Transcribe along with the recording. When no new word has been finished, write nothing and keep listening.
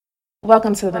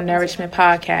Welcome to the Nourishment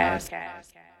Podcast.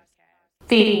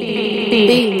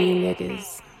 Feed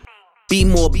niggas. Be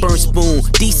more burn spoon,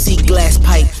 DC glass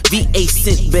pipe, VA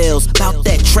scent bells, about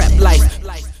that trap life.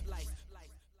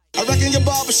 I reckon your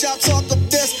barbershop talk of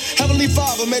this. Heavenly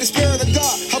Father, may the Spirit of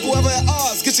God help whoever at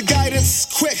odds. Get your guidance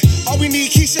quick. All we need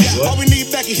Keisha, all we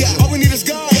need Becky. All we need is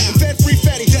God and Fed Free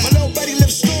Fetty. My little Betty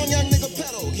lives strong, young nigga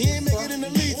pedal. He ain't make it in the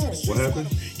lead. What happened?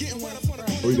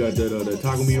 Oh, he got that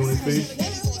taco meat on his face.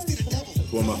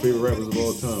 That's one of my favorite rappers of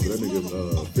all time. But that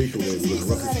nigga facial hair was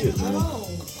rough as shit, man.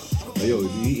 Like, yo,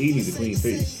 he needs a clean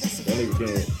face. That nigga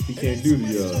can't do the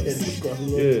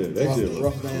that shit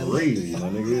was crazy, my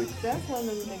nigga. That's how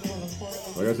niggas on the porn.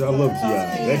 Like I said, I love T.I.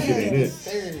 That shit ain't it.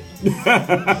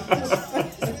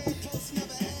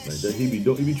 Like that,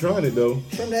 he be trying it though.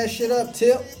 Trim that shit up,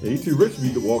 Tip. Yeah, he too rich to be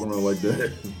walking around like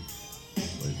that.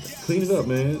 Like, clean it up,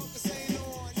 man.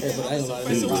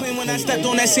 So clean when I stepped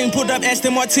on that scene, pulled up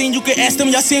Aston Martin. You can ask them,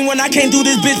 y'all seen when I came through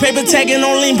this bitch, paper tagging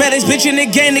on lean, baddest bitch in the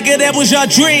game, nigga, that was your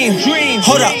dream.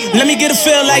 Hold up, let me get a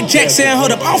feel like Jackson.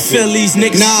 Hold up, I don't feel these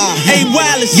niggas. Nah, hey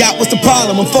Wallace, yeah, what's the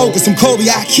problem? I'm focused, I'm Kobe,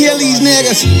 I kill these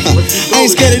niggas. I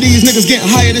ain't scared of these niggas getting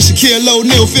higher than Shaquille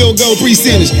O'Neal, field goal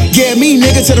percentage. Get me,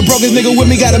 nigga, to the brokest nigga with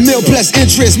me, got a mil plus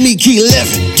interest, me keep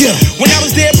living. Yeah. When I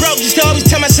was dead broke, just always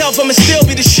tell myself I'ma still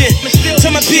be the shit. Tell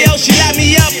my PL, she locked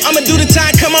me up, I'ma do the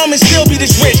time, come on and still be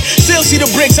this rich. Still see the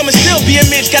bricks, I'ma still be a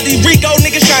Mitch. Got these Rico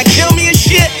niggas trying to kill me and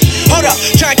shit. Hold up,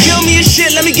 trying to kill me and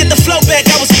shit. Let me get the flow back,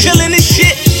 I was killing this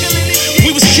shit.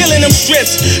 We was killing them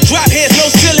strips. Drop heads, no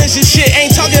ceilings and shit.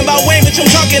 Ain't talking about Wayne, bitch, I'm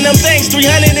talking them things.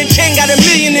 300 and chain, got $1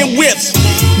 million in whips.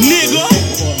 Nigga.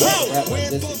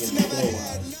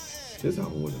 This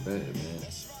album wasn't bad, man.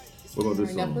 What about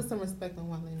this Now song? put some respect on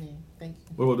Wale's name. Thank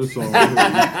you. What about this song right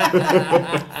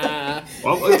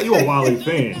here? You a Wale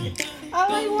fan. I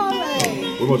like Wale.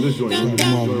 What about this joint? This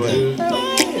joint right here?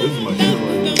 This is my shit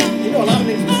right here. You know, a lot of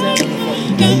niggas be sad when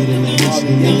Love you, then they hate you,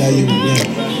 then they love you, yeah.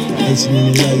 Hate you, then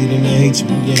they love you, then they hate you,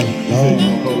 yeah. Hey,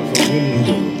 you call it something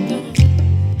Indian.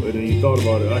 But then you thought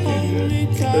about it, I can't do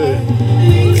that. Hey.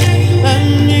 Let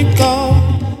me go.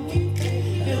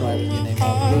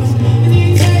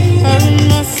 Hurting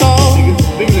my soul.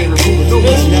 Niggas ain't recruiting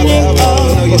nobody. Never ever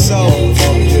know your soul.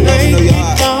 Never know your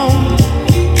heart.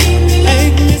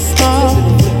 Make me small.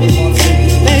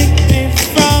 Make me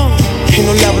frown. Ain't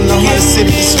no love in the heart of the city,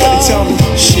 that's what they tell me.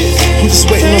 Shit, I'm just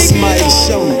waiting on somebody to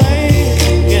show me.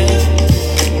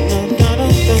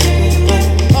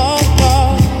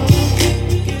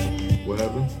 What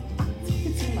happened?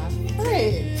 My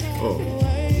friend. Oh.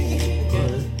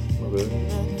 Alright. My bad.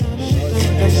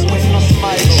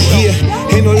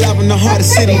 Yeah, ain't no love in the heart of the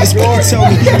city, that's what they tell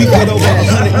me. We put over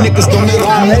 100 niggas, don't matter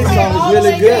how many. that song is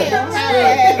really good.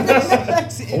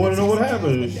 I want to know what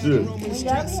happened and shit.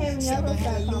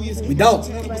 We don't.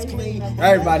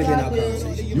 Everybody been out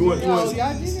conversation. You want Y'all did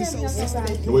have me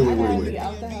outside. Wait.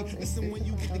 Out the house. In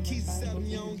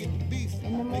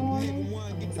the morning.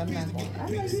 I'm not going. I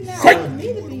know you're not wanting me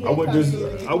to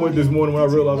be. I went this morning when I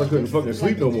realized I couldn't fucking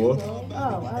sleep no more. Oh, I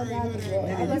was out of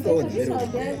bed. I was go in the like, middle. so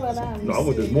dead, but I'm. No, I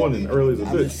went this morning early as a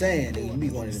I'm just bitch. saying, nigga, you be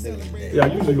going in the middle of the day. Yeah, I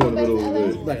usually go in the middle of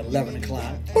the Like 11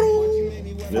 o'clock. day.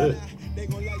 Yeah.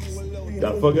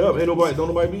 Gotta fuck it up. Don't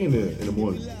nobody be in there in the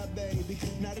morning.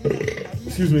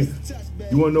 Excuse me.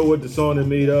 You wanna know what the song that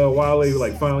made Wale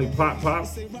like finally pop? Pop,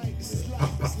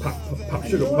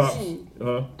 sugar pop.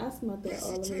 I smelled that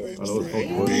all over. I know it's funky.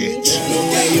 The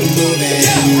way you moving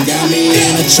got me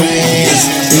in a trance.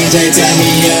 DJ turn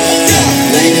me up,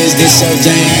 ladies this your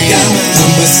jam.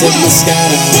 I'ma sip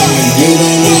Moscato, you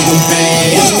don't even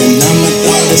pay. And I'ma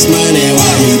throw this money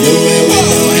while you do it with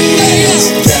no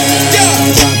hands. Girl,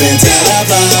 drop it to the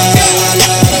floor. I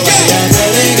love the way you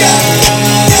really go.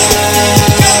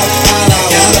 All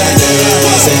I wanna do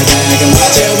is sit back and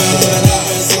watch you move.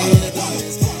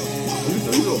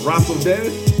 You know Roscoe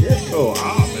Dash? Oh,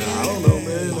 man, I don't know,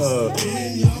 man.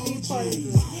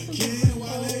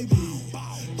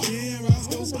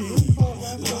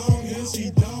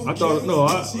 I thought it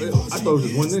was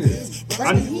just one nigga.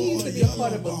 He used to be a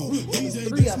part of a group. It was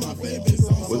 3 of them.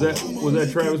 Was that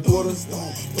Travis Porter?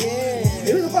 Yeah.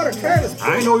 He was a part of Travis. I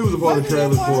didn't know he was a part of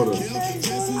Travis Porter.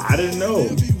 I didn't know.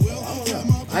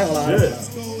 I ain't gonna lie.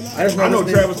 Yeah. I know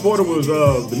Travis Porter was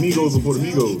the Migos before the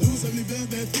Migos.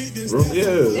 Yeah.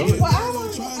 Well, I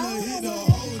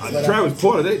don't know. Travis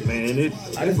Porter, they I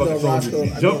just know fucking songs just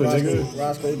be jumping, nigga.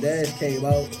 Roscoe Dash came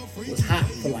out, was hot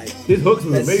for like His hooks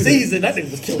was that amazing. season. That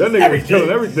nigga was killing That nigga was everything. killing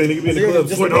everything. Nigga be in the club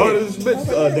Just sweating a hard man. as a bitch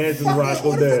dancing to Roscoe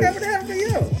What the fuck Dash. ever happened to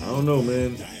you? I don't know, man.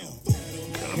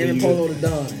 Him and Polo the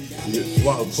Don. You get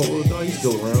swallowed Polo. No, he's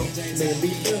still around. Nigga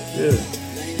beat up. Yeah.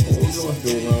 Jones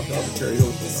still around. Shout out to Carrie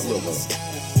Hilson. I love her.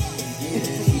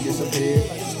 She disappeared.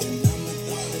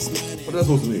 What that's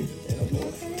supposed to mean?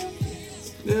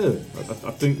 Yeah,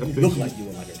 I think Look she, like you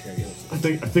would like a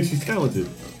karaoke. I think she's talented.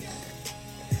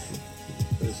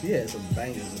 She had some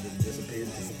bangers that disappeared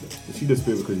too. She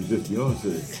disappeared because you dissed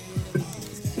Beyonce.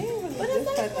 But it's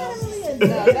not really a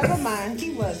no, never mind.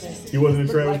 He wasn't. He wasn't in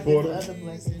Looked Travis like Porter? this other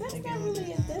black dude. That's not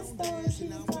really a diss story. She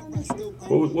was telling us.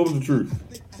 What was the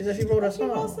truth? She said she wrote a She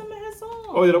wrote song. some of her songs.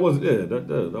 Oh yeah, that was that's I not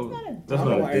don't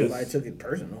know a why everybody diss took it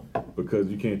personal. because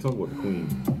you can't talk about the queen.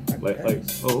 Like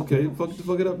oh okay,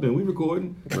 fuck it up then. We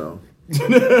recording. No.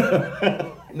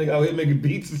 Nigga out here making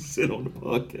beats and shit on the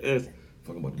podcast.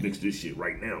 Fuck, I'm about to mix this shit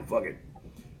right now. Fuck it.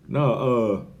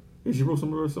 No, yeah, she wrote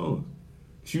some of her songs.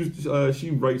 She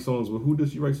writes songs with who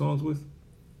does she write songs with?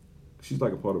 She's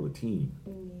like a part of a team.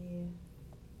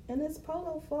 Yeah. And it's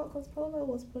Polo's fault because Polo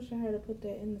was pushing her to put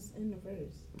that in the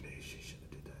verse. Man, she shouldn't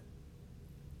have did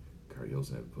that. Carrie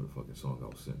Hilson haven't put a fucking song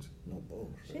out since. No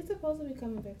bullshit. She's supposed to be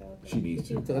coming back out. She needs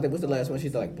to. So I think what's the last one?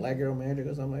 She's like Black Girl Magic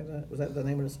or something like that. Was that the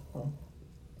name of the song?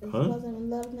 It Huh? wasn't when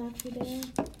love knocked you down.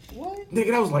 What?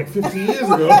 Nigga, that was like 15 years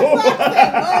ago.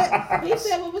 What? He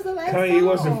said what was the last Kanye song?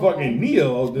 wasn't fucking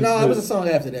Neo. No, it was a song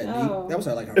after that. Oh. That was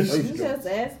like her first You joint. just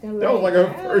asking. That was like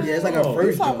her first. Yeah, it's like her song.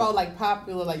 first You talking joint. about like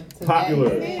popular, like today.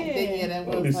 Popular. Yeah, that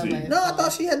Let me was her see. last No, I song.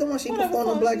 thought she had the one she Whatever performed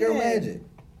on song Black she Girl had. Magic.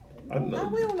 I No,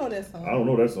 we know. don't know that song. I don't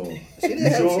know that song. She did You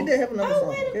have. sure? She did have another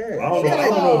song. I Yeah. don't know. She I had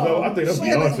don't like- know. I think that's She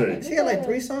had like- Beyonce. She had like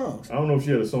 3 songs. I don't know if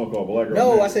she had a song called Black Girl. No,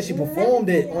 Magic. I said she performed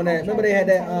it on that. Remember they had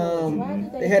that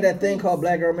they had that thing called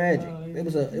Black Girl Magic. It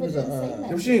was a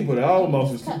If she ain't put an album out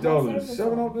since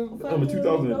 2007, I mean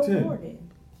 2010.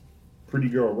 Pretty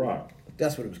Girl Rock.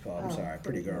 that's what it was called. I'm sorry,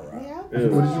 Pretty Girl Rock. Yeah. Yeah.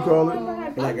 What did you call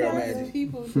it? Black Girl Magic.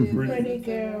 People did. Pretty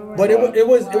girl. But it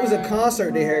was a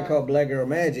concert they had called Black Girl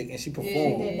Magic, and she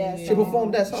performed. Yeah. She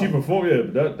performed that song. She performed. Yeah,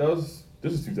 but that was.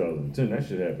 This is 2010. That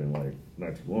shit happened like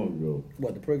not too long ago.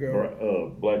 What, the Pretty Girl?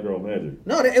 Black Girl Magic.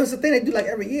 No, it was a thing they do like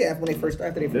every year after they first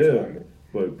Yeah, started.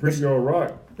 but Pretty Girl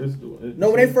Rock. No,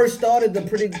 when they first started the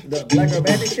Black Girl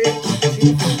Magic shit, she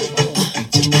performed the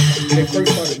song. When they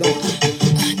first started doing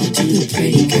it.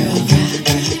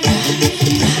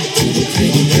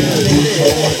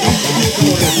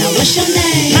 What's your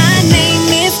name? My name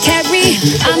is Carrie.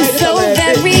 I'm so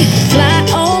very fly.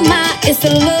 Oh my, it's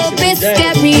a little bit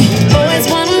scary. Boys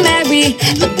wanna marry,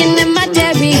 looking at my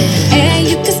dairy. And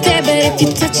you can stare, but if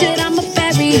you touch it, I'm a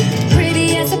berry.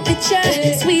 Pretty as a picture,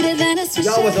 sweeter than a swisher.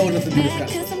 Y'all was old enough to do this kind of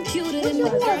Cause I'm cuter than my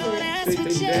ass They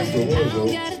picture. danced a while ago. I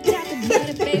don't gotta talk about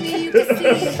it, baby, you can see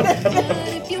it. But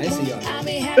if you I see want, y'all. I'll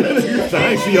be happy to. I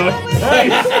ain't see y'all. I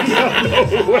ain't see y'all.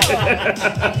 No way.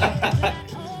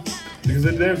 Because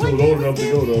that damn shit was old enough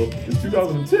to go though. It's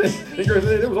 2010. They girls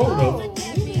said it was old enough.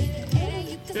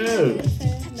 Yeah.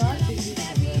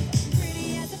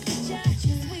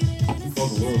 You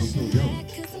fucking world is so young.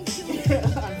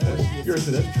 You girls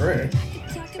said that's trash.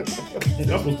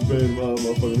 Y'all supposed to be in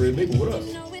motherfucking Red Maple with us.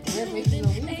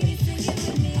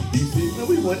 DC, man,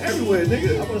 we went everywhere, I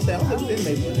nigga. want to say, I don't think we did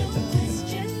make one that time.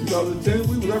 2010,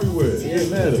 we was everywhere. It didn't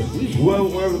matter.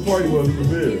 Wherever the party was, we was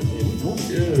there.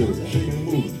 Yeah, shaking and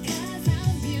moving.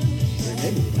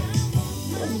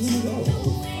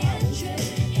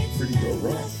 Pretty Girl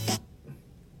Rock.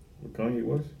 With Kanye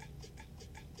West?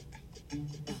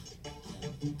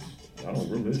 I don't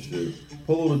remember this shit.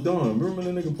 Polo the Don. Remember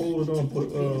that nigga Polo the Don put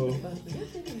cool.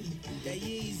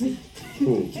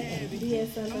 Yeah,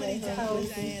 somebody's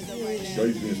house. Y'all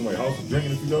used to be in somebody's house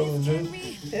drinking in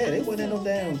 2010? Yeah, they wasn't in no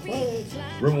damn clubs.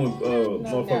 Remember when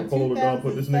motherfucking Polo the Don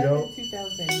put this nigga out?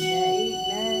 2008,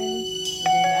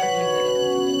 9.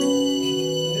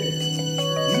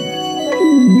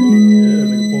 Yeah,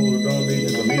 nigga Polo the Don made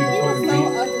this amazing He was fucking so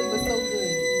beat. ugly, but so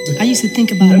good. I used to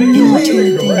think about That nigga immature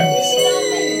can rap. things.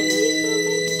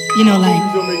 You know, He like,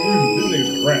 still make music. This nigga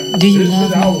can rap. Do you This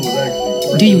love me? album was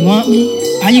actually do you want me?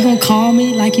 Are you gonna call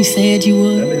me like you said you That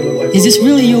would? nigga look like Is this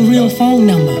really your real phone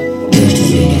number? Yo,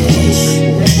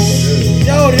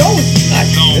 the old that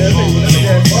nigga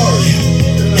had bars.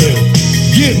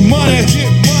 Get money,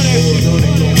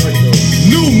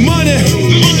 new money.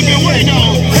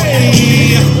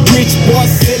 Hey, Rich boy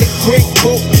selling quick,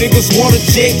 broke niggas wanna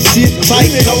check shit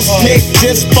tight, no snake.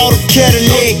 Just bought a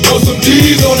Cadillac. Throw some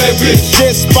D's on that bitch.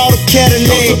 Just bought a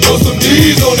Cadillac. Throw some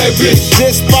D's on that bitch.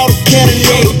 Just bought a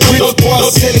Cadillac. Rich boy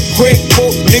selling quick,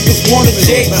 broke niggas wanna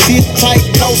check shit tight,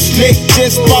 no snake.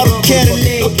 Just bought a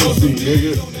Cadillac. See,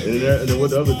 nigga. And then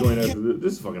what the other joint after this?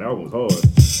 This fucking album was hard.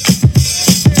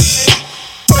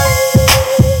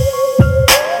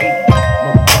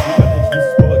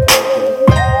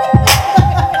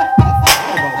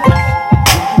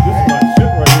 This is my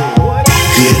shit right here.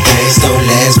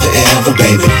 Oh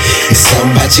baby, it's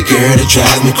something about your girl that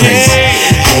drives me crazy.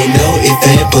 Ain't no if,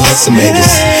 and buts or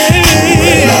maybes. You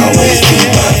will always be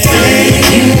my friend.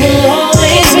 You will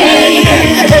always be.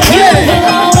 You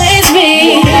will always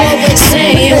be.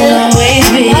 Say you will always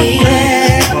be.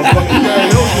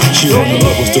 She on the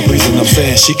up, what's the reason I'm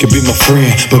saying she could be my friend?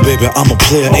 But baby, I'm a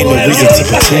player, ain't no reason to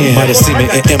pretend. Might have seen me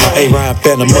in MIA, Ryan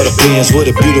Phantom, mother Benz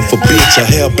with a beautiful bitch, her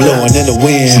hair blowing in the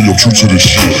wind. See, I'm true to this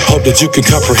shit. Hope that you can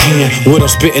comprehend what I'm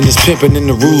spitting is pimping and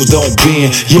the rules don't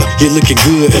bend. Yeah, you're looking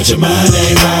good, but your mind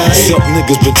ain't right. Some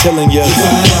niggas been telling ya,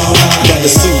 got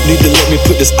the suit, need to let me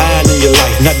put this iron in your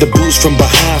life. Not the boost from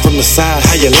behind, from the side,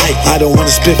 how you like. I don't wanna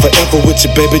spend forever with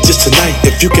you, baby, just tonight.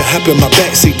 If you can hop in my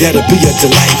backseat, that'll be a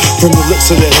delight. From the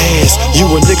looks of that ass, you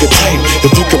a nigga type.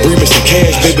 If you can bring me some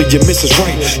cash, baby, your miss is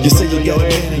right. You say you got a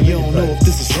man and you don't know if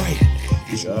this is right.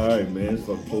 Alright, man, it's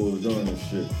fucking pull the gun and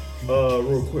shit.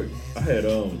 Real quick, I had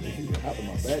If you can hop in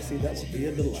my backseat, that would be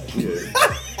a delight.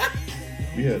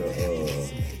 we had a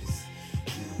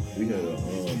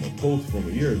post from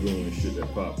a year ago and shit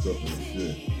that popped up and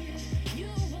shit.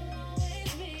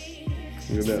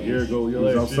 A year ago, It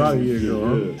was outside a year ago,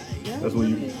 huh? Yeah. That's when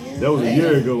you. That was a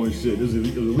year ago and shit. It was a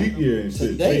leap year and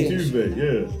shit. Today St. and Tuesday, shit.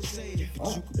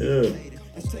 yeah.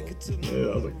 Yeah, I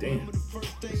was like, damn.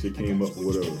 That shit came up or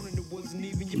whatever. It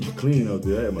was clean out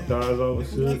there. I had my thighs off and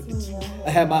shit.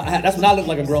 That's when I looked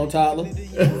like a grown toddler. We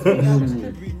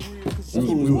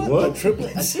was what?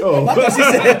 Triplets. Oh. I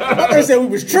thought she said we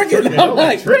was tricking. I'm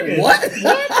like, tricking. what?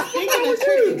 Speaking of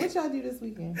tricking, what y'all do this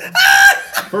weekend?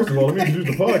 First of all, let me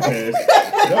introduce the podcast.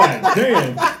 God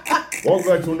damn. Welcome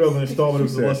back to another installment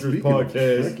of the Illustrious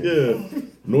Podcast. Yeah.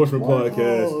 Norseman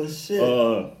Podcast. Oh, shit.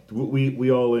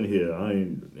 We all in here. I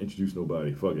ain't introduced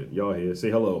nobody. Fuck it. Y'all here. Say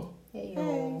hello. Hey.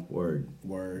 Word.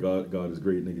 Word. God is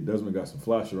great, nigga. Desmond got some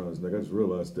flash around his neck. I just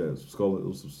realized that. Some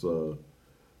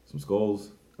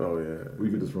skulls. Oh, yeah. Where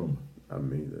you get this from? I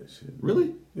made that shit.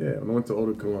 Really? Yeah, when I went to Eau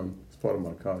de Cologne, it's part of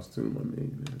my costume I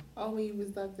made, man. Oh, when you was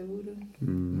Dr. Voodoo?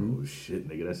 Oh shit,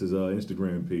 nigga, that's his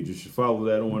Instagram page. You should follow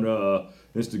that on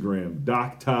Instagram,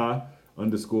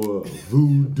 Dr.Voodoo.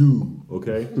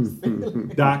 Okay,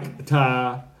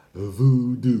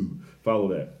 Dr.Voodoo. Follow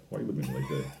that. Why you looking like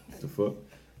that? What the fuck?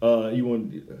 You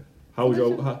want? How was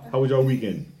your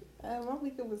weekend? My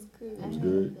weekend was good. It was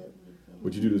good.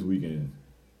 What you do this weekend?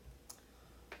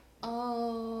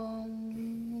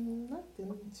 Nothing.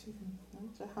 I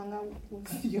just hung out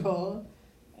with y'all,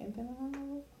 and then I hung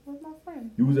out with my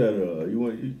friend. You was at you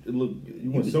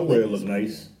went somewhere that looked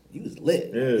nice. You was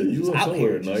lit. Yeah, you went out somewhere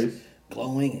here just nice.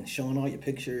 glowing and showing all your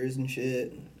pictures and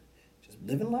shit. Just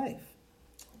living life.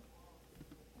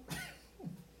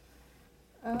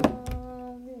 Yeah,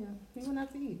 we went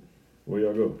out to eat. Where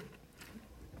y'all go?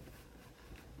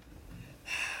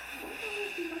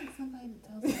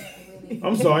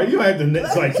 I'm sorry, you don't have to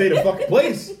like say the fucking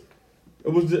place.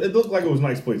 It looked like it was a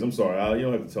nice place. I'm sorry, you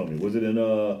don't have to tell me. Was it in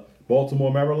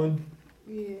Baltimore, Maryland?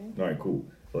 Yeah. All right, cool.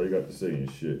 That's all you got to say and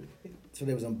shit. So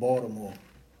they was in Baltimore.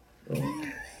 Oh,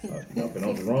 I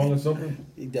pronounced it wrong or something?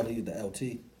 He definitely used the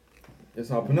LT. That's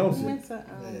how I pronounce We it. went to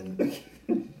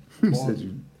You said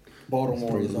you.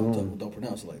 Baltimoreans don't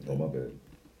pronounce it like that. Oh, my bad.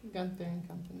 Gunther and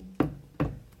Company.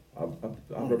 I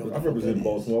represented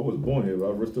Baltimore. I wasn't born here,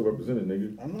 but I still represent it,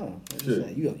 nigga. I know. I'm just Shit.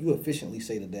 saying, you efficiently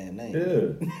say the damn name.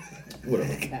 Yeah.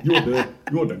 Whatever. You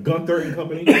want the Gunther and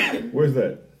Company? Where's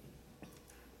that?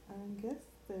 I guess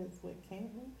that's what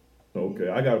Canton. Okay,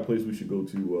 I got a place we should go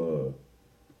to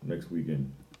next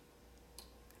weekend.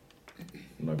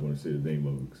 I'm not going to say the name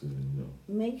of it because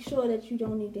Make sure that you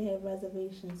don't need to have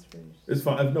reservations first. It's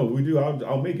fine. If no, we do.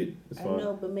 I'll make it. It's fine. I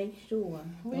know, but make sure.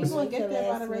 We ain't gonna get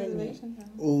there by the reservation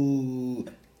time.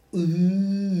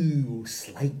 Ooh,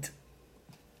 slight.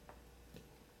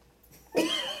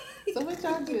 So what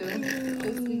y'all do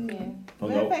this weekend? Oh,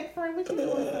 Matter no. of fact, friend, what you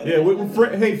doing? Yeah, with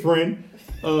friend. Hey, friend.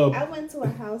 I went to a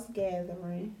house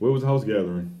gathering. Where was the house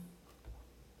gathering?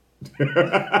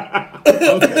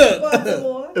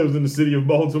 Baltimore. It was in the city of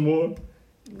Baltimore.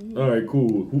 All right,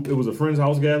 cool. It was a friend's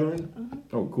house gathering.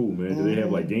 Oh, cool, man. Did they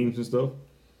have like games and stuff?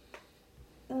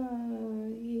 Yeah.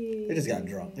 They just got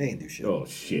drunk. They ain't do shit. Oh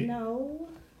shit. No.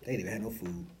 They ain't even had no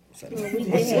food. Well, we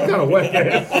What had kind of whack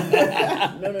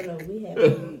ass? No. We had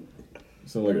food.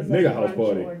 Sound like It a was nigga a house brunch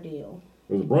party. ordeal.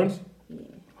 It was a brunch. Yeah.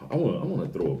 I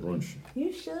want to throw a brunch.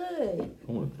 You should.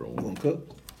 I want to throw You one. gonna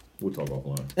cook? We'll talk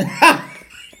offline.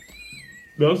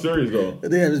 No, I'm serious though.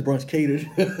 They have this brunch catered.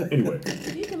 Anyway,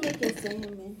 You can make your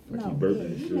salmon. I No, keep burping yeah,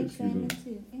 and you shit, make excuse salmon me.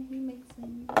 too. And you make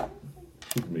salmon.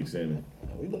 who can make salmon?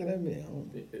 We looking at me. I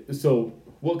don't So,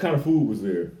 what kind of food was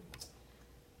there?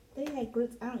 They had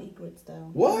grits. I don't eat grits though.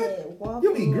 What? They had waffles.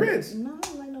 You don't eat grits? No, I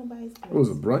don't like nobody's grits. It was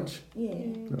a brunch? Yeah.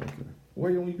 Okay. Why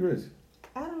you don't eat grits?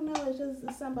 I don't know. It's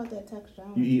something about that texture.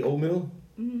 You eat oatmeal?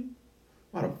 Mm-hmm.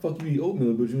 Why the fuck you eat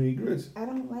oatmeal but you don't eat grits? I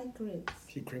don't like grits.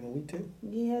 She cream of wheat too?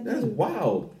 Yeah, I That's do.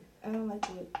 wild. I don't like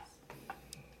grits.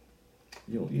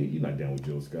 You're not down with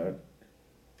Jill Scott.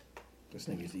 This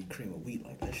nigga used to eat cream of wheat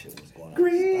like that shit was going on.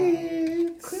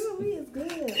 Grits. Cream of wheat is good.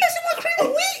 Yes, you want cream of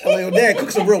wheat? I'm like, well, Dad,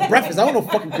 cook some real breakfast. I don't know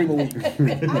fucking cream of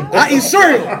wheat. I eat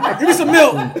cereal. Give me some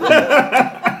milk.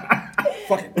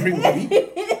 Fucking cream of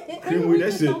wheat. Cream of wheat,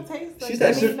 that shit.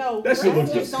 That shit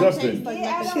looks disgusting.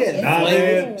 Nah,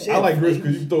 man. I like grits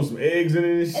because you can throw some eggs in it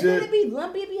and And then shit. it be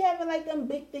lumpy. It be having like them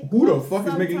big thick. Who the lumps fuck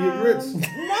is making your sometimes. grits?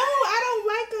 No, I don't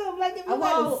like them. Like if you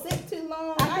let them sit too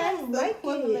long, I I don't guess the like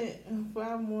equivalent it. for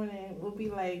our morning would be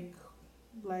like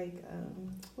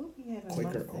what we had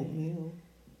Quaker oatmeal.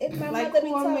 If my like mother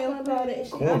be cornmeal talking about it,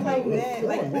 she pudding. I like Cornmeal. that,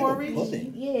 like porridge.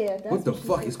 Yeah, that's What the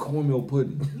fuck is cornmeal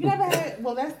pudding? You never had?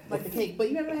 Well, that's like the cake, but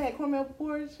you never had cornmeal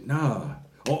porridge? Nah.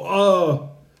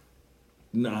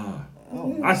 Nah.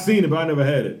 I seen it, but I never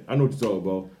had it. I know what you're talking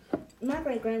about. My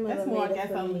great grandmother That's more, I made it guess,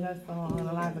 for on me. that's on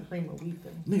a lot of cream of wheat though.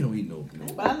 They don't eat no.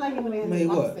 But I like it when they Made have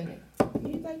what? lumps in it.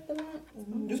 You like the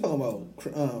lumps? You talking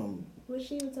about What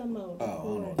she was talking about? Oh, I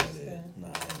don't know what that is.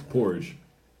 Nah, Porridge.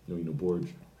 You don't eat no porridge.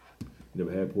 You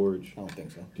never had porridge? I don't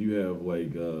think so. Do you have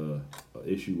like an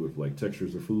issue with like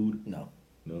textures of food? No.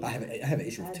 No. I have an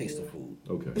issue with taste of food.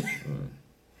 Okay. All right.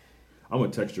 I'm a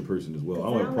texture person as well. I I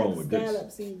don't have a don't problem like with this.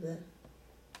 scallops either.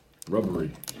 Rubbery.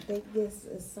 This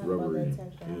is something Rubbery. about that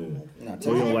texture. I don't like it. Nah,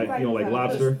 So you don't like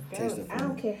lobster? Taste of I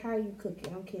don't care how you cook it.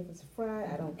 I don't care if it's fried.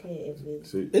 I don't care if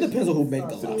it's. It depends on who make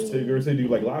the saucy. lobster. So you gonna say, do you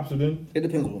like lobster then? It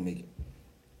depends on who make it.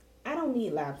 I don't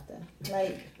need lobster.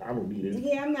 Like, I don't need it.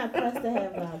 yeah, I'm not pressed to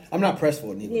have lobster. I'm not pressed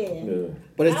for it neither. Yeah.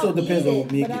 But it I'll still depends eat on it,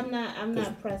 who make but it. I'm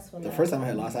not pressed for The lobster. first time I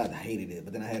had lobster, I hated it,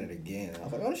 but then I had it again. And I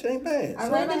was like, oh, this shit ain't bad. I'd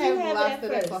So- rather did you have have lobster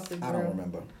that that's first? off the I grill. don't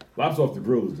remember. Lobster off the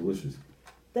grill is delicious.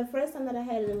 The first time that I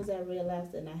had it, it was at Real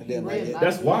Lobster, and I And hated then, like, it.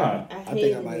 That's why. I think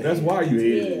hated I might it. have That's why you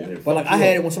hated Yeah. it. And it But like fucked I you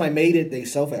had it up. when somebody made it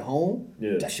themselves at home.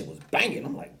 Yeah. That shit was banging.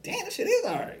 I'm like, damn, that shit is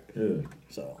alright. Yeah.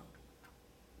 So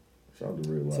Shout out to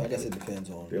Real Lobster. I guess it depends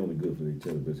on They only good for the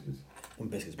cheddar biscuits. them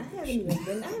biscuits. I haven't even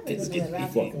been. I haven't been Biscuits to be Real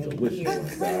fucking Lobster in delicious.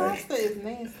 years. Red lobster is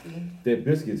nasty. Their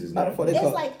biscuits is How the not. fuck they It's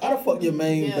fuck? like How the fuck your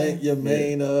main Yeah. your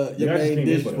main Yeah, I your just main came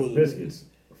dish in for the was biscuits.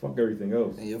 Fuck everything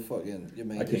else. and your fucking your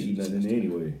main I dish can't eat was nothing biscuits.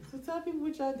 anyway. So tell people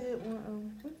what y'all did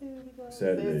on what day did we go?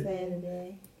 Saturday.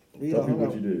 Saturday. We Tell hung people out.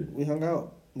 what you did. We hung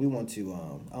out. We went to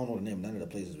I don't know the name of none of the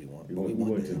places we went. We But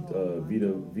went there.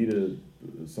 to Vita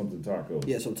something taco.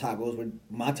 Yeah, so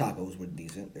my tacos were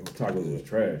decent. They were Tacos was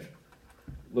trash.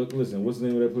 Look, listen, what's the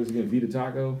name of that place again? Vita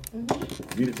Taco?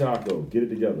 Vita Taco. Get it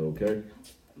together, okay?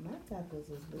 My tacos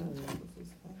was good.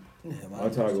 Yeah, My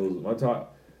tacos,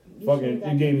 You fucking, should've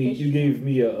got you gave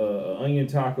me a onion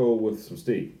taco with some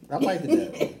steak. I liked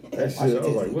it that. That shit, I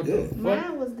was like, what the fuck?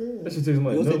 Mine was good. That shit tastes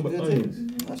like Yours nothing but tasted good,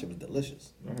 onions. too? That shit was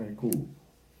delicious. All right, cool.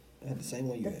 I had the same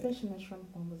one you The had. fish and the shrimp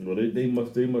one was Well, good. they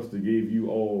must have gave you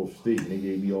all steak and they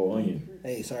gave me all onion.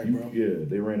 Hey, sorry, You- bro. yeah,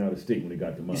 they ran out of steak when they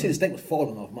got to mine. You see the steak was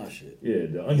falling off my shit. Yeah,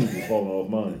 the onions was falling off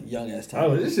mine. Young ass I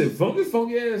was like, taco. this shit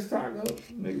funky ass taco,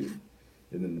 nigga.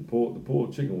 And then the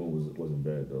pulled chicken one wasn't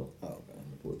bad though. Oh, okay.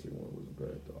 The pulled chicken one wasn't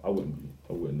bad though. I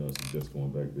wouldn't suggest going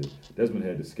back there. Desmond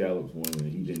had the scallops one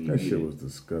and he didn't That eat shit it. was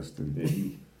disgusting. Yeah,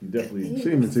 he definitely. She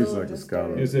even tastes like a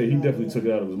scallop. He said he definitely took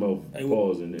it out of his mouth, Hey,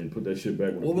 paused, and put that shit back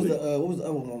on What the was plate. what was the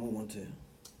other one we went to?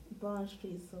 Bond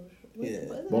Street Social.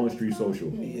 Yeah. Bond Street Social.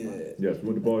 Yeah. Yes, we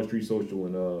went to Bond Street Social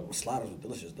and Sliders were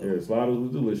delicious though. yeah, sliders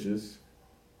was delicious.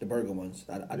 The burger ones.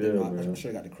 I Yeah, I'm man.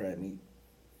 sure I got the crab meat.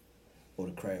 Or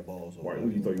the crab balls. Or Why?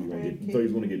 What you thought you were gonna get? You thought you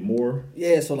was gonna get more?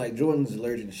 Yeah, so like Jordan's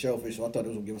allergic to shellfish, so I thought it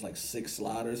was gonna give us like 6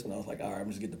 sliders, and I was like, all right, I'm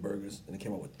just get the burgers, and it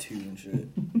came out with 2 and shit.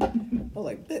 I was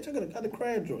like, bitch, I got the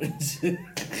crab joints.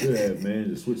 Yeah, man,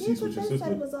 just switch seats with your They said it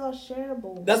sister. was all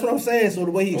shareable. That's what I'm saying. So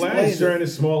the way he Well, I explained ain't sharing it,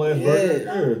 this small ass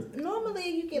burger. Yeah. Normally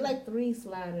you get like 3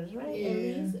 sliders, right? Yeah. At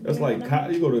least. That's like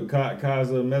you go to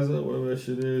Casa Meza, whatever that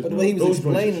shit is. but the way he was those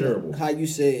joints are explaining shareable. how you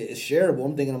say it's shareable,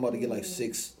 I'm thinking I'm about to get like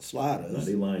 6 sliders. Nah,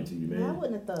 they lying to you, I man.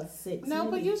 wouldn't have thought 6. No,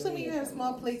 but maybe usually when 3 you at have the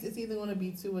small most. plates, it's either going to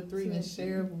be 2 or 3 that's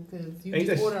shareable because you Ain't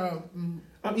just that order.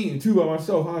 I'm eating 2 by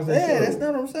myself. How's that? Yeah, that's shareable?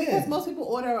 not what I'm Because saying. most people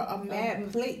order a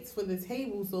mad plates for the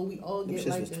table, so we all Them get shits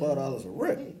like was $12 a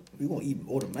rip. We gonna eat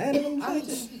order mad at them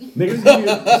shits? Nigga,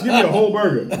 just give me a whole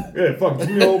burger. Yeah, fuck, just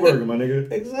give me a whole burger, my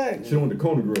nigga. Exactly. Should've went to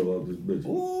Kona Grill up this bitch.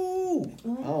 Ooh,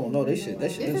 Ooh, I don't know. That shit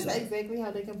This is inside. exactly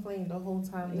how they complained the whole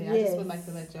time. I Yes. just would like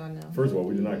to let y'all know. First of all,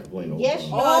 we did not complain. Yes, time.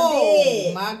 y'all Oh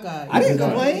did. my God! I didn't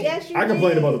complain. Yes, you I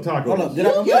complained did. about the tacos. Hold up, did I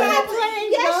You complain?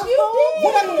 complained. Yes, you did.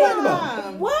 What I complained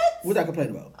about? What? What I complained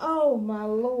about? Oh my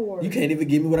lord. You can't even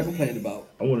give me what I complained about.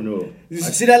 I want to know. You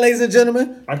see that, ladies and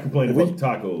gentlemen? I complained about the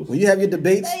tacos. When you have your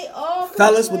debates, They all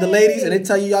fellas with the ladies, and they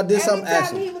tell you y'all did Every something, time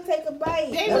action. he would take a bite.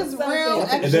 They that's was something. real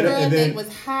extra. And then- they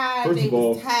was high. First They of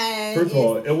all, was tired. First of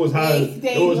all, it was hot.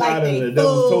 They It was like hotter they than the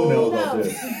devil's food. toenails out No.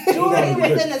 there. Jordan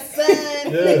was in the sun.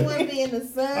 Yeah. They wouldn't be in the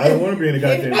sun. I didn't want to be in the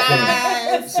goddamn sun.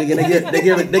 Eyes. See,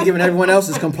 they giving everyone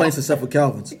else's complaints except for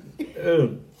Calvin's. Yeah,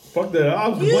 fuck that. I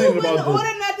was You complaining wouldn't about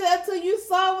order nothing until you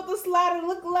saw what the slider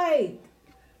looked like.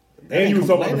 And you was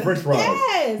talking about the French fries.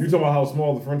 Yes. You talking about how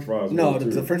small the French fries No, were.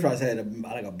 the too. French fries had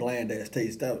a bland ass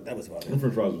taste. That was about Them it.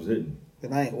 French fries was hitting.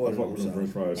 And I ain't I ordering fuck with them them.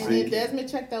 French fries. And See, then Desmond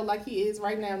checked out like he is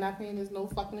right now, not paying us no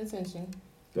fucking attention.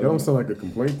 That don't sound like a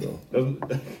complaint though.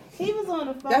 He was on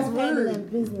the phone That's handling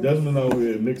rude. business. Desmond out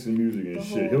here mixing music and The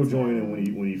shit. whole He'll join in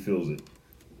time. when he feels it.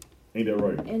 Ain't that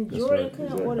right? And That's Jordan right, couldn't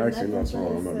exactly. order Actually, nothing that's for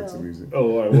wrong. I'm not himself. into music. Oh,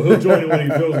 all right. Well, he'll join in when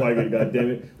he feels like it. God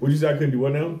damn it. What'd you say? I couldn't do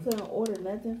what now? Couldn't order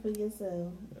nothing for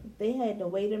yourself. They had the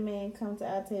waiter man come to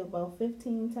our table about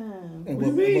 15 times. And What do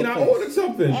you mean? I ordered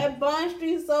something. At Bond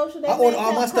Street Social, I ordered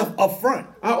all my stuff up front.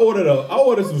 I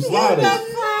ordered some sliders.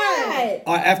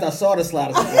 After I saw the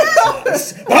sliders, I ordered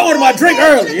sliders. But I ordered my drink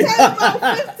early.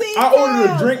 I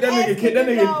ordered a drink. That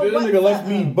nigga left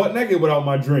me butt naked without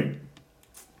my drink.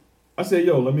 I said,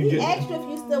 yo, let me He get. asked you if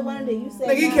you still wanted it. You said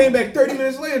Nigga, he no. came back 30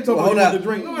 minutes later and told me Hold he wanted up. to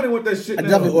drink. Nobody want that shit I now.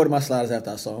 definitely ordered my sliders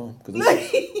after I saw them.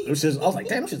 I was like,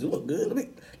 damn, shit look good. Let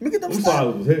me get them Them sliders.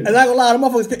 sliders was hitting. And I ain't gonna lie, the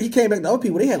motherfuckers, he came back, the other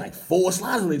people, they had like 4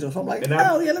 sliders with each other. So I'm like, And I-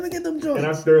 hell yeah, let me get them joints. And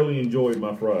I thoroughly enjoyed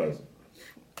my fries.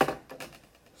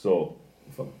 So,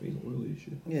 fuck, these really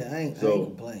shit. Yeah, I ain't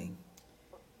complaining.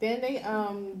 Then they Shit,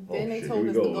 told here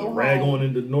us we to go Rag home. on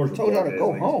into North. Told y'all to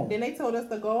go home. Then they told us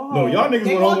to go home. No, y'all niggas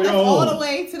they went home walked on us your all own. the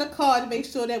way to the car to make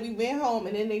sure that we went home,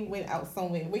 and then they went out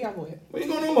somewhere. Where y'all going? Where you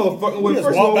going on, motherfucking We way? just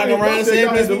First of all, walked back y'all around and said said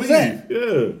y'all had to business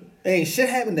leave. Yeah. Ain't shit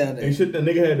happened down there. And shit, that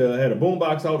nigga had a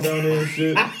boombox out down there and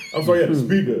shit. I'm sorry, he had a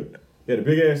speaker. He had a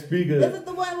big ass speaker. Is it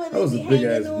the one where That was they a be big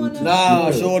hanging ass on Bluetooth. Nah,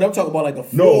 Yeah. sure. I'm talking about like the No,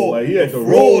 floor. like he had the floor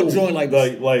roll joint, like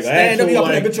stand actual, up, you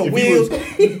gotta like, put your if wheels.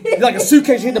 he like a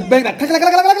suitcase, you hit the bank, like, click.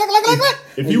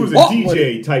 If he was a Walk with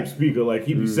DJ type speaker, like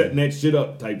he'd be setting that shit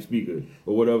up type speaker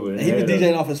or whatever. And he was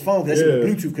DJing off his phone because that's a Yeah.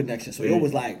 Bluetooth connection. So Yeah. it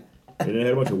was like, And they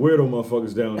had a bunch of weirdo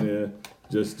motherfuckers down there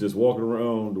just walking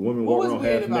around. The women What walking was around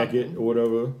weird half about naked or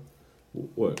whatever.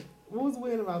 What? What was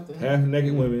weird about that? Half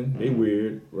naked women, they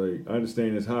weird. Like I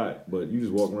understand it's hot, but you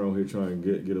just walking around here trying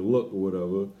to get a look or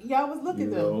whatever. Y'all was looking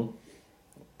You though. know?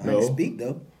 I didn't speak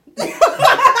though.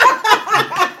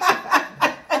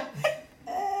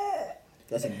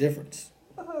 That's a difference.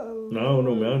 No, I don't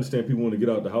know, man. I understand people want to get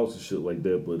out the house and shit like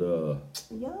that, but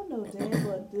Y'all know damn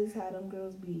well this is how them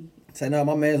girls be. Say now,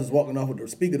 my man was walking off with the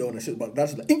speaker though, and the shit about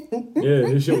that's like. yeah,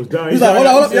 his shit was dying. He's like, hold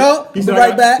up, y'all. He's Be like,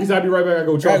 right back. He's like, I'll be right back. I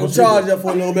go I charge. go charge up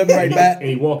for a little bit, be right back. And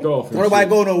he walked off. and Don't nobody shit.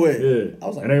 go nowhere. Yeah, I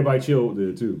was like, and everybody chilled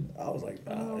there too. I was like,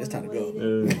 it's time to go.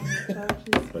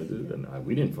 Like,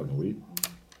 we didn't fucking wait.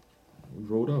 We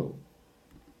rolled out.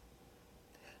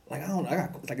 Like I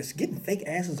got like it's getting fake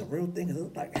asses a real thing.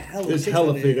 It's like hella. There's chicks hella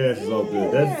out fake there. asses out there.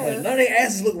 That's Like, none of their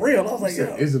asses look real. I was like,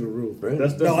 yo. Is it a real thing?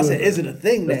 No, I said, is it a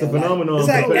thing That's now? the phenomenon. It's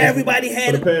like for the past- everybody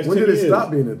had for the past When 10 did it years.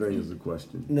 stop being a thing is the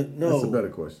question. No. That's a better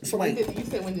question. So When like, did, you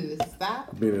said when did it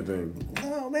stop? Being a thing.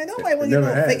 no man, nobody want It to get never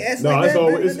no has. fake asses No, like it's that.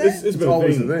 always back in the it's day. been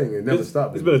always a thing. a thing. It never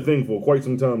stopped. It's been a thing for quite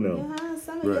some time now. Uh-huh.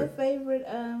 Some of your Right. favorite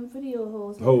video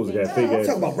hoes. have Hoes fake got fake I'm asses.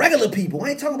 talking about regular people. I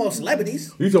ain't talking about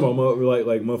celebrities. You talking about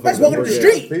like motherfuckers? Let's walk that up the work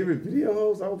street. Favorite video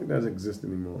hoes? I don't think that exists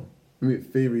anymore. I mean,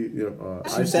 favorite.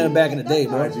 She was saying back in the day,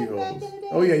 bro. IG hoes.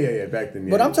 Oh yeah. Back then. Yeah.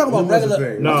 But I'm talking about It was a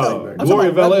regular- thing. Nah, I'm talking about Gloria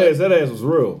about Velez, that ass was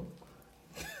real.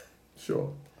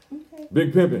 Sure.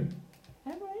 Big pimpin'.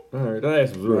 All right. All right, that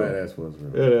ass was real. Right, that's what's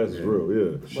real. Yeah, that ass was real.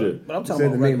 Yeah, shit. But I'm You talking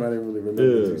said the about name, I regular. didn't really remember.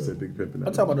 Yeah. Until you said Big Pimpin'.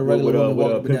 I'm talking about the With, regular woman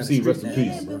walking up and Pimp down C, the rest street. in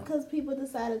Yeah, peace. because people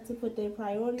decided to put their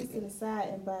priorities to the side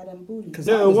and buy them booties. 'Cause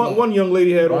I Yeah, was like, one young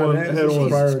lady had on That's had a on.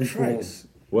 priority for him. Christ.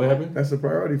 What happened? That's a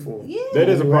priority for him. Yeah. That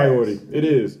is a Relax. priority. It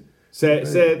is. Sad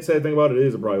thing about it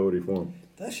is a priority for him.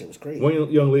 That shit was crazy.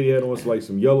 One young lady had on like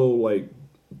some yellow like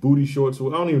booty shorts. I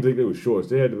don't even think they were shorts.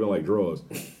 They had to be like drawers.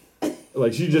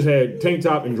 Like she just had tank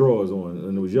top and drawers on,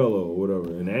 and it was yellow or whatever.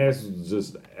 And the ass was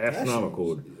just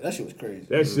astronomical. That shit was crazy.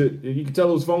 That shit, you could tell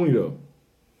it was phony though.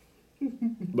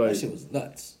 Like, That shit was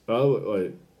nuts.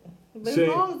 like, But as shit.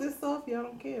 long as it's soft, y'all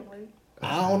don't care, right?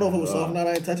 I don't know if it was soft or not.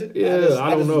 I ain't touch it. Yeah, I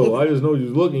don't know. looked- I just know you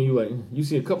was looking. You like, you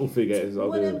see a couple fake asses out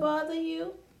Would it there. bother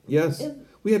you? Yes.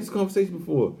 We had this conversation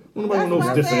before. Nobody That's want what no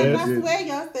I stiff said. ass. I swear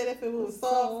y'all said if it was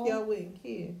soft, y'all wouldn't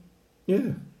care.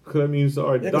 Yeah. Because I mean,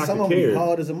 sorry, Yeah, 'cause some doctor of them be cared.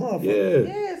 hard as a motherfucker.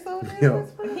 Yeah. Yeah, so then Yo,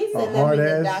 that's fine. He a said hard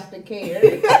that nigga ass. doctor cared.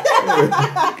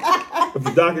 If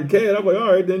the doctor cared, I'm like,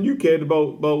 all right, then you cared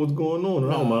about what's going on.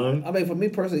 And I don't mind. I mean, for me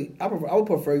personally, I would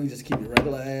prefer you just keep your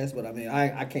regular ass, but I mean,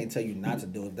 I can't tell you not to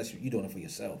do it. That's you doing it for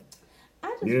yourself. I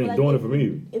just You feel ain't like doing if it for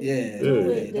me. If Yeah, you do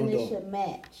yeah. it, then Don't it do it. should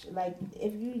match. Like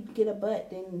if you get a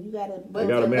butt, then you gotta. You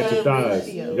gotta match your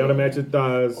thighs. You gotta match your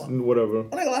thighs and whatever. I'm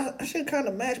not gonna lie, that shit kind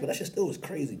of matched, but that shit still was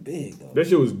crazy big though. That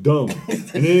shit was dumb. And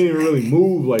it didn't even really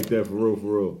move like that for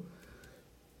real.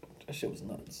 That shit was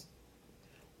nuts.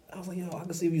 I was like, yo, I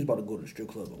can see if you was about to go to the strip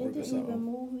club and It work this didn't out. even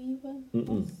move even.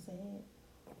 Mm-mm. That's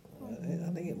sad.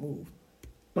 I think it moved.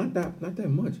 Not that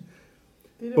much.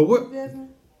 Did it But what- move, Desmond?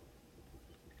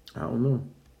 I don't know.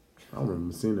 I don't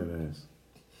remember seeing that ass.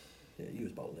 Yeah, you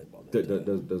was about to let about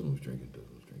Desmond was drinking.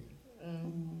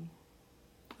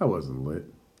 I wasn't lit.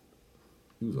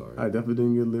 He was alright. I definitely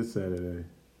didn't get lit Saturday.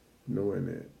 Nowhere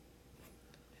near.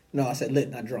 No, I said lit,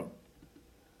 not drunk.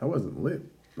 I wasn't lit.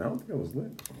 I don't think I was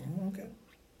lit. Okay.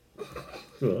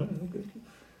 Alright, okay.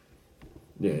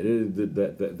 Yeah, it is,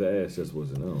 the ass just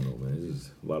wasn't. I don't know, man. It's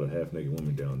just a lot of half naked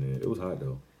women down there. It was hot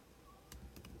though.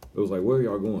 It was like, where are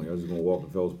y'all going? Y'all just gonna walk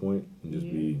to Fells Point and just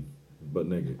be butt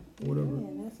naked or whatever.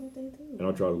 Yeah, that's what they do. And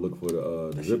I'll try to look for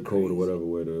the zip code or whatever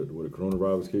where the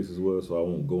coronavirus cases was, so I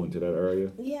won't go into that area.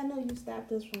 Yeah, I know you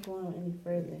stopped us from going any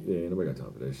further. Yeah, ain't nobody got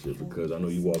time for that shit because I know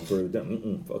you walk further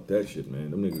down. Fuck that shit, man.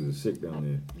 Them niggas are sick down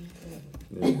there.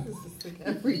 Yeah.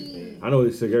 Everything. I know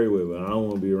they sick everywhere, but I don't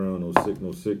want to be around no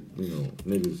sick,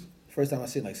 niggas. First time I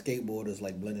seen like skateboarders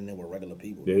like blending in with regular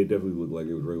people. Yeah, they definitely look like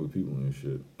it was regular people and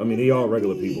shit. I mean, they are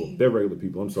regular people. They're regular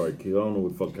people. I'm sorry, kid. I don't know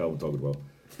what the fuck Calvin talking about.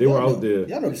 They were out there.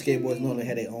 Y'all know the skateboarders normally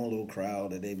had their own little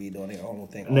crowd that they be doing their own little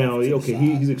thing. Now, off to the okay, side.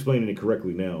 he's explaining it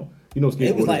correctly now. You know, It was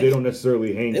skateboarders, like- they don't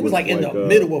necessarily hang. It was with, like in the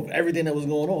middle of everything that was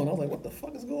going on. I was like, what the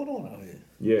fuck is going on out here?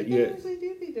 Yeah, yeah. They usually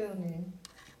do be down there.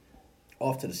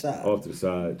 Off to the side. Off to the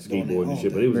side, Doing their skateboarding and own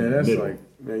shit, but it was Man, in the that's middle. like,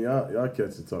 man, y'all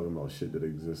cats are talking about shit that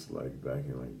exists like back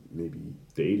in like maybe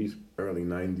the 80s, early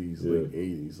 90s, Yeah. late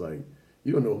 80s. Like,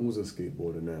 you don't know who's a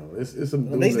skateboarder now. It's some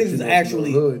Well, dudes these that you niggas know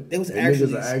actually- from the hood, they was and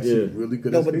actually- niggas are actually Yeah. really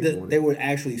good No, at but skateboarding. they were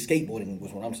actually skateboarding,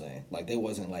 was what I'm saying. Like they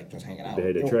wasn't like just hanging out. They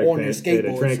had They the were track on their pants, they had the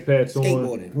skateboards, track pants on,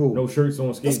 skateboarding. Who? no shirts on,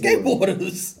 The skateboarding.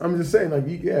 skateboarders. I'm just saying, like,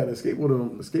 the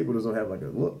skateboarders don't have like a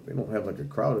look. They don't have like a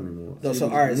crowd anymore. No, so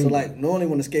all right, so like normally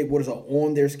when the skateboarders are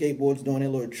on their skateboards doing their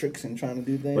little tricks and trying to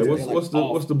do things, Like, they're, what's the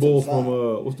off to bull side.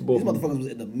 from what's the bull These from? motherfuckers was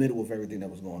in the middle of everything that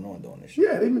was going on doing this shit.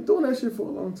 Yeah, they've been doing that shit for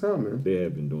a long time, man. They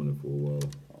have been doing it for a while.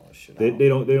 Oh shit! They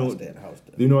don't I stay at the house.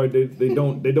 you know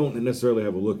they don't necessarily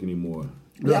have a look anymore.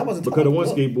 Yeah, I wasn't Because the one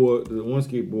talking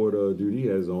skateboard dude, he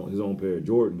has his own pair of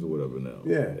Jordans or whatever now.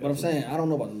 Yeah. But I'm saying I don't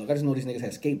know about the look. I just know these niggas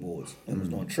had skateboards and was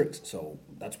doing tricks, so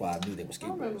that's why I knew they were I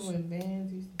remember skateboarders. when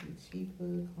Vans used to be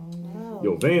cheaper.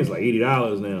 Yo, Vans like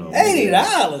 $80 now. $80?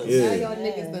 Now Yeah. y'all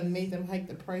niggas done made them hike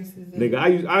the prices. Nigga,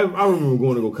 I remember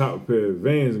going to go cop a pair of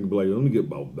Vans and be like, let me get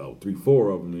about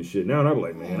 3-4 of them and shit. Now I'm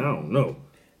like, man, I don't know.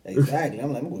 Exactly.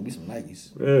 I'm like, I'm gonna get some Nikes.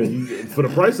 Yeah, for the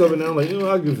price of it now, I'm like,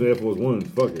 I'll give some Air Force Ones.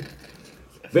 Fuck it.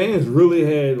 Vans really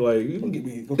had like,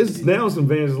 it's now some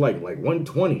Vans is like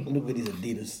 120. Look at these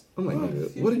Adidas. I'm like,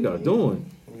 nigga, what are y'all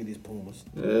doing? Look at these Pumas.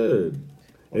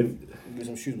 Yeah. And Get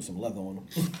some shoes with some leather on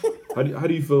them. how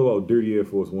do you feel about dirty Air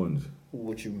Force Ones?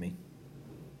 What you mean?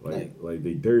 Like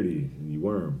they dirty and you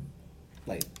wear them.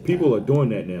 Like people are doing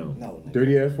that now. No,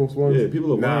 Dirty Air Force Ones? Yeah,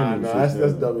 people are wearing them that's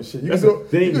shits now. dumb as shit. You That's can, a go,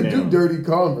 thing you can now. do dirty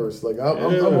Converse. Like I'm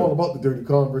Yeah. all about the dirty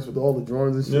Converse with all the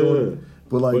drawings and shit. on it. Yeah.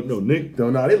 But like, no, Nick. No,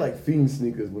 they like fiend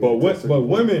sneakers. But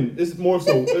women, it's more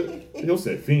so. He'll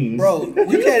say fiends, bro. You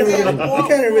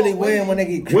can't really wear them when they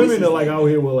get creases. Women are like out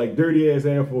here with like dirty ass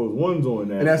Air Force Ones on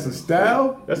now. And that's a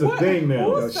style. That's a thing now.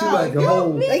 Yo, she like a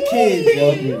whole. They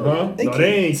kids, yo. Huh? No,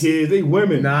 they ain't kids. They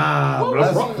women. Nah, bro,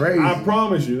 that's crazy. I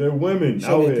promise you, they're women.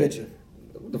 Show me out a here. picture.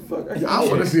 What the fuck? I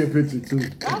want to see a picture too.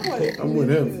 I'm with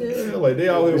him. Yeah, like they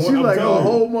out here. She I'm like a telling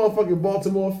you. whole motherfucking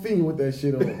Baltimore fiend with that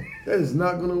shit on. That is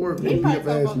not gonna work. Beat up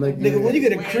ass Nike. Nigga, when you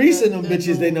get a crease in them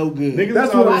bitches, they no good. Niggas That's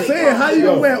is what out I'm here- saying. How you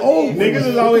gonna wear old Niggas ones?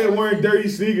 is out here wearing dirty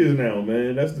sneakers now,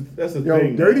 man. That's the Yo,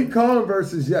 thing. dirty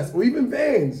Converses, yes, or even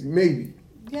Vans, maybe.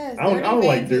 Yes, I don't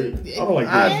like dirty. I don't like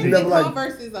I dirty. never like-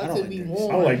 Converses are to be worn.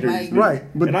 I don't like dirty sneakers. Right,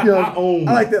 but And you know, I own.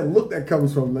 I like that look that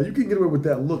comes from. Like you can get away with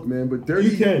that look, man. But dirty,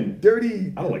 You can.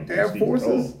 dirty I don't like dirty Air sneakers at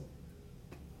Forces. all.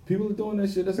 People are doing that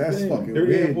shit. That's That's the thing. fucking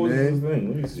Dirty Air weird, Force man. is the thing.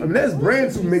 Let me see. I mean, there's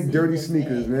brands who make dirty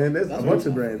sneakers, man. There's a bunch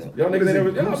of brands. Y'all What niggas is ain't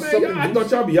it? never. Y'all, man, y'all, I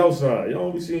thought y'all be outside. Y'all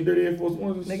don't be seeing dirty Air Force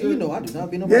Ones and Nigga, shit. you know I do not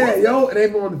be no. Yeah, yo, and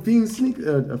they on the fiend's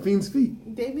sneaker, fiend's feet.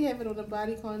 They be having on the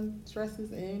bodycon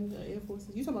dresses and Air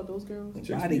Forces. You talking about those girls?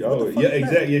 Yeah,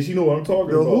 exactly. Yeah, she know what I'm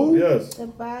talking about. Yes. The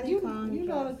bodycon. You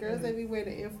know the girls that be wearing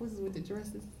the Air Forces with the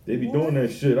dresses. They be doing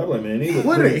that shit. I'm like, man, they look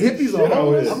What are they, hippies or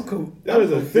homeless? I'm cool. That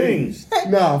is a thing.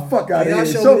 Nah, fuck out Hey, of y'all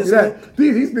here. show Show me me this that.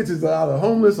 These bitches are either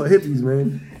homeless or hippies,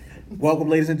 man. Welcome,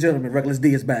 ladies and gentlemen. Reckless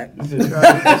D is back. This is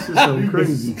so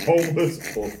crazy.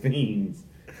 Homeless or fiends.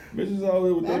 Bitches out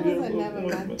here with That that. was never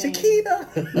my thing. Chiquita.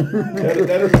 That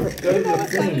is You know a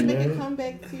what's thing, starting to make a man.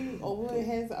 comeback too? Oh, well, it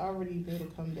has already made a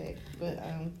comeback. But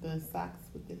the socks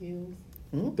with the heels.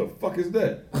 What the fuck is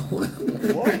that? What?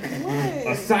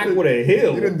 A sock with a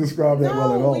heel. You didn't describe that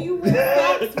well at No, all. when you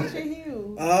wear socks with your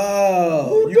heels.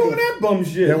 Oh. Who doing that bum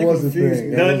shit? That You was the confused thing.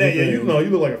 me. That None was of that. the Yeah, thing. you know, you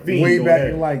look like a fiend. Way doing back that.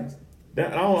 in like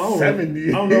That, I don't 70s.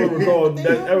 I don't never recall They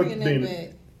that are ever bringing that being back.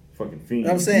 fucking fiend.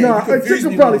 I'm saying, nah, you a chick confused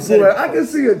could me probably when you pull said that. it. I can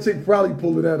see a chick probably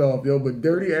pulling that off, yo. But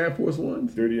dirty Air Force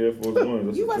Ones. Dirty Air Force Ones.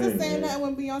 That's You the wasn't thing, saying man. that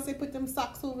when Beyonce put them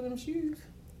socks over them shoes.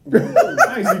 I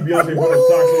ain't see Beyonce put them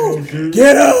socks on them shoes.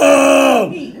 Get him!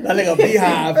 That nigga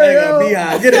beehive. That nigga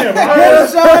beehive. Get him. Yeah, Get him,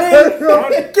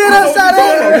 Shawty. Get him,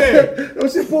 Shawty. Oh,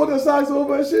 she pulled her socks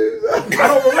over her shoes. I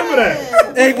don't remember that.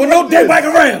 Hey, with no dirt bike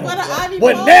around. What a Ivy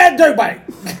With Ball. that dirt bike.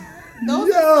 Those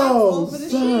Yo, are socks over the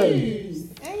son. shoes.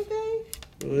 Ain't they?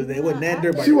 They wasn't that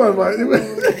dirt bike. She wasn't right.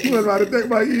 She wasn't right to think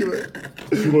about either.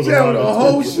 She She wasn't had riding a a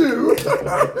whole dirt shoe.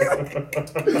 She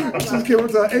just came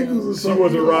up to her ankles or She something.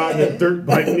 wasn't riding a dirt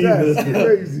bike neither. That's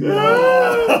crazy.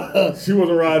 She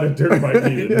wasn't riding a dirt bike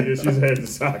neither. Nigga. She's had the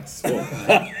socks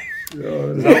on.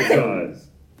 It's outside.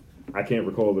 I can't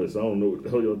recall this. I don't know what the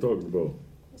hell y'all talking about.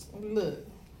 Look.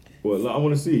 Well, I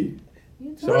want to see.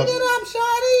 Bring Shout out, it up,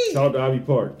 Shawty. shout out to Ivy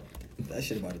Park. That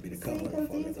shit about to be the cover of Because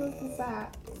these was the fucking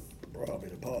socks. Robbie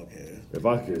the podcast. If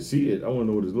I could see it, I want to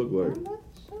know what it look like.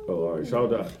 Oh, all right.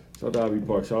 Shout out to Ivy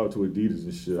Park. Shout out to Adidas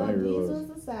and shit. So I didn't these realize. was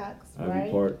the socks, Ivy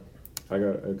right? Park. I got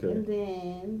okay. And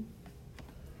then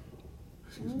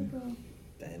Excuse me.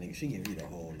 Damn, nigga, she giving you the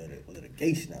whole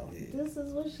litigation out here. this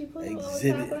is what she put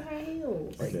Exhibit. on top of her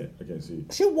heels. I can't see.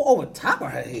 She wore over top of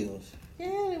her heels.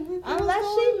 Yeah, we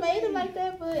Unless she made it like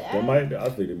that, but I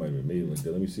think it might be made like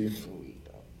that. Let me see.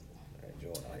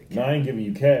 No, I ain't giving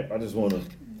you cap. I just want to.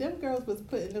 Them girls was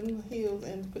putting them heels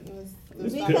and putting this.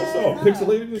 It's Because- all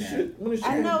pixelated and shit. When it's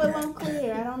I know it won't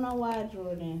clear. I don't know why,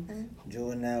 Jordan.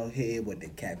 Jordan out here with the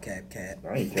cap. I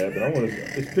ain't capping. I want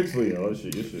to. It's pixelated. Oh, this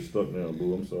shit stuck now,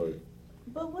 boo. I'm sorry.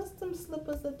 But what's them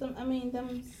slippers that them? I mean,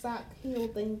 them sock heel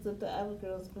things that the other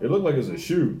girls. It looked like it's a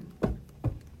shoe.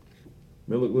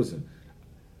 Man, look, listen.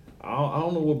 I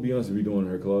don't know what Beyonce be doing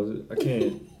in her closet. I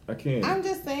can't. I'm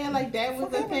just saying, like, that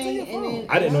was a thing, and then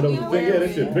I didn't know that was a thing. Yeah, that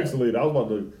wearing- shit pixelated. I was about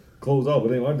to close out,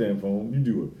 but it ain't my damn phone. You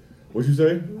do it. What you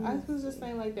say? I was just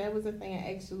saying, like, that was a thing,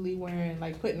 actually wearing,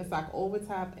 like, putting a sock over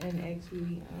top and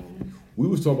actually. We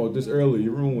was talking about this earlier.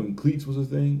 You remember when cleats was a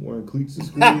thing? Wearing cleats in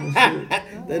school and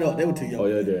shit? They were too young. Oh,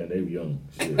 yeah, they were young.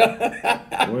 Shit.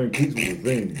 Wearing cleats was a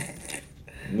thing.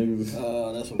 Niggas.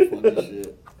 Oh, that's some funny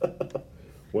shit.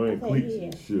 Wearing Okay, cleats yeah.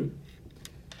 and shit.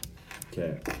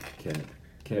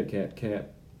 Cap.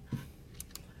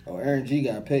 Oh, Aaron G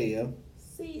got paid, yo.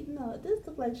 See, no, this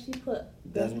looked like she put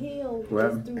the Doesn't- heel What just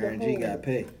happened? through Aaron the G hole. got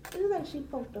paid. It looked like she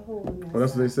poked a hole in that. Oh,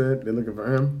 that's what they sock. said. They're looking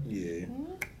for him. Yeah.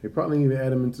 They probably need to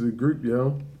add him into the group,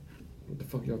 yo. What the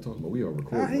fuck y'all talking about? We are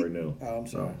recording right now. Oh, I'm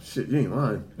sorry. Oh shit, you ain't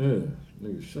lying. Yeah,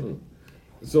 nigga, shut up.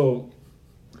 So,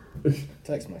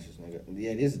 Text message, nigga.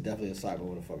 Yeah, this is definitely a sock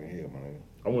over the fucking heel, my nigga.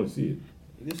 I want to see it.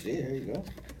 You can see it. Here you go.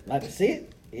 Like to see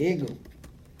it? Here you go.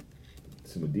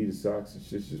 Some Adidas socks and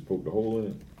shit just poked a hole in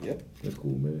it. Yep. That's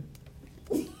cool, man.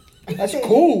 That's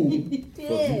cool. What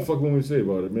the fuck want me to say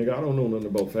about it, nigga? I don't know nothing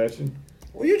about fashion.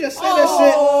 Well, you just said that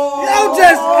shit. You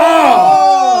just.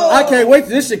 Oh! I can't wait till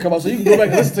this shit come out so you can go back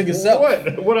and listen to yourself.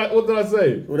 What did I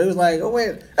say? Well, they was like, oh,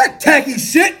 wait, that tacky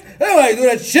shit. They don't like do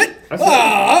that shit.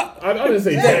 I didn't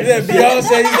say tacky Then shit.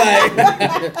 Beyonce, he's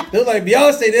like, they was like,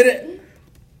 Beyonce did it.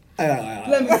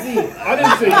 Let me see. I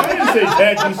didn't say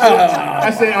tacky shit.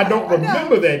 I said I don't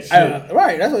remember that shit.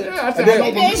 Right, that's what. Yeah, I said I don't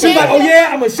remember. She's like, oh yeah,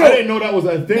 I'm a show. I didn't know that was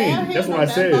a thing. That's what I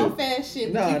said. No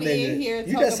fashion. Nah, You be in nigga. here You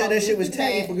talking just said about that shit was this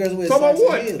tacky and for girls with Talk about socks and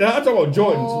what? heels. Now I'm talking about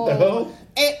Jordans. What the hell?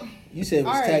 You said it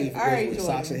was All right, tacky for all girls right, with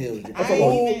Jordan. socks and heels. I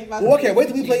ain't even about Well, to okay, wait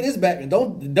till we say play this back and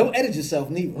don't edit yourself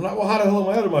neither. I'm like, well, how the hell am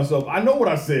I ahead of myself? I know what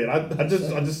I said. I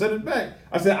just said it back.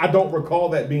 I said I don't recall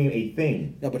that being a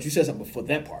thing. No, but you said something before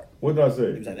that part. What did I You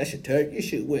say? was like, that shit tacky. You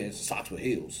should wear socks with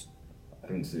heels. I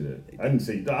didn't say that. I didn't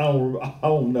say. I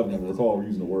don't never recall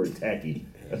using the word tacky.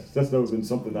 That's never been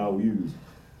something I'll use.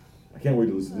 I can't wait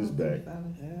to listen to this back.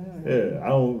 Yeah, I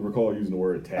don't recall using the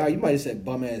word tacky. All right, you might have said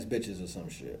bum ass bitches or some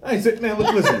shit. I ain't said, man.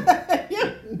 Look, listen.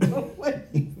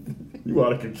 You you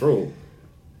out of control.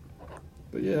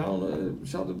 But yeah, I don't know.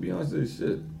 Shout out to Beyonce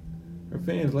shit. Her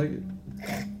fans like it.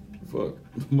 Fuck.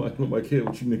 My kid,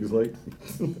 what you niggas like?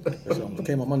 That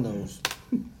came on my nose.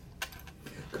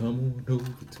 Come on over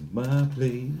to my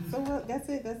place. So what? That's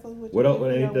it. That's What else?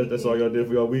 That's all y'all did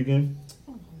for y'all weekend?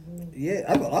 Yeah,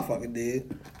 I thought I fucking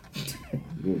did.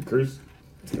 You want to curse?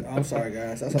 I'm sorry,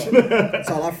 guys. That's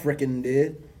all I freaking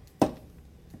did.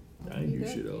 I ain't do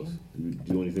shit else. You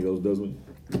do anything else, Desmond?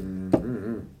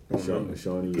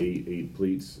 Shawnee ate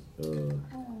plates.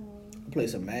 I played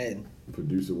some Madden.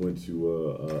 Producer went to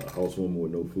a housewarming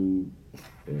with no food.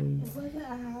 And Was it a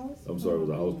house? I'm sorry, it was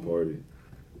a house party.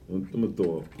 I'm gonna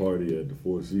throw a party at the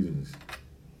Four Seasons.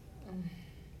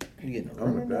 You getting a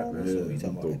I'm with that, man. Yeah,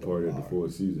 I'm gonna throw a party at the Four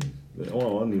Seasons.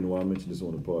 Oh, I don't even know why I mentioned this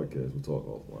on the podcast. We'll talk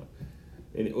offline.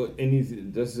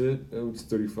 And that's it. It's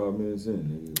 35 minutes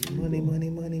in. Money.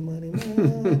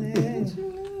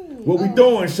 What we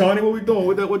doing, Shawnee? What we doing?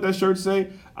 What that shirt say?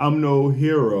 I'm no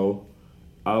hero.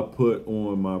 I'll put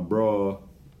on my bra.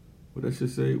 What that should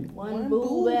say? One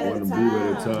boob at a One boob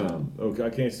at a time. Okay, I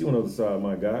can't see on the other side.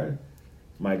 My guy,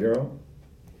 my girl.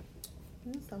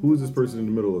 Who is this person in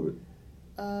the middle of it?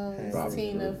 It's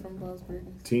Tina from Bob's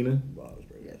Burgers. Tina? Bob's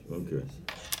Burgers. Okay.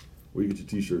 Where you get your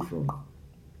t-shirts from?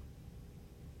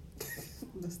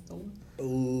 The store.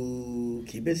 Ooh,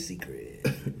 keep it secret.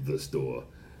 The store.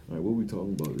 All right, what are we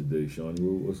talking about today, Shawnee?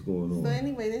 What's going on? So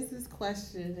anyway, this is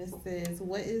question. It says,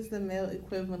 what is the male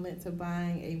equivalent to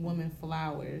buying a woman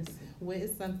flowers? What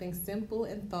is something simple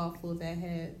and thoughtful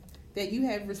that you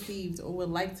have received or would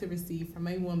like to receive from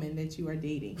a woman that you are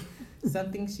dating?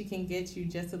 Something she can get you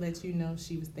just to let you know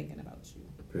she was thinking about you.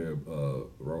 A pair of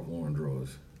Ralph Lauren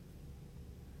drawers.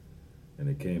 And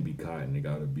it can't be cotton. It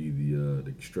gotta be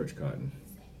the stretch cotton.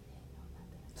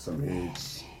 Some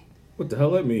age. What the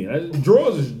hell that mean?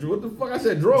 Drawers is what the fuck? I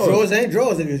said drawers. Drawers ain't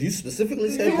drawers, nigga. You specifically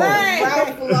said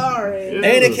Ralph Lauren. And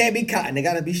it can't be cotton. They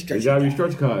gotta be stretch. They gotta be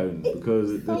stretch cotton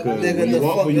because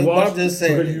Nigga, when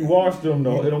you wash them,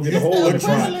 though, it don't get a hole in the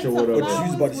crotch or whatever. What you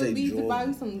was about to say, would be to Jordan? buy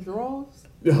you some drawers.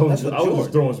 Yeah, I was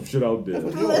just throwing some shit out there.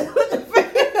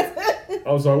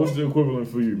 I'm sorry. What's the equivalent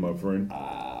for you, my friend?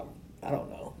 I don't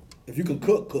know. If you could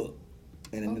cook.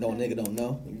 And then nigga don't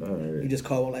know. You just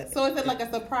call one like. So is it like a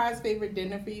surprise favorite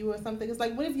dinner for you or something? It's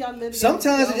like, what if y'all live?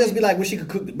 Sometimes it just be like, well, she could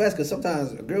cook the best, because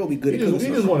sometimes a girl will be good at cooking. He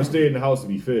just want to stay in the house to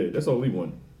be fed. That's all he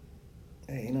want.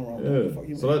 Hey, ain't no wrong with that.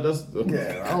 Yeah. So that's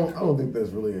Yeah, I don't think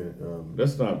that's really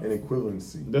that's not an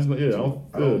equivalency. That's not. Yeah,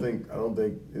 I don't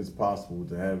think it's possible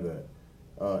to have that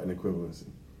an equivalency.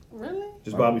 Really?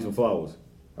 Just buy me some flowers.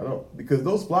 I don't, because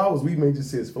those flowers we may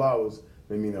just say as flowers.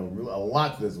 They mean a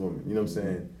lot to this woman. You know what I'm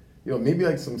saying? You know, maybe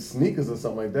like some sneakers or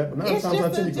something like that. But nine times out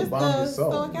of 10, you can buy them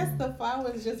yourself. So I guess the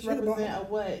flowers just represent a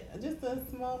what? Just a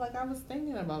small, like I was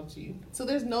thinking about you. So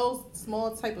there's no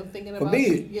small type of thinking about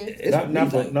you. Yes.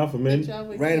 Not for men.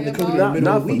 Randomly cooking in the middle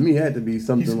not of the for week. me. It had to be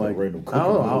something like I don't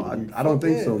know. I don't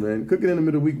think so, man. Cooking in the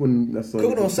middle of the week when necessarily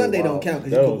cooking on Sunday don't count.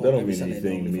 That don't mean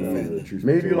anything to me.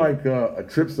 Maybe like a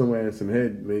trip somewhere and some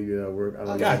head. Maybe work. I don't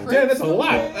know. God damn, that's a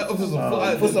lot. For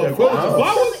some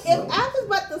flowers. If I was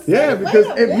about to say, yeah, because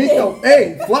it means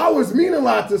hey, flowers mean a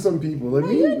lot to some people. It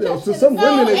means to some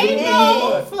women it means a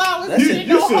lot. Flowers. You should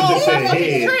just say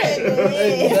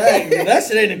head. Exactly. That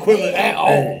shit ain't equivalent at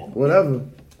all. Whatever.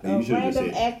 A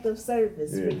random act of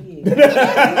service for you.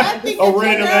 I think A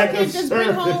random act of just service.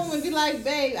 bring home and be like,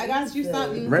 babe, I got you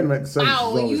something. Random act of service.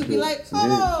 Ow, and you'd be like,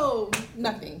 oh,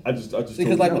 nothing. I just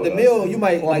Because like with the meal, you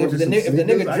might like if the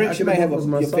nigga drinks, you might have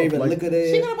your favorite liquor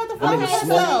there. She got about the Nigga fuck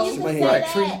smoke, herself. she might have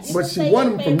like treats. But she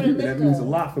won them from you. That means a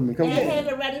lot for me. Come And on. have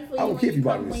it ready for you I don't care if you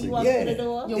buy me a when you seat. walk through the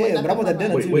door. Yeah, but I'm on that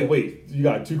dinner too. Wait. You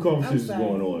got two conversations I'm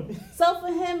sorry. going on. So for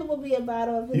him, it would be a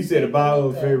bottle of his He said a bottle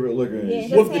of favorite liquor. Yeah, And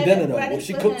just With the have dinner it though. ready Well,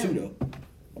 she for cooked him. too though.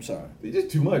 I'm sorry. It's just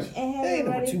too much. And have Hey, it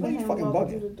no, ready too for much, him you fucking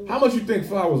walking bugging. through the door. How much you think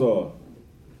flowers are?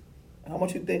 How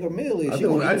much you think a meal is? I She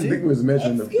gonna didn't eat think it too. was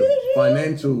measuring the Excuse you?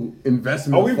 financial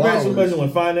investment. Are we of flowers. measuring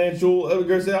financial? Other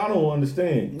girl said, I don't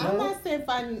understand. I'm not saying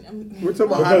finding. We're talking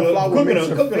about how the flower makes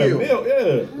her Cooking a feel, meal,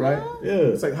 yeah. right? Yeah.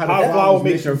 It's like how the flour flowers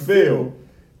makes make you her feel.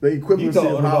 The equivalency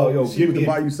talking of about, how yo, she give would me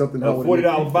buy you something. A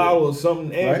 $40 bottle or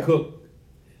something and Right? cook.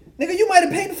 Nigga, you might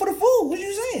have paid for the food. What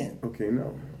you saying? Okay,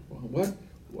 no. What?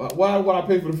 Why would I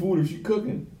pay for the food if she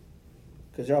cooking?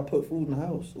 Cause y'all put food in the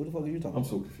house. What the fuck are you talking I'm about?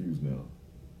 so confused now.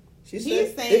 He's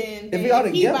saying if y'all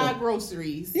that he together. buy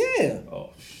groceries. Yeah.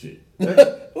 Oh shit. What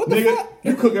the Nigga, fuck?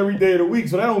 you cook every day of the week,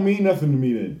 so that don't mean nothing to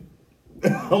me then.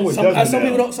 I'm with Some Desmond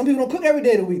people now. don't. Some people don't cook every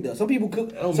day of the week though. Some people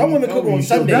cook. don't Some mean- women I cook don't on mean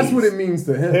sure. Sundays. That's what it means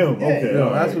to him. Him, okay. No,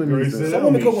 all that's right. what it means to Grace him. said, Some that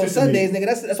women don't cook on mean shit to me. Sundays,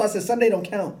 nigga. That's why I said Sunday don't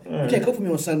count. You can't cook for me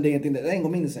on Sunday and think that ain't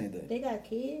gonna mean the same thing. They got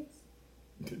kids.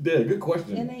 Yeah, good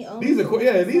question. And they own These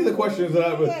are these are questions that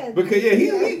I because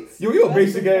you're a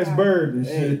basic ass bird and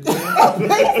shit. That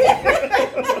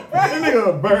nigga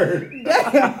a bird.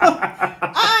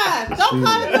 Don't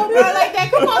call it no bird like that.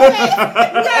 Come on, man.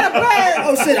 You got a bird.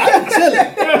 Oh shit, I'm chilling.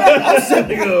 I'm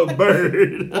simple. Nigga a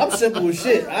bird. I'm simple as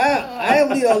shit. I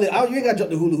ain't need all this. You ain't gotta jump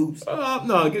the hula hoops.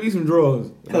 No, give me some drawers.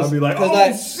 I'll be like,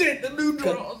 oh shit, the new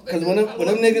drawers. Because when them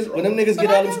niggas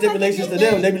get all them stipulations to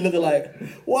them, they be looking like,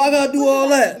 why I gotta do all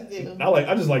that?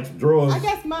 I just like some drawers. I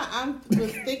guess I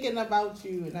was thinking about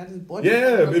you and I just bought you.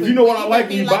 Yeah, if you know what I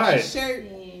like, you buy it. Shirt.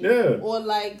 Yeah. Or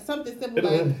like something simple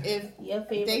like if your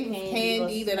favorite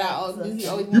candy that I always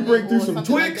you bring through some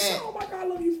Twix. Like oh my god, I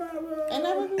love you, Five.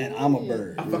 And I'm a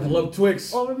bird. I fucking love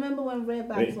Twix. Or remember when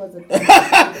Redbox was a thing?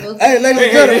 Hey, ladies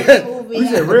and gentlemen. You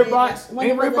said Redbox?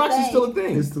 Ain't Redbox is still a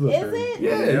thing? It's still a thing. Is it?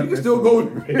 Yeah, you can still go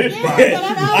with Redbox.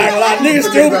 Niggas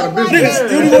still go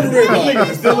to Redbox.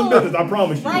 Niggas still in business, I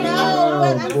promise you. Right now,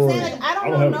 but I'm saying like I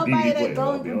don't know nobody that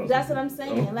goes. That's what I'm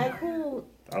saying. Like who?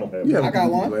 I don't have. I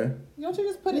got one. Don't you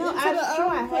just put it No, into I'm the sure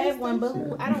I have one, but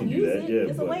who? I don't use it.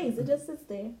 It's a waste. It just sits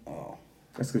there. Oh.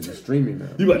 That's because you're streaming now.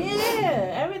 You like,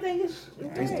 yeah, everything is.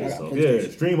 Yeah,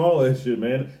 stream all that shit,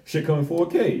 man. Shit coming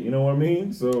 4K, you know what I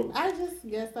mean? So I just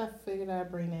guess I figured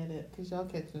I'd bring that up because y'all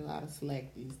catching a lot of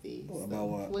slack these days. About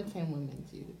what? What can women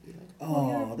do?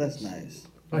 Oh, that's nice.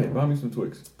 Hey, buy me some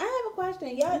Twix. I have a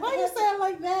question. Y'all, why you say it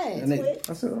like that?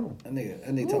 I said, oh. That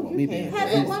nigga talking about me being.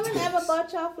 Have a woman ever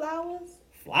bought y'all flowers?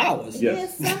 Flowers?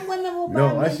 Yes. Some women will buy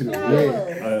No, that me shit is flowers.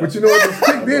 weird. But you know what? This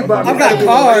chick did buy me. I've got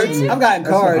cards. I've gotten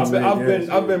cards.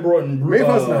 I've been brought in maybe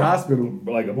us in the hospital,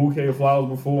 like a bouquet of flowers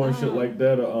before and shit like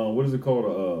that. What is it called?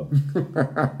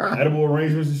 Edible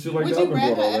arrangements and shit like Would that. you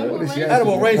rather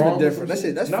edible arrangement different? That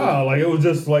shit. That's like it was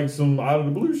just like some out of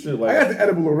the blue shit. Like I got the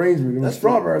edible arrangement. It was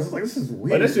strawberries. I was like, this is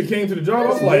weird. Like that shit came to the job. I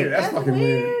was like, that's fucking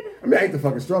weird. I mean, I ate the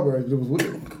fucking strawberries, but it was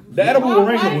weird. The edible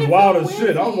arrangement was wild as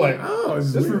shit. I was like, oh,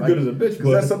 this is good as a bitch.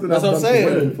 That's something that's what I'm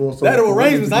saying. The edible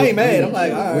arrangements, I ain't mad. I'm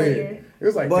like, all right. It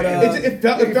was like, but it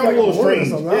felt a little strange.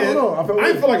 I don't know. I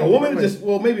didn't feel like a woman. Just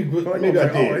maybe I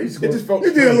did. It just felt.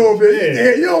 You did a little bit.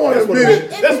 Yeah, you don't want to admit it.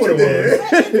 That's what it was.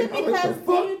 Because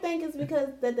do you think it's because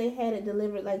that they had it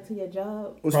delivered like to your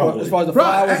job? As far as the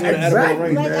flowers and the edible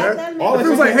arrangement, all it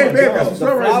was like, hey, babe, got some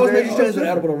strawberries. Flowers make you change the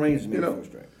edible arrangement. You know,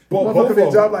 both of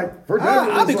their job like.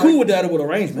 I'd be cool with the edible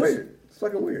arrangements. It's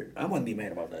fucking weird. I wouldn't be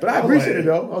mad about that. But I appreciate it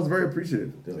though. I was very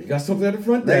appreciative. You got something at the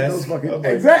front desk.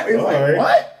 Exactly. It's like,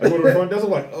 what? I go to the front desk.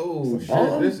 I'm like, oh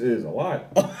shit, this is a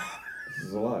lot. This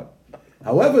is a lot.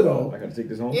 However, though, I gotta take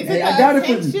this home. Hey, I got it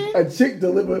for you. A chick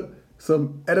delivered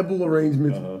some edible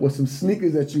arrangements with some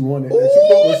sneakers that you wanted that you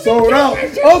thought was sold out.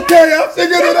 Okay, I'm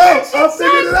figuring it out. Yes.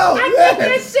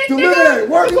 Deliver that.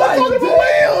 Work like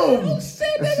damn.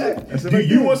 Do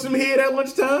you want some head at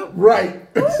lunchtime? Right.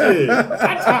 Shit.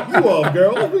 I top you off,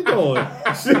 girl. What we doing?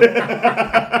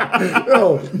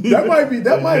 No, that might work.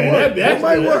 That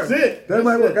might work. That's it. That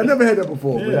might work. I never had that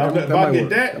before. Yeah, that might get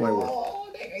that. That might work. Oh,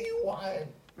 nigga, you won.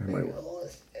 That might work.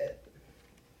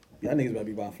 Y'all niggas better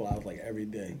be buying flowers like every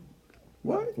day.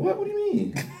 What? What do you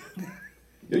mean?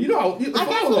 You know, the I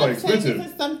guess flowers what are I'm saying expensive.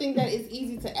 is something that is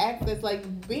easy to access,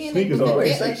 like being Sneakers able are to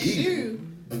get a easy. shoe.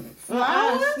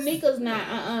 Sneakers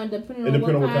not depending It on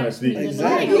depends what kind of sneakers.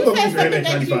 Exactly. You said something that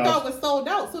you 95. thought was sold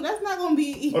out, so that's not going to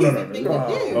be an easy Oh, no. thing to do.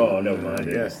 Oh, never mind.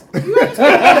 Yes. And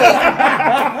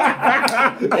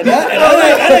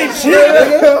that ain't shit,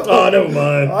 nigga. Oh, never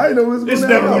mind. I know what's It's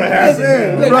never gonna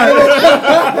happen. Right.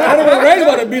 Edible arrangement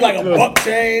about to be like a buck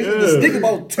change. The sneaker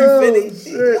about $250.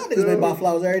 Y'all niggas may buy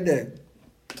flowers every day.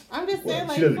 I'm just saying,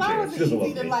 she doesn't flowers care. She doesn't are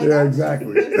easy love to me. like. Yeah,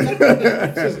 exactly.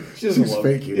 She doesn't She's love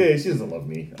faking. Yeah, she doesn't love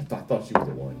me. I thought she was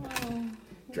the one.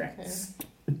 Drax.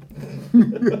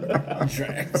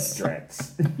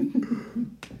 Drax.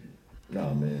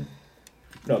 Nah, man.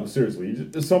 No, but seriously,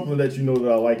 it's something that you know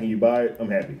that I like and you buy it, I'm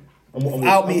happy.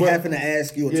 Without me having to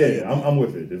ask you or tell you. I'm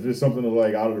with it. If it's something that's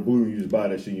like out of the blue, you just buy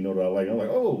that shit you know that I like. I'm like,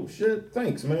 oh, shit,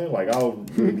 thanks, man. Like, I'll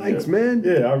really Thanks, man.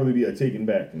 Yeah, I'll really be taken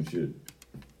back and shit.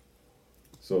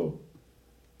 So,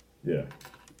 yeah.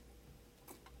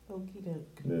 Okie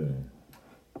doke. Yeah.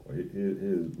 Well,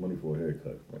 here's money for a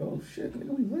haircut. Like, oh shit,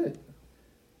 nigga, we lit.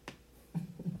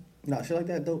 Nah, shit like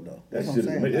that dope though. That's That what I'm shit,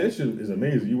 saying. that shit is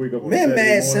amazing. You wake up on Man, Saturday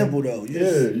mad morning, simple though.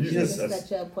 You Just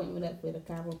set your appointment up with a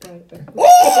chiropractor. What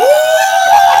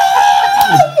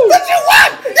you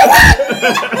want?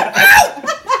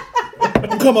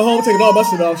 I'm coming home taking all my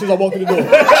shit off as soon as I walk in the door.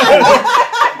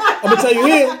 I'm gonna tell you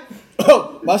here.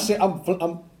 Oh, my shit. I'm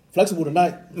flexible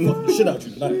tonight. Fuck the shit out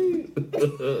you tonight.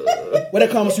 Where that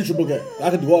Kama Sutra book at? I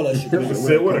could do all that shit. I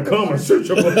said, what a Kama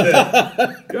Sutra book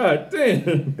at? God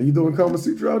damn. Are you doing Kama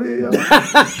Sutra out here, yo?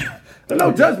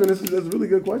 No judgment. That's a really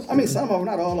good question. I mean, some of them,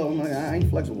 not all of them. I ain't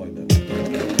flexible like that.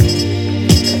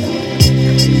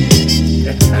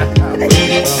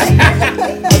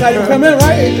 That's how you come in,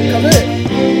 right? You come in.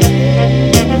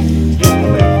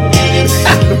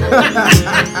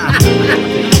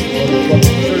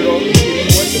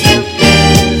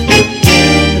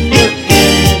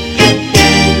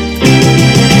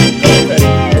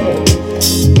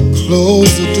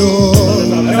 Close the door.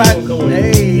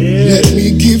 Let me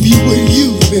give you what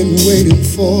you've been waiting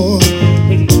for.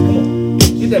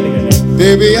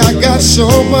 Baby, I got so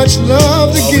much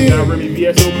love to give, and I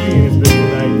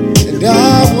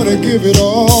want to give it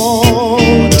all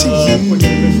to you.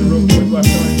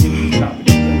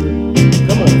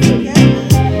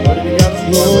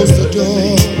 Close the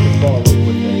door.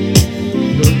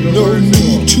 No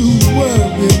need to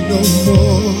worry no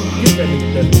more.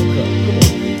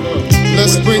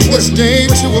 Let's bring this day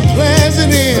to a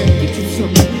pleasant end.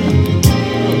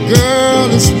 Girl,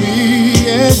 it's me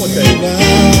and you now.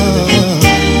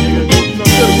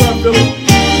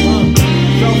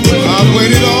 I've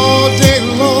waited all day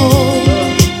long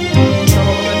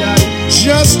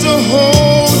just to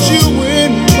hold you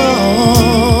in my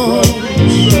arms.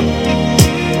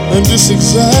 And just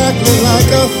exactly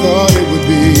like I thought it would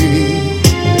be.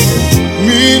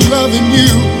 Me loving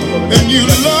you and you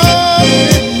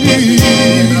loving me.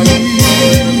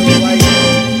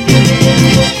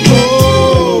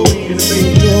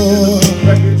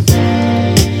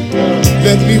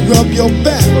 Let me rub your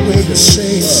back where you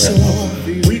say so.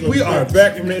 We are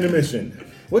back from the intermission.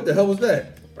 What the hell was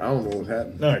that? I don't know what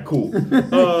happened. All right, cool.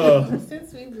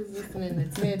 Since we was listening to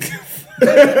Ted,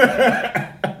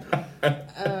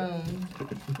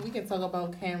 we can talk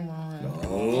about Cameron.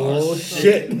 Oh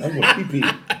shit! I'm gonna pee-pee.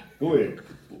 Go ahead.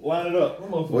 Line it up.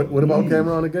 What about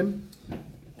Cameron again?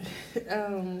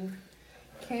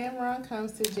 Cameron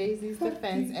comes to Jay-Z's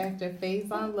defense after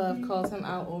Faison Love calls him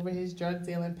out over his drug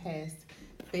dealing past.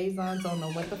 Faison don't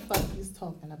know what the fuck he's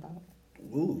talking about.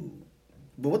 Ooh.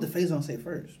 But what did Faison say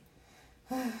first?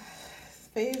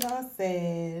 Faison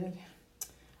said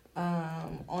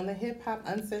on the Hip Hop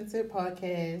Uncensored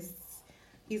podcast,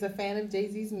 he's a fan of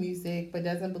Jay-Z's music, but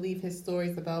doesn't believe his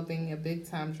stories about being a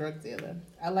big-time drug dealer.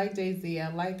 I like Jay-Z.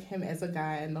 I like him as a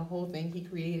guy and the whole thing he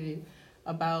created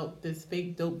about this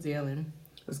fake dope dealing.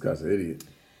 This guy's an idiot.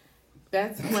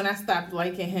 That's when I stopped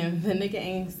liking him. The nigga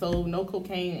ain't sold no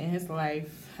cocaine in his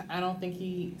life. I don't think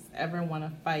he's ever want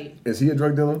to fight. Is he a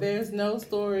drug dealer? There's no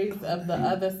stories of the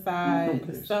other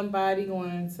side. Somebody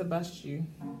going to bust you.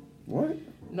 What?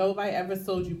 Nobody ever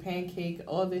sold you pancake.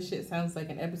 All this shit sounds like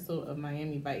an episode of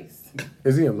Miami Vice.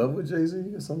 Is he in love with Jay-Z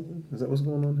or something? Is that what's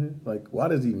going on here? Like, why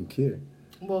does he even care?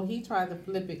 Well, he tried to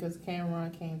flip it because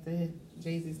Cameron came to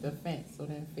Jay-Z's defense. So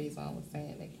then Faison was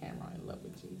saying that Cameron in love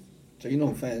with Jay-Z. So you know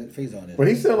who Faison is. But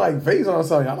he said like Faison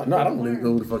something. I don't really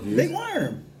know who the fuck he is. Big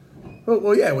Worm.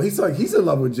 Well, yeah. Well, he's in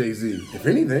love with Jay-Z. If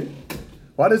anything,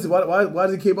 why does he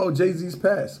care about Jay-Z's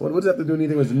past? What does that have to do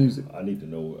anything with the music? I need to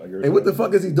know. And what the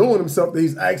fuck is he doing himself that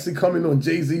he's actually coming on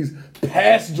Jay-Z's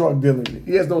past drug dealing?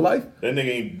 He has no life. That nigga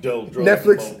ain't dealt drugs.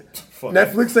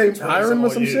 Netflix ain't hiring him or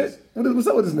some shit. What's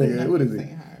up with this nigga? What is he?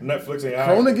 Netflix ain't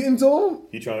hiring. Corona getting to him?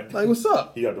 He trying. Like, what's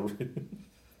up? He got the.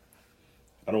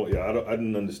 I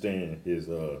didn't understand his.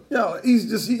 Yo,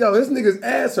 this nigga's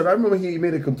ass hurt. I remember he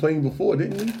made a complaint before,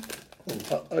 didn't he?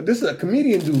 This is a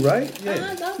comedian dude, right?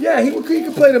 Yeah. He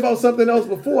complained about something else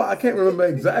before. I can't remember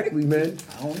exactly, man.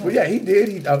 I don't know. But yeah, he did.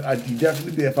 He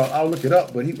definitely did. I'll look it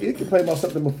up. But he complained about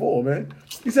something before, man.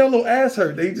 He said a little ass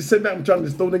hurt. He just sitting back and trying to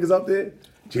just throw niggas out there.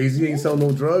 Jay-Z ain't selling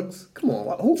no drugs. Come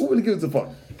on, who really gives a fuck?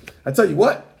 I tell you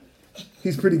what,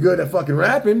 he's pretty good at fucking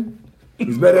rapping.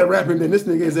 He's better at rapping than this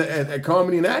nigga is at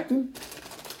comedy and acting.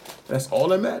 That's all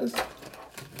that matters.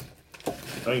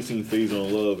 I ain't seen Faison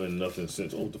Love and nothing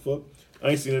since. What the fuck?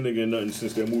 I ain't seen that nigga in nothing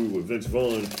since that movie with Vince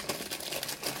Vaughn.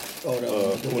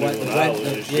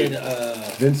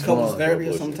 Vince Vaughn. Therapy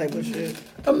or some type of shit.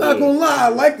 I'm not gonna lie, I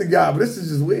like the guy, but this is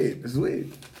just weird. It's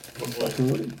weird. What's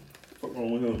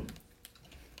wrong with him?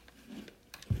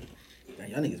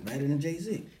 Y'all niggas madder than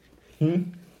Jay-Z. No,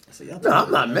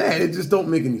 I'm not mad. It just don't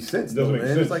make any sense, though,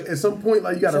 man. It's like at some point,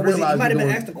 like you gotta realize. You might have been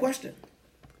asked a question.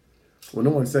 Well,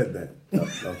 no one said that.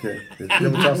 Okay, is that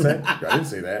what y'all said? I didn't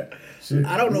say that. Shit.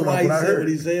 I don't know why he said what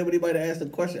he said, but he might have asked a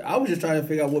question. I was just trying to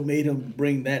figure out what made him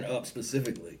bring that up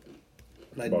specifically.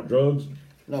 Like about drugs?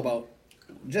 No, about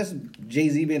just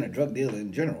Jay-Z being a drug dealer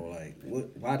in general. Like,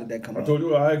 why did that come up? I told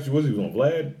you I asked you, he was on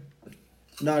Vlad?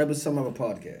 No, it was some other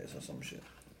podcast or some shit.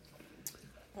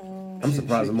 I'm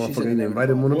surprised the motherfucker didn't invite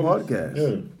him on the podcast.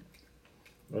 Yeah.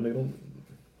 Well, nigga,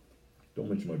 don't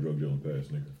mention my drug dealing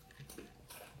past, nigga.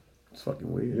 It's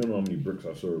fucking weird. You don't know how many bricks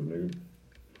I served, nigga.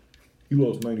 He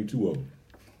lost 92 of them.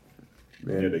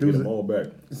 Man, Yeah, they get them all back.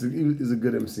 He's a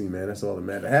good MC, man. That's all that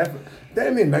matters.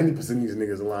 Damn near 90% of these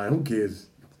niggas are lying. Who cares?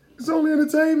 It's only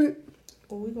entertainment.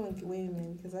 Well, we're going to wait a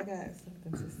minute because I got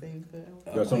something to say.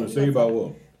 But Got something to say about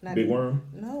what? Big Worm?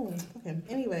 No. Okay.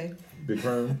 Anyway. Big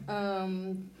Worm?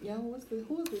 Yo,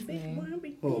 who is his name? I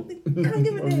don't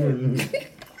give a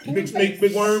damn. Big Snake,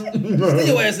 Big Worm? Stay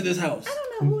your ass in this house. I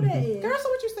don't know who that is. Girl, so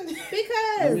what you saying?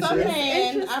 Because Some it's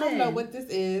man, I don't know interesting. what this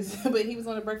is, but he was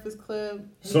on the Breakfast Club.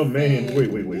 He Some man.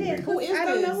 said- Wait. Yeah, Who is I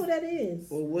don't this? know who that is.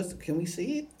 Well, can we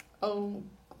see it? Oh,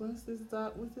 what's his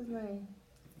name?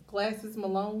 Glasses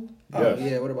Malone. Oh,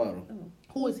 Yes. yeah, what about him?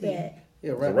 Who is he? that?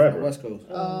 Yeah, a rapper rapper. from the West Coast.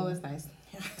 Oh, that's nice.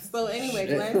 So anyway,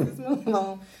 Glasses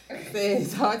Malone says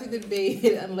it's hard to debate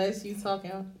unless you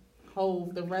talking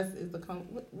Hove. The rest is the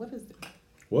what is it?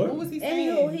 What? was he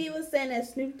Anywho, saying? he was saying that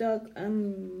Snoop Dogg.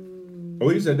 Oh,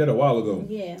 he said that a while ago.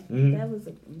 Yeah, Mhm. that was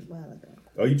a while ago.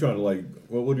 Are you trying to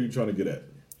what are you trying to get at?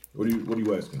 What are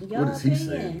you asking? Y'all What is he opinion.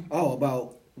 saying? Oh,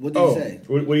 about what did he say?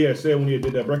 What he had said when he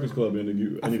did that Breakfast Club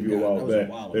interview a forgot. while That was a back.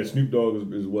 while That ago. Snoop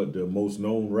Dogg is what, the most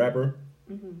known rapper?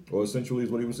 Or essentially is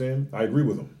what he was saying? I agree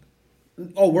with him.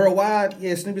 Oh, worldwide?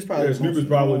 Yeah, Snoop is probably Snoop is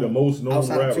probably the most known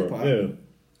outside of rapper. Tupac. Yeah.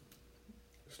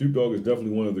 Snoop Dogg is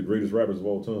definitely one of the greatest rappers of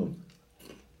all time.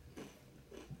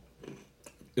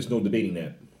 It's no debating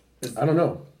that. I don't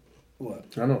know. What?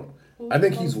 I don't know. I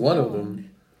think he's one of them.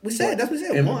 We said, that's what we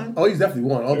said, And- one. Oh, he's definitely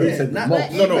one. Although he Yeah, said the not-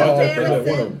 most. No, I But thought that one of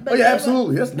them. Oh, yeah,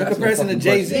 absolutely. That's In no comparison to fucking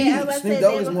Jay-Z, question. Yeah, I was Snoop saying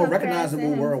Dogg they is were more comparing recognizable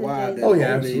him to worldwide. Jay-Z. than Oh,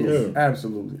 yeah, Jay-Z is.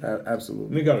 absolutely. Absolutely.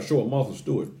 Absolutely. Nigga got a show of Martha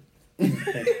Stewart. Now,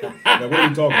 what are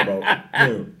we talking about?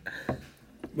 Yeah.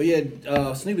 But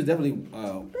yeah, Snoop is definitely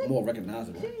more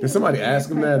recognizable. Did somebody ask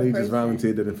him that or he just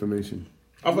volunteered that information?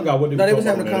 I forgot what they No, they was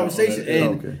talking having a about conversation, that.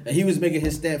 and, okay. and he was making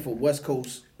his stand for West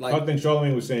Coast, like I think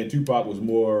Charlamagne was saying Tupac was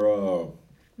more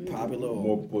popular.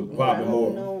 was popping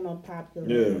more. known or popular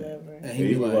Yeah. or whatever. And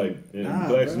He was like, and nah,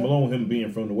 Glasses bro. Malone, him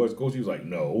being from the West Coast, he was like,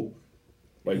 no.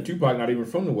 Like Tupac not even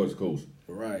from the West Coast.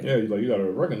 Right. Yeah, he's like, you gotta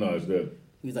recognize that.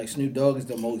 He's like, Snoop Dogg is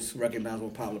the most recognizable,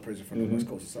 popular person from the West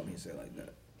Coast or something. He said like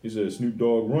that. He said Snoop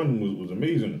Dogg run was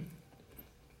amazing.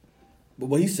 But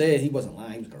what he said, he wasn't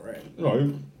lying. He was correct. No, he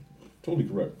was totally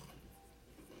correct.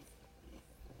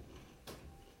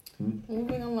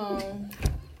 Moving along.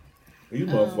 These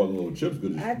motherfucking little chips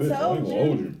good as I bitch. I told ain't gonna you.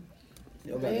 hold you.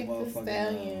 Y'all got the Meg Thee motherfucking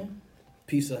Stallion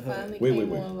piece of her. finally Wait, came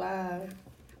wait. on live.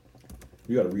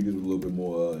 You gotta read this with a little bit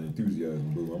more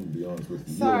enthusiasm, boo. I'm gonna be honest with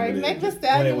you. Sorry, You over there Meg Thee just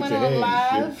Stallion playing went with on your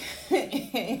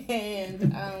hands,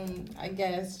 live, and I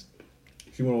guess shit.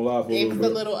 She went on live for a gave little us a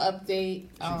bit. little update.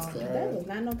 That was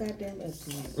not no goddamn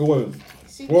update. It was.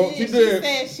 She Well, did. she She did.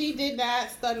 said she did not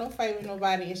start no fight with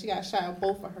nobody, and she got shot in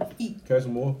both of her feet. Catch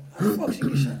some more. How the fuck she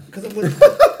get shot? Because it was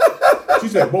She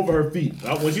said both of her feet.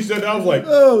 When she said that, I was like,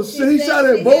 Oh, shit. He said shot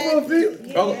she at both had- of her feet?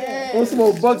 Yeah. On some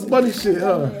old Bugs Bunny shit,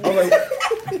 huh? I was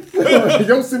like,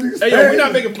 Yosemite hey, yo, we're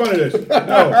not making fun of this.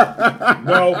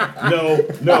 No.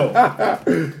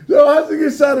 Yo, how'd she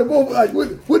get shot at both? Like,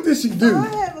 what did she do?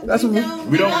 That's what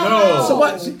We don't know. So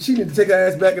what? She need to take her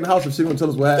ass back in the house if she gonna tell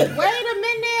us what happened. Wait a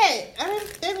minute! I didn't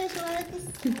finish what I had to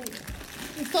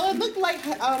say. So it looked like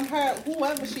her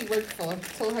whoever she worked for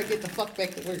told her get the fuck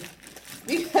back to work.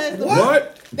 Because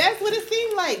What? that's what it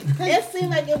seemed like. It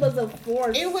seemed like it was a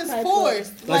force. It was type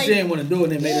forced. like she didn't want to do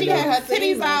it, and they made She her had do her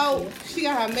it. titties out. She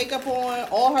got her makeup on,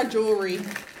 all her jewelry,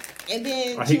 and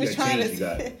then I she hate was that trying chain she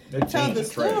got. to That tell chain the is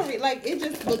trash. story. Like it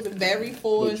just looked very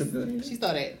forced. chip good. She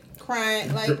started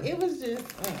crying. Like it was just.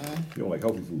 You don't like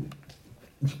healthy food.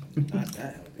 Not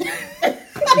that.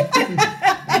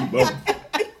 You love it.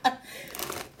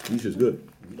 These shit's good.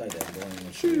 You like that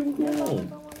boring Shit, what's going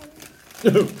on?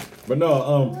 But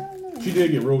no, she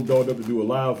did get real dogged up to do a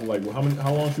live for like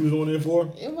how long she was on there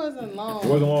for? It wasn't long. It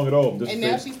wasn't long at all. Just And to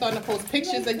now say- she's starting to post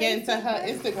pictures again to her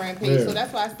Instagram page. Yeah. So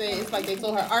that's why I said it's like they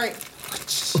told her, all right,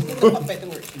 get the fuck back to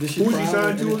work. Did Who cry she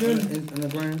signed in to the- again? In the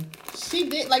brand? She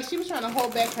did, like she was trying to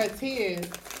hold back her tears.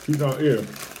 She's on air.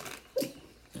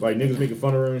 Like niggas making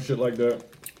fun of her and shit like that.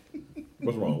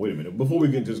 What's wrong? Wait a minute. Before we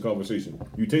get into this conversation,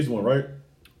 you taste one, right?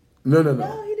 No.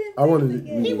 he didn't. I wanted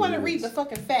to. He want to read the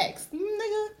fucking facts,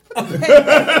 nigga.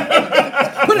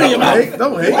 Put it in your mouth.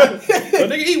 Don't hate. So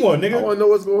nigga, eat one, I nigga. want to know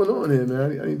what's going on here,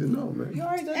 man. I need to know, man. You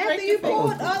already done After drank you your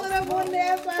poured face. all of them on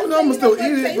there, so I Oh, no, said I'ma you still gonna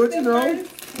eat it, taste but you know.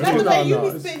 first. Not the No, way you no, be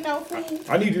it's- spitting out food.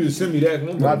 I need you to send me that. I'm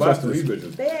Not gonna buy just some of these this.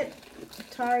 bitches. They at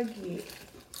Target.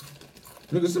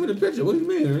 Nigga, send me the picture. What do you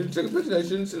mean? Take a picture of that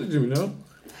shit and send it to me now.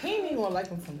 He ain't even gonna like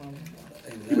him for mama.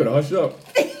 You better hush up.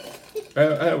 I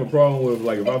have a problem with,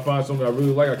 like, if I find something I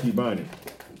really like, I keep buying it.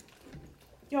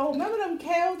 Yo, remember them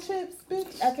kale chips,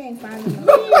 bitch? I can't find them.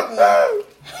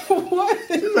 What?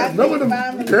 Remember them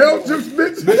kale chips,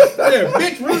 bitch? Yeah,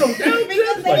 bitch, remember them kale chips?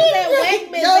 Because they said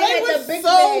Wegmans, Yo, they they had was the big so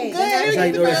bag. good. That's how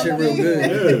you know that shit real good.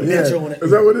 Yeah. Bitch on it.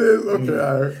 Is that what it is? Okay,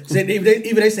 all right. So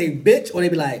either they say bitch or they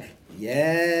be like,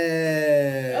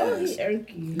 yeah. Oh, he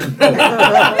irky.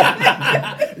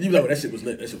 You be like, well, that shit was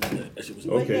lit. That shit was lit. That shit was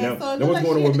lit. Okay, Yeah, now so what's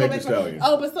going on with Meg Thee back- Stallion?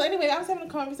 Oh, but so anyway, I was having a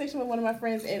conversation with one of my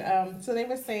friends, and so they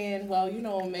were saying, well, you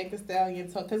know, Meg Thee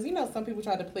Stallion talk, because you know some people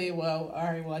try to play, well, all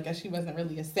right, well, I guess she wasn't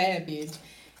really a savage,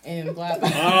 and blah blah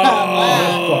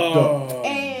blah.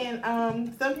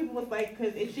 And some people was like,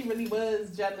 because if she really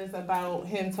was jealous about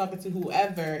him talking to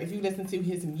whoever, if you listen to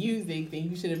his music, then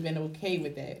you should have been okay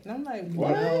with that. And I'm like,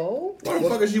 what? Why the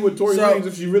fuck is she with Tory Lanez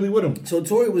if she really with him? So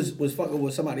Tory was fucking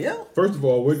with somebody else? First of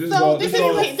all, this is So all this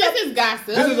is gossip.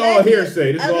 This is all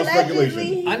hearsay. This is all Allegedly,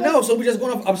 speculation. I know, so we just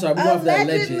going off. I'm sorry, we're going off that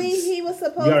Allegedly, legends. he was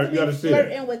supposed You to gotta be say that.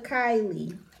 flirting with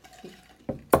Kylie.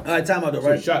 All right, time out though, So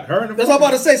right? shot her in the That's what I'm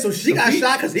about to say. So she got feet?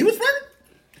 shot because he was flirting?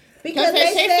 Because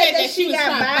they said that she was got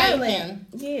trying to fight violent. him.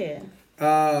 Yeah.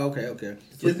 Okay.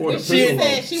 She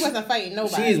said she wasn't fighting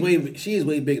nobody. She is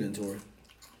way bigger than Tory.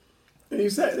 And you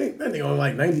said that nigga on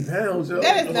like 90 pounds, yo.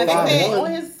 That is not they said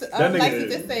on his That nigga license.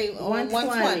 is- They say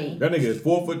 120. That nigga is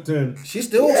 4'10". She's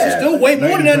still way more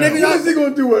than that nigga. What is he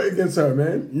gonna do against her,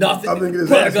 man? Nothing. I think it is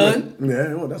Put a gun.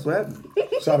 Yeah, well, that's what happened.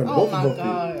 Shot him Oh both my of them.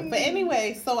 god! But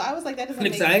anyway, so I was like, that doesn't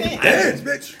make Niggas, I ain't sense. dance,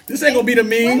 bitch. This ain't gonna be the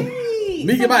meme.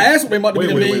 Me get my ass whooped, ain't about to be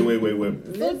the meme.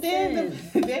 Wait. So then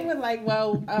they were like,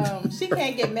 well, she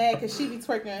can't get mad because she be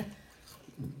twerking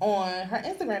on her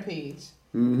Instagram page.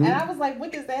 Mm-hmm. And I was like,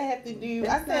 what does that have to do?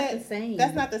 That's I said, not the same.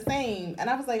 that's not the same. And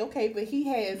I was like, okay, but he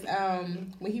has,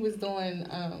 when he was doing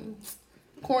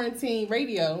quarantine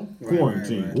radio.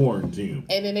 Quarantine.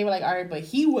 And then they were like, all right, but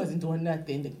he wasn't doing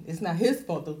nothing. It's not his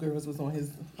fault the girls was on his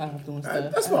live doing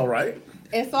stuff. That's all right.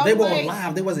 And so They I'm were like,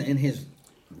 live. They wasn't in his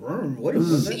room. What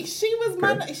was it? she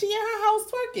was she in her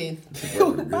house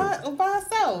twerking by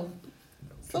herself.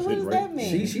 So what does that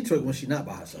mean? She twerk when she not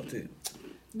by herself too.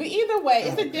 But either way,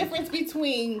 it's a difference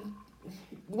between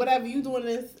whatever you doing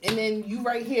this and then you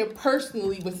right here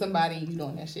personally with somebody and you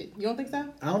doing that shit. You don't think so?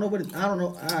 I don't know what. I don't know.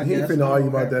 He ain't finna argue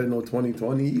about that in no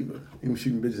 2020 either. He was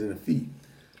shooting bitches in the feet.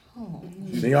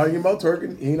 He ain't arguing about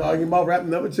twerking. He ain't arguing about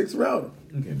wrapping other chicks around him.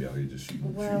 You can't be out here just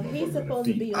shooting. Well, he's supposed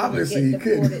to be on Obviously, the he get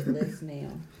couldn't. deported list now.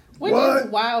 Which What? is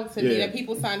wild to me Yeah. that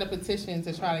people signed a petition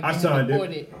to try to I get him signed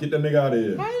deported. it. Get that nigga out of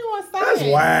here. How you gonna sign That's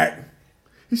it? whack.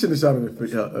 He shouldn't have shot him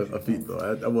in the feet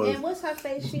though. That was. And what's her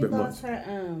face? She bit lost much.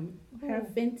 her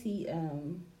Fenty.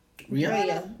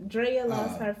 Rihanna? Drea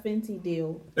lost her Fenty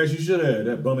deal. As you should have.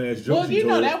 That bum ass joke. Well, she you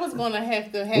know told. that was gonna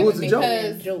have to What happen was the joke?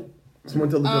 because Joke. Someone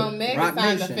tell the joke. Megan Rock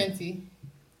signed a Nation. Fenty.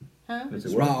 Huh? They said,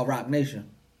 It's what? Raw Rock Nation.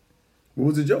 What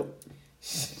was the joke?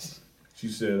 She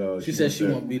said. She said she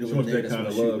won't be the She one wants nigga that that's kind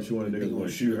of gonna love. shoot- She wanted they niggas gonna want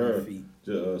to shoot shoot her her,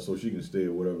 feet. so she can stay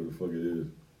or whatever the fuck it is.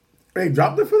 They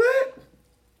dropped it for that?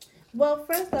 Well,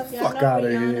 first off, y'all Fuck know outta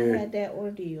Rihanna here. had that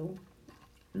ordeal.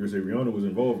 You gonna say Rihanna was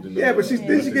involved in? Yeah, but she did. She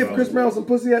domestic give Chris violence. Brown some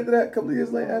pussy after that. A couple of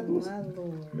years later afterwards. My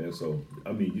lord. Man, so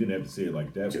I mean, you didn't have to say it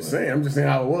like that. Just but- saying. I'm just saying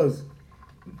how it was.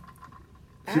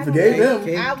 She I forgave don't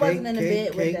him. know. I wasn't in the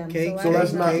bed with them, So I that's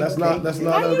don't not. know. That's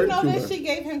not How a you know ridicule. that she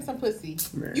gave him some pussy?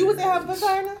 Man. You was in her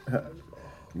vagina?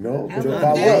 No, I because don't if I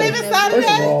know. Do you live was, inside of first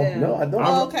of that? all, no, I don't.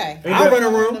 Oh, okay. I run a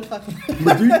room.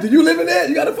 But do you live in there?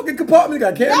 You got a fucking compartment. You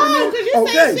got cameras No, in there? 'cause you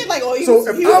saying shit like, oh, he so was-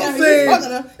 if he was I'm down here saying, fucking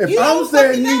her, if you I'm don't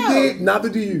saying fucking he know. did, neither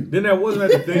do you. Then that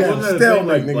wasn't the thing. Yeah, wasn't that the still,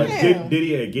 thing? Like nigga.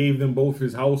 Diddy had gave them both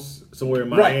his house somewhere in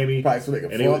Right. Miami, Right, so they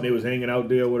can and fuck. they was hanging out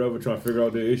there, or whatever, trying to figure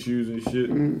out their issues and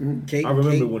shit. Cake, I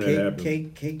remember cake, when that cake, happened.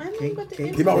 Cake, cake, I know, cake, but the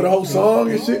cake. Came out with a whole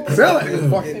song and shit. Sound like it was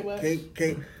fucking. Cake,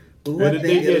 cake. Ooh, Yeah, I they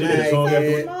think did you a like song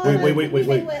it. afterwards. Wait.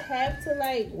 They would have to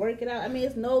like work it out. I mean,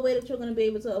 it's no way that you're gonna be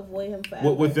able to avoid him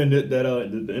forever. Within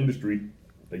the industry,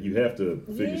 like you have to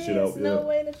figure shit out. It's no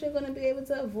way that you're gonna be able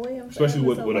to avoid him Especially forever.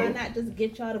 with so why a- not just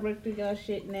get y'all to work through y'all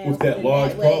shit now? With that so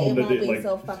large way problem it that won't they be like.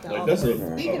 so fucking Like that's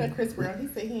awkward. Speaking of Chris Brown, he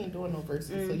said he ain't doing no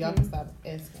verses, so y'all can stop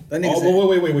asking. That nigga said- Oh,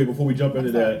 wait, before we jump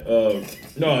into that,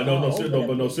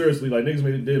 no, seriously, like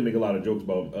niggas did make a lot of jokes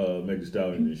about Meg Thee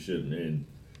Stallion and shit, and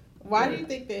Why do you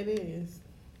think that is?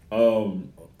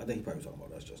 I think he probably talking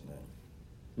about us just now.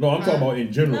 no, I'm talking about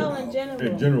in general. No, in general.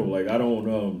 In general, like I don't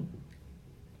know.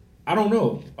 I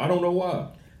don't know why.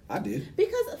 I did.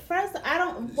 Because first, I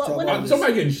don't. Well, when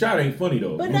Somebody getting shot ain't funny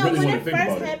though. but You no, really when wanna it think first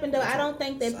about it. happened, though, I don't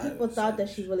think that people thought that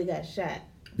she really got shot.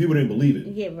 People didn't believe it.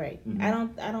 Yeah, right. Mhm.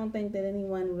 I don't think that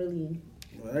anyone really.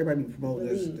 Well, everybody be promoting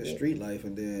Believe the it. street life,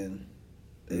 and then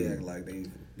They act like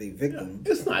they victim.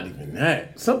 It's not even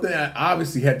that. Something that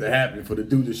obviously had to happen for the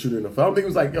dude to shoot in the foot. I don't think it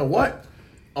was like, yo, what?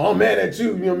 I'm mad at you.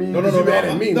 You know what I mean? No, You mad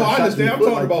at me. No, and I shot you in understand. I'm the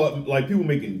foot. talking about like people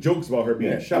making jokes about her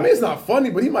being shot. I mean, it's not funny,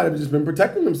 but he might have just been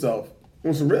protecting himself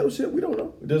on some real shit. We don't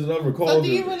know. Does it ever call? So do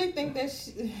you really think that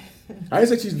she... I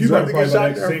didn't say she's You might deserving to probably get shot about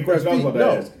in the her same question I was about to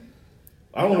no. ask.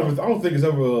 I don't think it's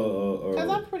ever. Because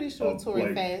I'm pretty sure Tory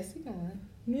like, fast. He can run.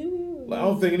 Like, I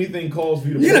don't think anything calls for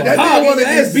you to. Yeah, that nigga want to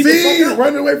get beat the seen fuck up.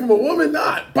 running away from a woman,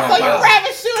 not. So you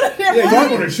rather shoot her than Yeah, run?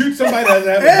 you want to shoot somebody that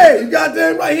doesn't have. Hey, you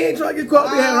goddamn right. He ain't trying to get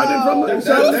caught behind running from her. and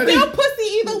shot her. Still pussy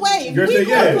either way. If You're we, saying,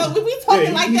 yeah. if we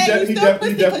talking like that, you still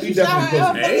pussy because you shot her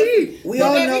up. Hey, We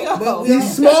all know, but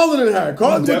he's smaller than her.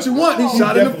 Call it what you want. He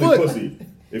shot in the definitely foot. Pussy.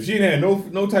 If she didn't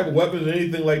have no type of weapons or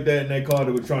anything like that in that car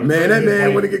that was trying to Man, that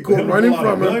man want to get caught running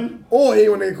from her, gun, or he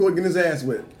want to get caught getting his ass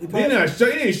whipped. he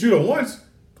didn't shoot her once.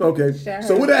 Okay, Shot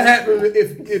so her. would that happen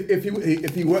if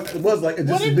he was like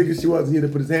just as big as she was, and he had to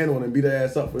put his hand on her and beat her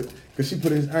ass up because she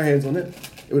put her hands on him?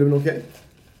 It would have been okay.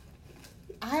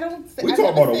 I don't say. We talking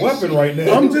about a weapon right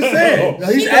now. I'm just saying. No,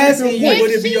 he's asking you,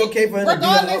 would it be okay for him to beat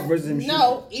her up versus him shooting?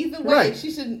 No, either way, Right.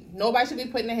 nobody should be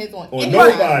putting their hands on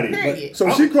nobody. anybody. Period. So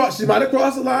she might have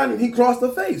crossed the line, and he crossed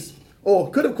her face,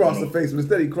 or could have crossed her face, but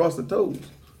instead he crossed her toes,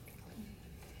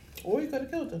 Or he could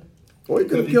have killed her. or he He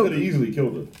could have could killed have her. easily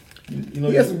killed her. You know,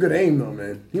 He has some good aim though,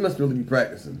 man. He must really be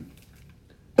practicing.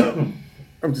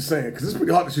 I'm just saying, because it's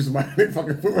pretty hard to shoot somebody in their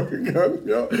fucking foot with a gun.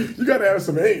 Yo, you gotta have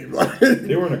some aim. Like,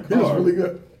 They were in a He was car. really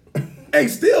good. Hey,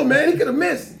 still, man, he could have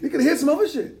missed. He could have hit some other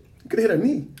shit. He could have hit her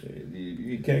knee.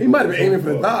 You can't He might have been aiming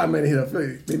for the thigh, man. Hit her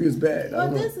face. Maybe it was bad. I Well,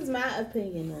 don't know. this is my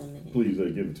opinion on it. Please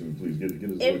give it to me. Please get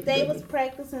us. If they was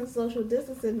practicing social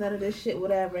distancing, none of this shit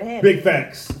would ever happen. Big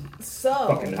facts. So,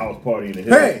 Fucking house party in the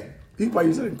hill. Hey, he might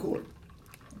use it in court.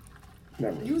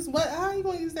 Never. Use what? How are you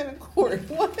gonna use that in court?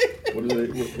 What? What the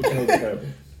hell just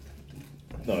happened?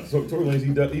 No, so Tory Lanez,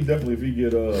 he definitely, if he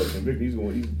get convicted, he's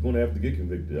going to have to get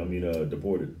convicted. I mean,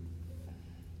 deported.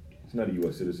 He's not a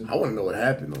U.S. citizen. I want to know what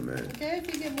happened on that. Okay, if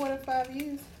he get more than 5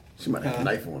 years. She might have a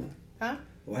knife on him. Huh?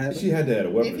 What happened? She had to have a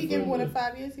weapon. If he for get him more to- than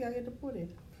 5 years, he gotta get deported.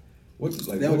 What's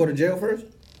like? They don't go to jail first?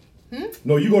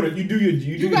 No, you do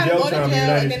your gotta jail go to time in the jail,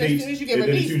 United and then as States. soon as you get and then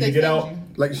as released, soon as they you get send out, you.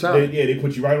 Like Sean. they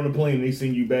put you right on the plane and they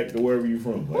send you back to wherever you're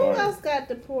from. who Like, all right. else got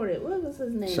deported? What was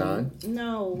his name? Sean?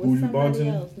 No, Bougie was somebody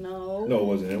Bonson? else? No. No, it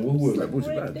wasn't him. Who was Like, it? what you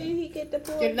Where got? did he get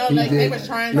deported? Yeah, no, He like they did. were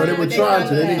trying. No, they were trying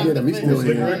to. They didn't get him. He's still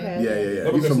Slick here. Rick? Yeah, yeah, yeah.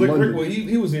 No, He's because from Slick Rick, London. well,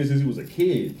 he was here since he was a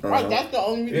kid. Right, that's the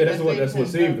only reason. Yeah, that's what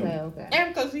saved him. Okay.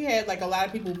 And because he had like a lot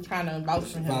of people trying to vouch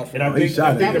for him. And I He think,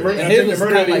 shot I think him. the murder, And I think his the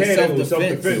was murder not that he like had was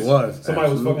self-defense. self-defense. It was,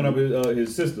 Somebody was fucking absolutely. up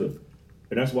his sister, and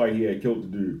that's why he had killed the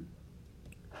dude.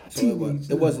 So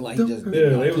it wasn't like he just. Yeah,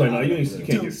 they was like, "No, you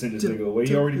can't just send this nigga away.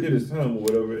 He already did his time or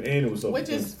whatever." And it was Which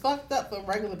self-defense. is fucked up for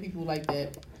regular people like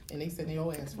that. And they send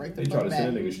your ass right the They fuck tried to back.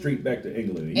 send that nigga straight back to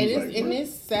England. And he was it's like, and "What?"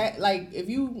 it's sad. Like if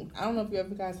you, I don't know if you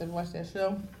ever guys ever watched that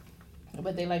show,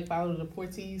 but they like follow the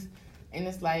deportees, and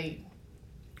it's like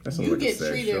That sounds you like a get sad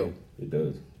treated show. It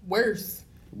does. worse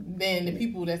than the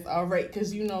people that's alright,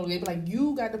 because you know they be like,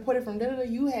 you got deported from da da da.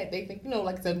 You had, they think, you know,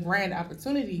 like it's a grand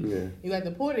opportunity. Yeah. You got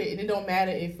deported, and it don't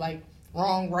matter if like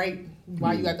wrong, right,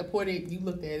 why you got deported. You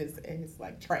looked at it as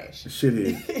like trash.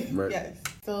 Shithead. Right. Yes.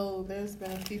 So there's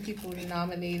been a few people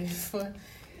nominated for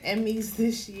Emmys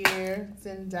this year.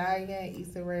 Zendaya and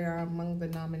Issa Rae are among the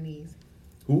nominees.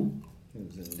 Who?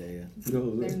 Zendaya.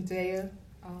 Zendaya.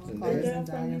 The call her girl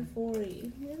from Zendaya.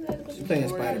 Euphoria. She playing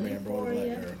Spider-Man, bro. I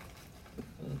like her.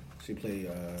 She played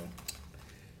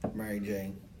Mary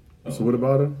Jane. So what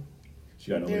about her? She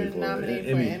got They're nominated for nominated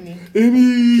an for Emmy.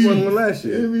 Emmy. She won one last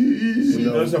year. Emmy.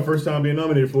 No. That's her first time being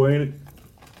nominated for, ain't it?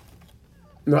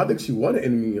 No, I think she won an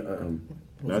Emmy.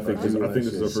 No, I think this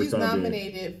is her She's first time being.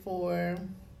 nominated for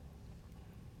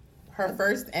her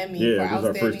first Emmy Yeah,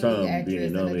 for this is her outstanding first time lead actress being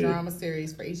in a nominated. drama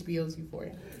series for HBO's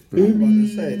Euphoria. I was about to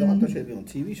say, I thought she'd be on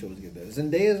TV shows to get that.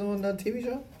 Zendaya's on that TV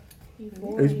show?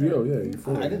 HBO, yeah.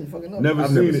 Euphoria. I didn't fucking know. Never I've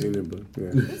seen never it. seen it, but yeah.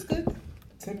 It's good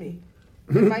to me.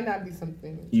 It might not be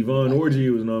something. Yvonne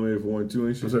Orji was nominated for one too,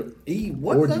 ain't she?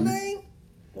 What's her name?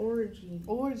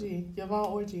 Orgy. Yvonne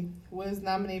Orji was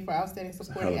nominated for outstanding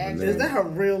supporting hell of a actress. Is that her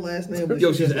real last name?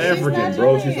 Yo, she's African,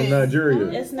 bro. She's from Nigeria.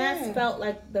 It's not spelled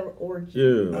like the orgy.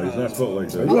 Yeah, it's not spelled like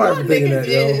that. You are for thinking that,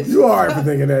 yo. is. You are for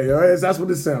thinking that, yo. That's what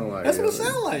it sounds like. That's what yo. it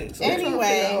sounds like. So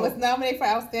Anyway, was nominated for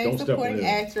outstanding Don't step supporting in.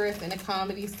 actress in a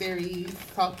comedy series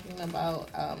talking about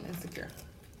Insecure.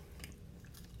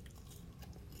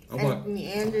 Anthony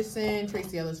Anderson,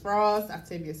 Tracy Ellis Ross,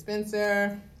 Octavia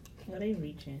Spencer. What they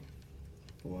reaching?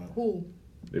 Wow. Who?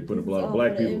 They put a lot of Oh,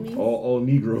 black for the people, Emmys? all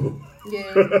Negro.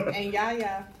 Yeah, and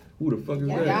Yaya. Who the fuck is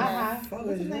that? Yaya. Fuck What's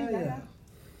his is name? Yaya? Yaya.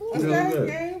 What's that his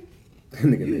name?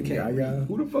 Nigga named Yaya.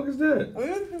 Who the fuck is that? Oh,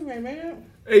 what's his name, man?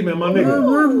 Hey man, my nigga.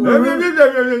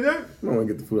 I want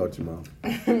to get the food out your mouth.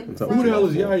 Who the hell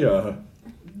is Yaya?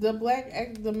 The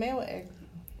male actor.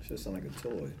 Should sound like a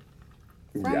toy.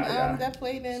 From that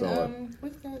played in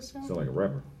what's that show? Sound like a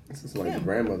rapper. It's like his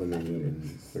grandmother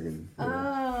name.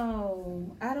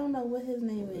 Oh, I don't know what his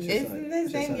name is. Isn't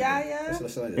his name Yaya? Ain't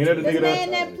that the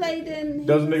nigga that played in?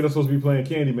 Doesn't nigga that's supposed to be playing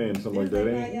Candyman or something like that,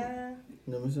 ain't he?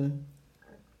 You know what I'm saying?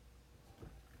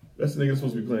 That's the nigga that's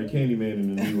supposed to be playing Candyman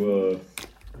in the new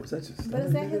What's that just? But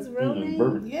is that his real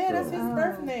name? Yeah, that's his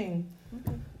birth name.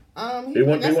 They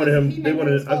wanted him. They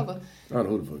wanted. I don't know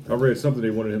who the fuck. I read something. They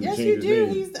wanted him yes, to change his name.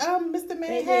 He's Mr.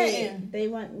 Manhattan. They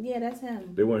want. Yeah, that's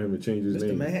him. They wanted him to change his Mr.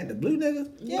 name. Manhattan, the blue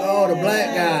nigga? Yeah. Oh, the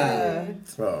black guy.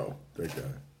 Oh, that guy.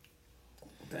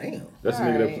 Damn. That's the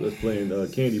nigga that's playing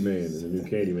Candyman in the new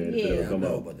Candyman. Yeah. That'll come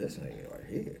out. But this nigga right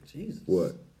here, Jesus.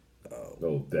 What?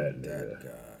 Oh, that nigga. That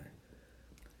guy.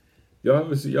 Y'all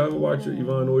ever watch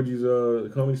Yvonne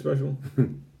Orji's comedy special?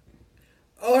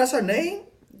 Oh, that's her name?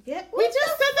 Yeah. We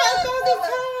just said that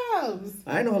 1,000 times.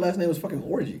 I didn't know her last name was fucking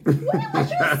Orgy. Why would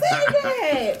you say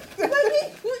that?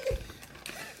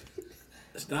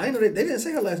 I didn't know they didn't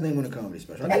say her last name on the comedy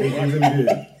special. They really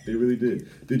did. They really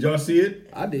did. Did y'all see it?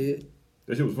 I did.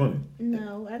 That shit was funny.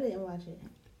 No, I didn't watch it.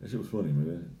 That shit was funny,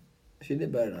 man. She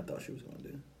did better than I thought she was gonna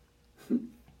do.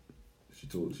 She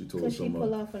told Could some. she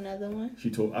pull off another one?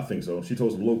 I think so. She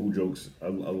told some local jokes.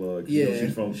 Yeah,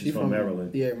 she's from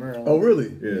Maryland. Yeah, Maryland. Oh, really?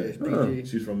 Yeah,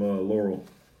 she's from Laurel.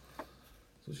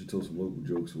 So she told some local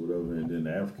jokes or whatever, and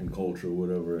then African culture or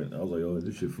whatever. And I was like, oh,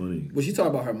 this shit funny. But she talked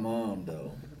about her mom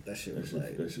though. That shit was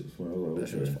that shit was funny. I was like, that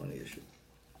shit was funny as shit.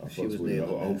 She was there.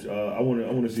 I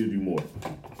want to see her do more.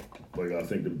 Like I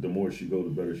think the more she go, the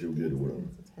better she'll get or whatever.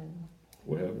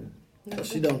 What happened? But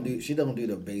she don't do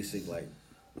the basic like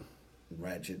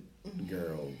ratchet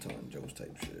girl telling jokes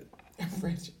type shit.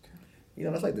 Ratchet girl. You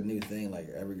know, that's like the new thing. Like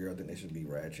every girl think they should be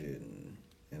ratchet,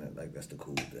 and like that's the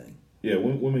cool thing. Yeah,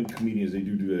 women comedians, they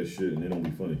do that shit and they don't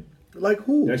be funny. Like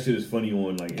who? That shit is funny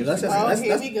on like Instagram.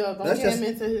 Here we go. Don't get him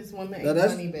into his woman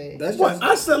funny bag. That's what just,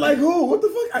 I said. Like who? What the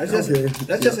fuck?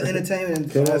 That's just an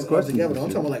entertainment Can't ask all questions together. I'm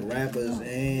and talking about like rappers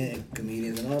and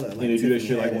comedians and all that. Like and they do that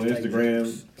shit like on Tiffany Instagram.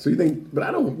 Haddish. So you think? But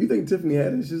I don't. You think Tiffany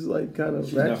Haddish is like kind of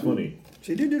She's ratchet? not funny.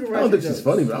 She do the ratchet. I don't think jokes. she's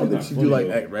funny, but I don't think She's she not do funny,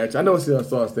 like though. act ratchet. I know she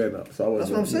saw stand up, so I That's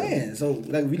wasn't. what I'm saying. So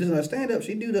like if you listen to her stand up,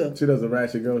 she do the. She does the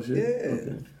ratchet girl shit. Yeah.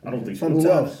 Okay. I don't think Sometimes. she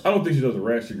does. I don't think she does a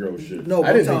ratchet girl shit. No,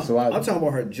 I didn't think so either. I'm talking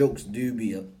about her jokes do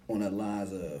be on the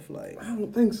lines of like. I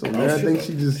don't think so, man. I think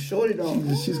she just. Shorty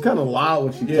don't. She's kind of loud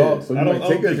when she Yeah, talks. So I you don't might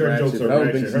take think her her ratchet. jokes are but I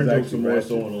don't think ratchet. she's Her jokes are actually more ratchet.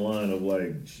 so on the line of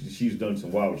like she's done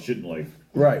some wild shit in life.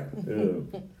 Right.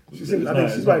 Yeah. She seems, I think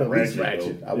she's like at least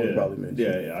ratchet. I would probably mention.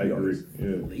 Yeah, I agree. Yeah.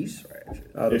 Least ratchet.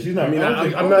 Yeah, she's not. I mean, I don't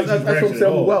I'm think not. That's what I'm ratchet saying at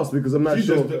all. with Wells because I'm not She's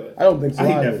sure. just, I don't think so. I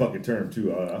hate either. that fucking term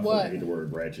too. I What? fucking hate the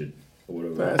word ratchet or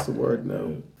whatever. That's a word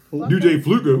now. DJ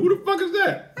Fluker. Who the fuck is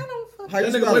that? I don't fuck. How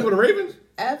That you nigga spell play for it? the Ravens?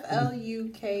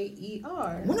 FLUKER.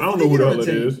 I don't know who the hell that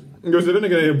is. You gonna say that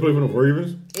nigga ain't play for the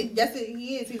Ravens? Yes, he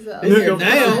is. He's a. He's here Nigga, now.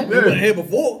 He yeah. been here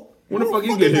before. When the fuck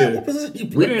you get here? What position you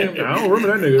We play? didn't. I don't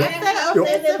remember that nigga.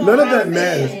 Yo, none of that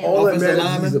matters. All that Offensive matters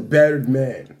lineman. is he's a battered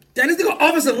man. Damn, this nigga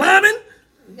offensive lineman?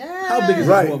 Yes. How big is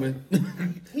Right. this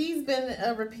woman? He's been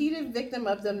a repeated victim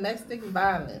of domestic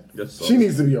violence. She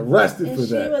needs to be arrested And for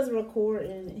she that. was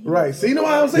recording. Right. See, you know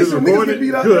what I'm He saying? was Some niggas recording get it.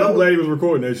 beat up. Good. yo. I'm glad he was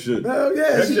recording that shit. Hell yeah.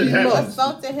 That She shit beat him happened. up.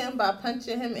 Assaulted him by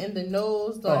punching him in the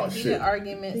nose during Oh, a heated shit.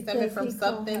 argument stemming Because from he called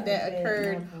something her that a bad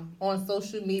occurred mother. on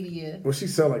social media. Well, she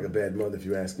sound like a bad mother if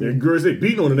you ask Yeah, me. girl say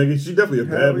beating on a nigga. She definitely a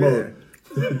Hell bad yeah. mother.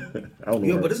 I don't know.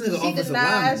 Yo, her. but this nigga She offensive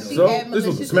denies lineman she though. So, had this was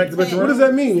malicious smack the bitch intent. What does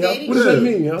that mean, yo? Stating What does that she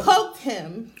mean, yo? Poked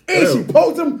him. And she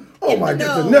poked him? Oh my In the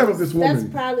God, the nose. nerve of this That's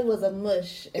woman. probably was a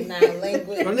mush in our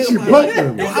language. My nigga She like- poked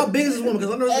him. Yo, how big is this woman?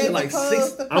 Because I know this nigga like As 6.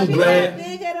 opposed to I'm punching glad- her. Not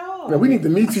big at all. Yeah, we need the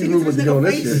Me Too seen movement this to get on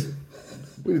nigga this face.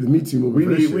 shit. We need the Me Too movement. We for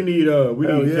this need shit. Hell yeah.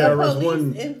 The KRS police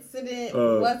One. incident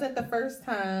uh, wasn't the first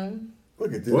time.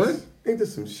 Look at this. What? Ain't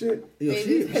this some shit? Yo,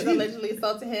 Davis has allegedly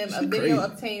assaulted him. A she video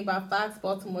crazy. obtained by Fox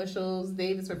Baltimore shows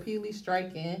Davis repeatedly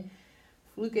striking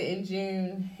Fluka in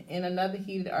June in another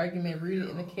heated argument rooted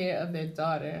in the care of their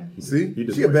daughter. See? He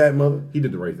did She the a right- bad mother. He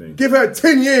did the right thing. Give her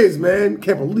 10 years, man.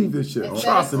 Can't believe this shit. Instead of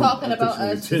Atrocity. talking I about think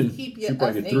she us, was 10. just keep She your us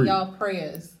probably get in 3. y'all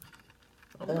prayers.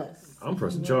 Us. I'm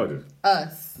pressing charges.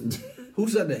 Us. Who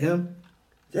said to him?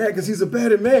 Yeah, because he's a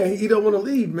battered man. He don't want to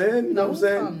lead, man. You know what I'm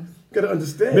saying? Um, Gotta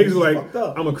understand. Niggas He's like, fucked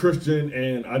up. I'm a Christian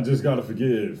and I just gotta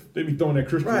forgive. They be throwing that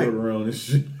Christian Right. word around and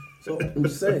shit. So I'm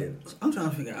saying. I'm trying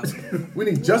to figure out. We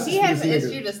need justice He for hasn't this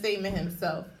nigga. issued a statement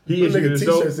himself. He This issued nigga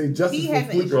himself. t-shirt say justice He for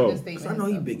hasn't issued Fluka. a statement. I know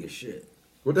he himself. big as shit.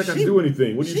 What that got to do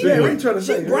anything? What you She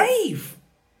saying? brave.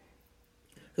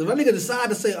 Because if a nigga decide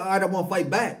to say, all right, I'm going to fight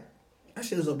back, that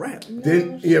shit is a rap.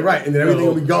 Then yeah, right, and then everything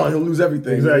will be gone. He'll lose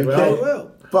everything. Exactly. He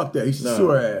can't. Fuck that. He should sue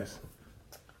her ass.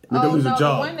 Nigga lose a The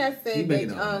job. one that said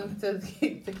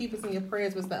that to keep us in your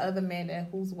prayers was the other man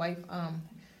whose wife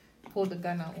pulled the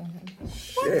gun out on him.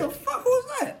 What the fuck? Who's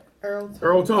that?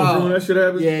 Earl Thomas. When that shit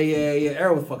happened? Yeah.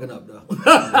 Earl was fucking up though.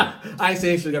 I ain't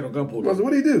saying he should have got no gun pulled.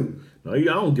 What did he do? No, I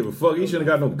don't give a fuck. He shouldn't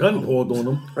have got no gun pulled on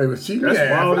him. Hey, but she, That's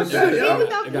wild as shit. Even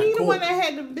though he the one that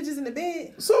had the bitches in the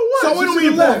bed. So what? So we don't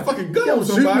mean pull a fucking gun on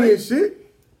Shoot me somebody. and shit.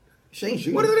 She ain't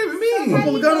shooting. What does that even mean? Don't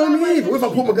pull a gun on me either. What if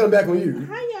I pull my gun back on you?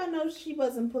 How y'all know she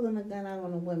wasn't pulling a gun out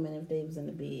on the women if they was in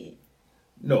the bed?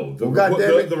 No, the, Well,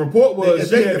 report, the report was if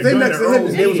she had they the gun next at to him,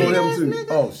 Earl's they was head. on him too.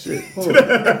 Oh shit.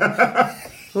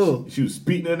 She was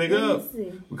beating that nigga up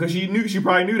because she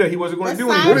probably knew that he wasn't going to do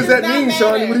But anything. What does that mean,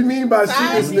 Shawnee? What do you mean by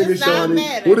shooting this nigga,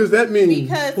 Shawnee? What does that mean?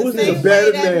 Because Who's the same a way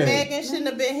battered that man? Megan shouldn't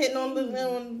have been hitting on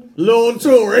Lil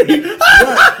Tory. Right. You see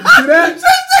that?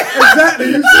 Exactly.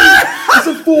 You see? It's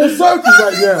a full circle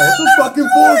right now. It's a fucking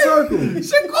full circle.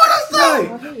 She caught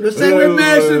herself. The same way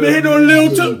man should have been hitting on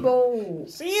Lil Tory.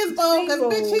 She is bold because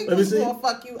bitch, he was gonna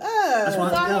fuck you up. That's why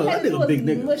that nigga big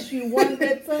nigga. Mush you one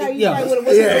good time. Yeah.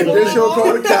 Yeah, and then she'll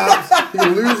call the cops. He'll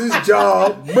lose his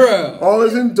job. Bruh. All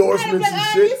his endorsements and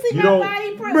shit. You don't,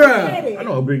 bruh. I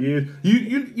know how big he is.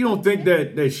 You don't think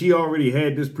that she already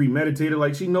had this premeditated?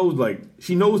 Like she knows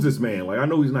this man. Like I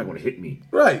know he's not going to hit me.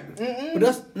 Right. But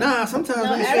that's sometimes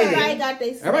No, everybody got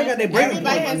their breaking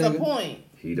Everybody has a point.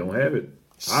 He don't have it.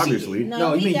 Obviously.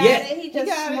 No, you he mean got yet? it. He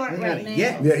just smart right now.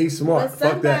 Yeah, he's smart. But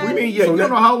Fuck that. What do you mean? Yeah, So you that-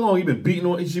 don't know how long she been beating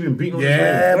on this Yeah, man.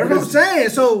 That's what I'm saying.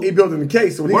 So he building the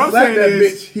case. So when What he I'm slap saying that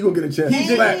is- bitch, he gonna get a chance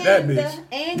to slap that bitch.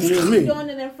 And You know he's what I mean? doing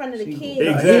it in front of the kids.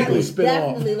 Exactly. Like,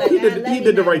 definitely. Like, He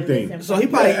did the right thing. So he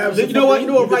probably, Yeah, you know what He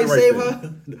probably did the right saved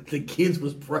thing. her? The kids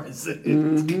was present. He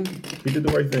did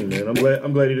the right thing, man. I'm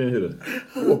glad he didn't hit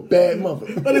her. You a bad mother.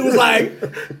 But it was like,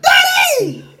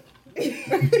 Daddy!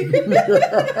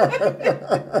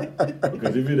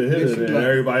 Because if he'd have hit her, then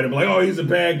everybody would be like, "Oh, he's a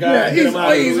bad guy. Yeah, Get he's him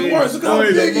out of the the league. worst. Look how Oh,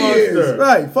 he's big a he is. monster."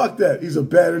 Right, fuck that. He's a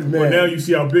battered man. But now you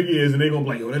see how big he is, and they gonna be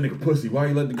like, "Yo, that nigga pussy. Why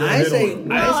you let the girl I ain't hit on say,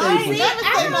 him?"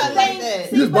 I ain't say,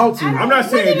 You just about to. I'm not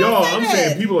saying y'all. I'm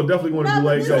saying people are definitely going to be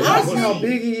like, "Yo, I that see pussy." how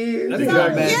big he is. that nigga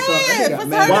got mad Yeah, soft. That nigga got for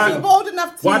mad her Why- to be bold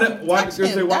enough to Why touch does him.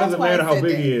 it That's why matter I how said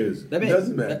big that. he is? That man,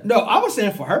 Doesn't matter. No, I was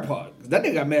saying for her part. That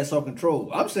nigga got mad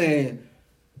self-control. I'm saying,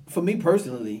 for me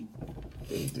personally,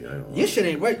 your shit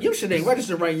ain't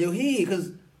registered right in your head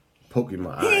because Poking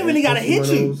my eye. he ain't really gotta hit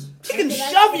you. He can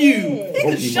shove you. He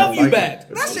can shove you back.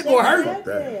 That shit gonna hurt.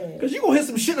 Because you gonna hit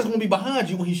some shit that's gonna be behind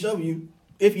you when he shove you.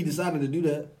 If he decided to do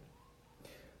that.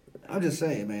 I'm just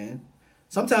saying, man.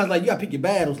 Sometimes like you gotta pick your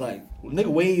battles. Like nigga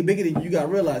way bigger than you. You gotta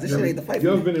realize this shit ain't the fight. You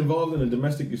for ever me. been involved in a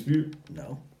domestic dispute?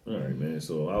 No. All right, man.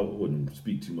 So I wouldn't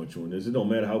speak too much on this. It don't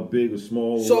matter how big or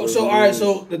small. So whatever all it right. is.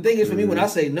 So the thing is for me when I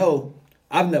say no,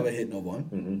 I've never hit no one.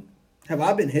 Mm-hmm. Have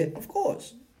I been hit? Of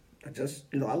course. I just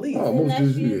I leave. Oh, most Unless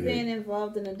dudes you do been that.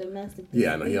 involved in a domestic.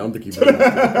 Yeah, I know. Yeah, I don't think he really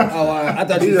understands. Oh, I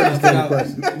thought He you didn't understand the said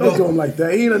question. Don't do him like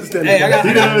that. He didn't understand the Hey, I got- question.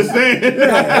 He didn't understand.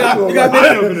 You got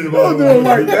Don't do him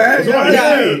like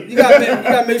that. you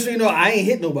gotta make sure you know I ain't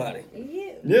hit nobody.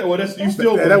 Yeah, well, that's you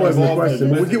still. Yeah, that wasn't the involved in a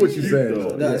question. We get what you domestic said.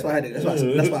 dispute, No, that's why I had to, that's why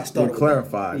I To started.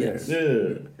 clarify. Yes.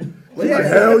 though. Yeah. But yeah,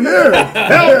 Hell yeah.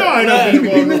 Hell no, I ain't He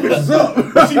been beat involved.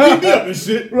 niggas up. She beat me up and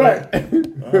shit. Right.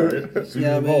 All right. So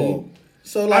Yeah, you man. involved.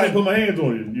 So I like, didn't put my hands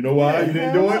on you. You know why? You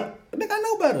didn't do it? I think I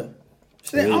know better.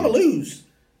 Shit, I'ma lose.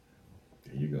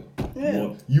 There you go.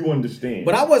 Yeah. You understand.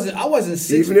 But I wasn't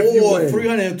 6'4", Even if you win.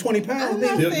 320 pounds. I'm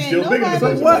not Nigga. saying still bigger than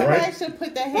nobody, the nobody right? should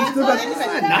put their hands on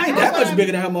I ain't that much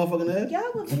bigger than her motherfucking ass.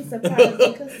 Y'all would be surprised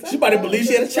because She might have believed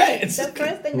she had a chance. The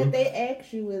first thing that they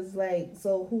ask you is like,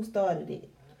 so who started it?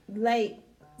 Like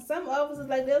some officers,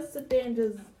 like they'll sit there and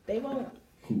just they won't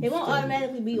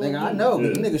automatically be on Nigga, you. I know. Yeah.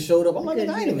 The nigga showed up. I'm like,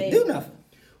 Because I ain't you even made do it. nothing.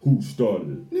 Who started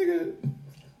it? Nigga,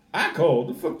 I called.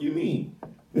 The fuck you mean?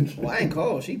 Well, I ain't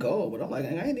called. She called, but I'm like, I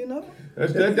ain't do nothing.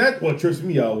 That's what trips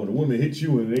me out when a woman hits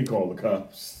you and they call the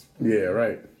cops. Yeah,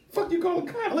 right. Fuck you call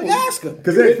the cops? I'm like, ask her.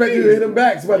 Because they expect you to hit them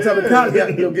back. So by the time the cops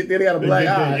he'll get there, they got a black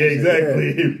eye. Yeah,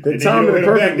 exactly. Yeah. And The then time you and the hit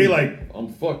them back, perfect. they like,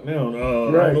 I'm fucked now.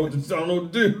 I Right. don't know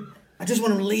what to do. I just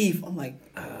want him to leave. I'm like,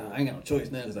 I ain't got no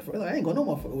choice now because I ain't going no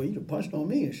motherfucker way. You can punched on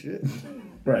me and shit.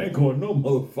 I ain't going no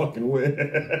motherfucking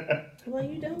way. Well,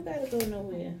 you don't gotta go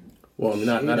nowhere. Well, I mean,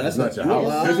 not if it's not your Well,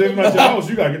 house. If it's not your house,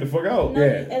 you gotta get the fuck out. No,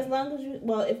 Yeah. as long as you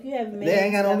if you have mail, They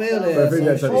ain't got no mail But I think there.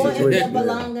 that's how or the if situation the is.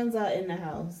 belongings are in the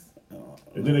house.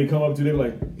 And then they come up to you, they be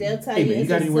like, They'll tell hey, you man, you it's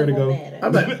got a anywhere to civil go? matter.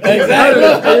 I'm like,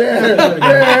 Exactly.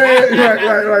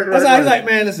 right. That's how he's like,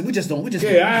 man, listen, we just don't.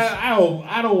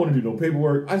 I don't want to do no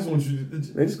paperwork. I just want you to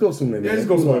Man, just go somewhere, man. Yeah, just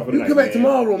go somewhere for the You night. come back man.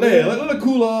 tomorrow, man. Yeah, let it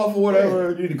cool off or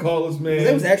whatever. You need to call us, man.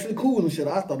 They was actually cool and shit.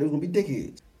 I thought they was gonna be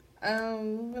dickheads.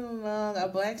 Moving along, a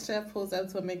black chef pulls up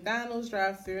to a McDonald's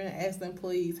drive-thru and asks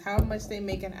employees how much they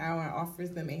make an hour and offers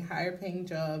them a higher paying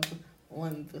job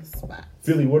on the spot.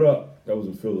 Philly, what up? That was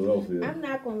in Philadelphia. I'm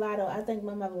not gonna lie though. I think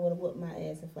my mother would have whooped my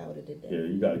ass if I would have did that. Yeah,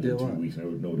 you gotta get 2 weeks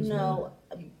notice. No,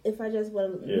 if I just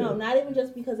would. Yeah. No, not even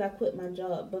just because I quit my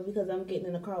job, but because I'm getting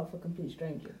in a car with a complete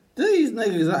stranger. These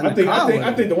niggas out in I think, the car.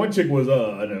 I think the one chick was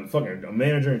a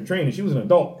manager in training. She was an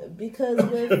adult. Because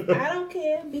with, I don't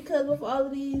care. Because with all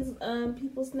of these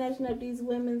people snatching up these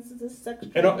women's sex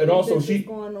And also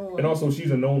going on. and also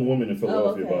she's a known woman in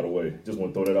Philadelphia, okay. by the way. Just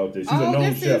want to throw that out there. She's a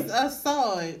known chef. This is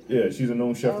assault. Yeah, she's a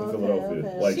known chef in Philadelphia.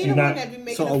 Okay. Like She she's the not. one that be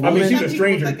making So the a food. woman- she's Some a people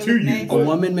stranger think it to was you, nasty, but- A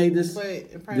woman made this, but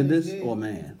did apparently this, did. or a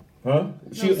man? Huh?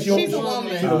 She's a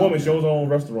woman. She's a woman. She owns her own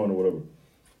restaurant or whatever.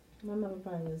 My mother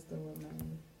probably is the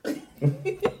woman.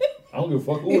 I don't give a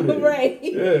fuck who it is. Right.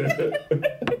 Yeah.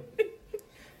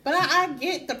 But I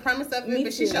get the premise of it, Me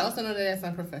but she too. should also know that that's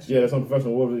unprofessional. Yeah, that's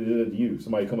unprofessional. What would they do to you?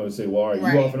 Somebody come up and say, well, all right,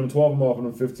 Right. you offering them 12, I'm offering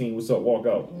them 15. What's up? Walk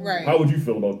out. Right. How would you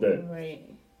feel about that? Right.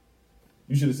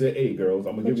 You should have said, hey, girls,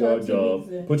 I'm going to Put give y'all a y'all 2 job.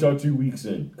 weeks in. Put y'all 2 weeks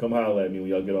in. Come holler at me when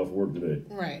y'all get off work today.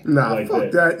 Right. Nah, Like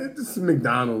fuck that. This is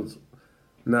McDonald's.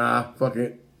 Nah, fuck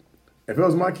it. If it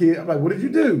was my kid, I'm like, what did you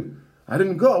do? I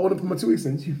didn't go. I want to put my 2 weeks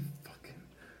in. You fucking.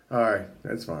 All right,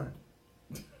 that's fine.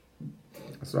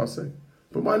 That's what I'll say.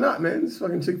 But why not, man? It's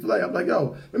fucking Chick-fil-A. I'm like,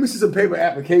 yo, let me see some paper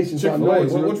applications. so I know Chick-fil-A.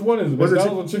 it's real. Which one is it? Was it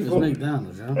McDonald's or It's Chick-fil-A?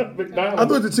 McDonald's, huh? McDonald's. I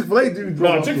thought the Chick-fil-A dude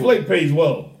drove. No, up to Chick-fil-A it. pays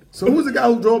well. So who's the guy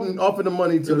who drove and offered the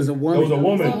money to? It was a It woman. was a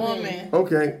woman. A woman.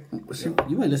 Okay.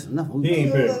 You ain't listen enough. He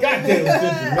ain't paid. Goddamn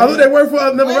attention, I thought they worked for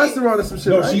another restaurant or some shit.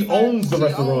 No, right? she owns the She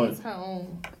restaurant. owns her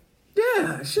own.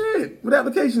 Yeah, shit. What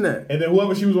application that? And then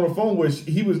whoever she was on the phone with,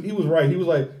 he was right. He was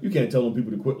like, you can't tell them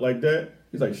people to quit like that.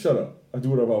 He's like, shut up. I do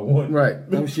whatever I want. Right.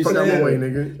 That was she Fuck out said. my way,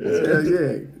 nigga.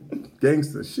 Yeah.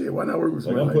 Gangster. Shit. Why not work with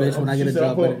Like, somebody like that? when I get a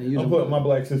job, I'm putting my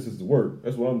black sisters to work.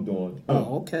 That's what I'm doing.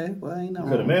 Oh, okay. Well, ain't no.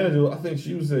 Because the manager, I think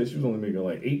she said she was only making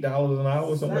like $8 an hour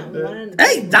or something like that.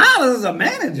 $8 as a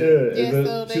manager. Yeah, Yeah,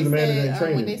 so they she's a manager in said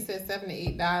when they training. said $7 to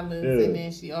 $8, Yeah. and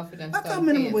then she offered them. I thought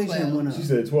minimum wage hadn't went up. She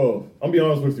said 12. I'm be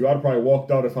honest with you. I'd probably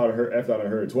walked out if I'd heard after I'd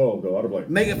heard 12 though. I'd have like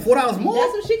Making $4 more.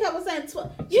 That's what she kept on saying.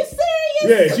 You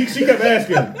serious? yeah. She kept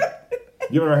asking,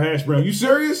 giving her hash brown. You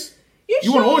serious?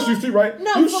 You want sure? Orange Juice Street, right?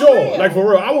 No, you for sure? real. Like for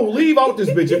real? I will leave out this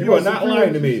bitch if you are want some not free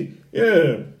lying to Orange me.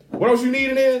 Yeah. What else you need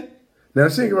in there? Now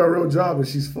she ain't give her a real job and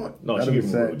she's fucked. No, she That'd gave be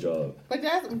him a real sad. job. But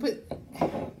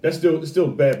That's still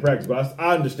bad practice, but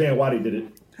I understand why they did it.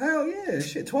 Hell yeah.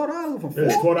 Shit, $12 for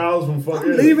Yeah, four. $4 from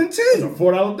fucking. I'm leaving too. That's a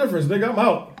 $4 difference, nigga. I'm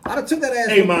out. I'd have took that ass.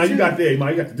 Hey from man, you. you got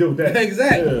to deal with that.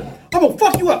 Exactly. Yeah. I'm gonna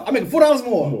fuck you up. I make $4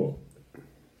 more. More.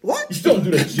 What? You still don't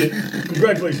do that shit.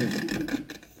 Congratulations.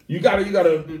 You gotta,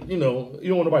 you know, you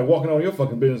don't want nobody walking out on your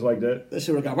fucking business like that. That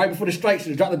shit would have got right before the strike. Should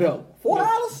have dropped the belt.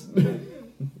 $4?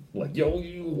 Like, yo,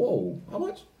 whoa, how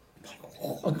much?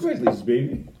 Oh, congratulations,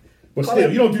 baby. But Call still,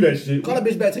 that- you don't do that shit. Call that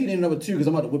bitch back till you need number 2 because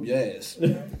I'm about to whip your ass.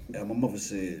 Yeah, my mother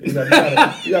said. You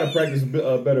gotta practice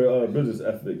better business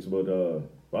ethics, but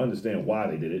I understand why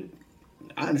they did it.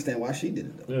 I understand why she did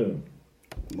it though. Yeah.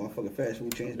 Motherfucking fast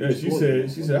food changed. Yeah,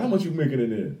 she said, how much you making in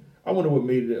there? I wonder what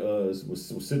made it was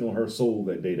sitting on her soul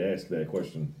that day to ask that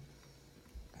question.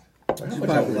 Like, She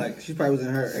probably was like, she probably was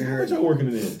in her. How much y'all working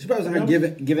in there? She probably was in her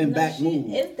giving back move.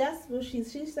 If that's what she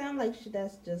sound like,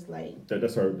 that's just like.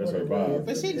 That's her vibe.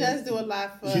 But she does do a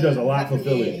lot for. She does a lot for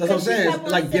Philly. That's what I'm saying.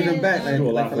 Like giving back. She do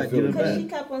a lot Like for giving Philly. Because back. she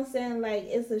kept on saying like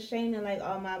it's a shame that like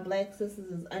all my black sisters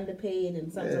is underpaid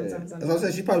and something. That's what I'm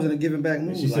saying. She probably was in a giving back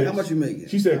move. She Like, said, how much you making?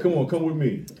 She said, come with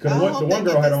me. Because I the hope one they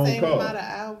girl get had her the own same car. amount of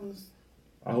hours.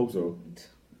 I hope so.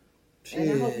 And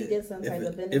I hope you get some type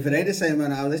of benefit. If it ain't the same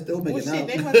amount of hours, they still Well, making shit, out.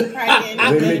 they wasn't probably They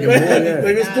making more, yeah.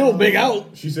 They still big out.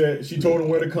 She said, she told him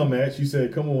where to come at. She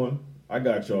said, come on. I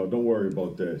got y'all. Don't worry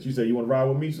about that. She said, you want to ride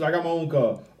with me? She's like, I got my own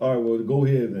car. All right, well, go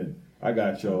ahead then. I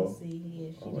got y'all. See, yeah,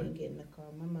 she didn't get in the car.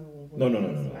 My mother was No. I got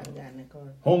in the car.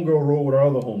 Homegirl rode with her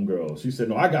other homegirl. She said,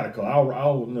 no, I got a car.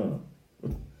 I'll no.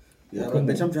 Yeah, like,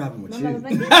 bitch, I'm driving with My you.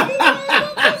 mother like,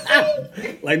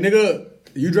 Like, nigga,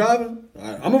 you driving? All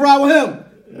right, I'm gonna ride with him.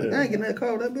 Like, I ain't getting that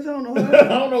car with that bitch. I don't know her. I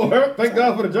don't know her. Thank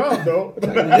God for the job, though.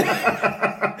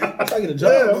 I'm trying to get a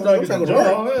job. Yeah, I'm trying to get the to work.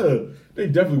 job. Yeah. They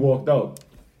definitely walked out.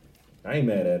 I ain't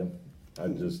mad at him. I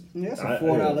just. Yeah, that's a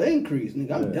 $4 increase,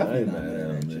 nigga. I'm I definitely ain't not mad mad at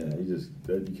at him, you.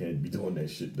 man. You can't be doing that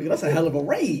shit. Nigga, that's a hell of a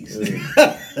raise.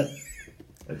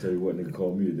 Yeah. I tell you what, nigga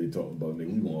called me. They talking about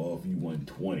nigga. We gonna offer you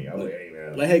 120. I was like, hey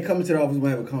man. Like, hey, come into the office.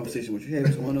 We'll have a conversation with you. Hey,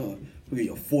 what's going on? We get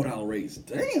your $4 raise.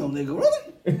 Damn, nigga,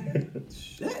 really?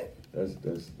 Shit. That's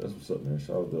what's up, man.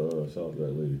 Shout out to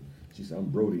that lady. She said I'm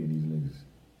Brody and these niggas.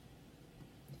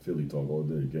 Philly talk all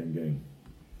day, gang.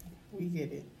 We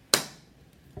get it.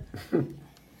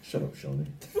 Shut up, Shawnee.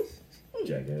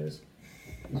 Jackass.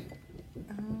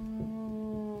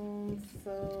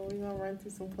 So we gonna run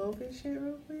through some COVID shit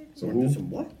real quick. So who? Some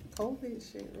what?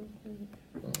 COVID shit real quick.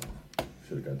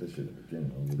 Should have got this shit at the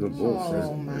beginning. Good bullshit.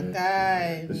 Oh my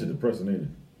god. This shit depressing, ain't it?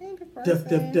 Deaf.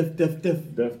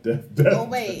 Oh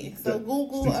wait, so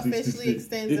Google officially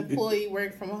extends employee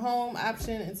work from home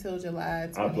option until July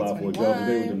 2021. I applied for a job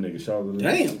today with them niggas. Shout out to them.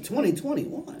 Damn,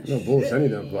 2021. No bullshit. I need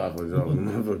to apply for a job.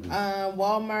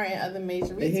 Walmart and other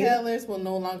major retailers will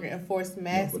no longer enforce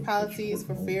mask policies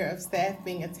for fear of staff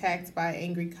being attacked by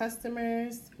angry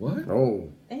customers. What? Oh.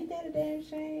 Ain't that a damn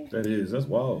shame? That is. That's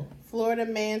wild. Florida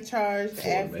man charged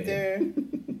after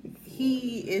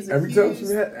he is Every time accused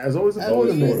she had, as always, a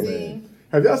Florida using man.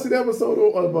 Have y'all seen the episode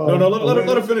of? No.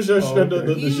 Let her finish her shit.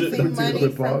 The using shit. money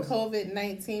from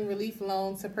COVID-19 relief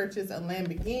loan to purchase a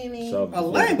Lamborghini. A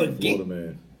Lamborghini. Florida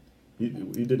man. He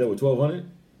did that with $1,200.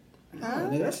 Huh?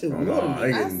 That shit was You know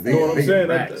what I'm saying?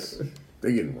 Racks.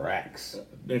 They getting racks.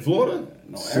 In Florida?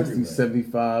 No, 60,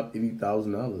 75,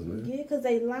 $80,000, man. Yeah, because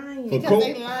they lying. Because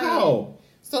they lying. How?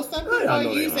 So some people are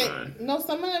using. No,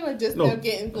 some of them are just they're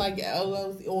getting like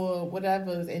LOs or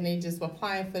whatever, and they just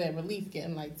applying for that relief,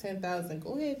 getting like 10,000.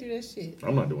 Go ahead, do that shit.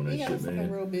 I'm not doing that you shit, got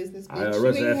man. Real business, bitch. IRS You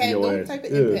ain't after had your no ass. type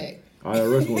of impact.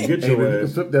 IRS gonna get Hey, your if you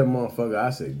ass. flip that motherfucker, I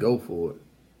said go for it.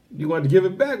 You want to give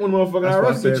it back when motherfucking That's why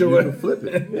I IRS said get your you ass. can flip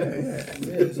it.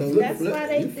 Yeah. So That's why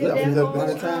they did that whole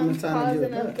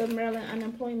causing of the Maryland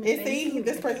unemployment It thing. see,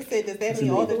 this person said, does that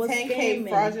mean all the 10K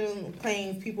fraudulent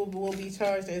claims people will be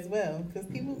charged as well? Because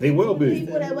people They will be.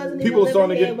 People that wasn't People even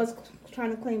starting living to here get. was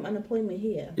trying to claim unemployment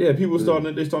here. Yeah, people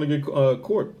starting to get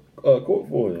court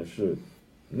for it and shit.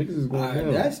 Niggas is going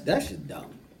down. That shit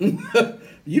dumb.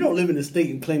 You don't live in the state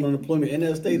and claim unemployment in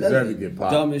that state. Deserve That's to get the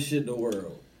popped. dumbest shit in the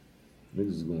world.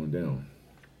 Niggas is going down.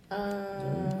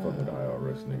 Fuck with the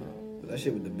IRS, nigga. That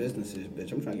shit with the businesses,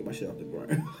 bitch. I'm trying to get my shit off the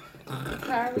ground.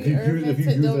 Kyrie Irving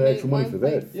to donate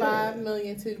 $1.5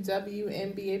 million to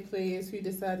WNBA players who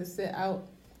decide to sit out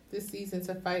this season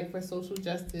to fight for social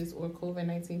justice or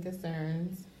COVID-19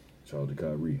 concerns. Shout out to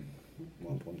Kyrie.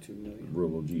 1.2 million.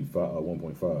 Real OG,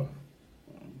 1.5. Oh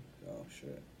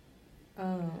shit.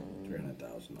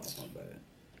 300,000 off, my bad.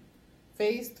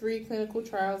 Phase 3 clinical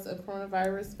trials of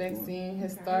coronavirus vaccine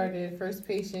has started. First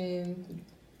patient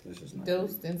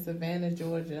dosed in Savannah,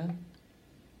 Georgia.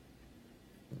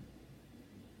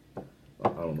 I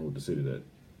don't know what to say to that.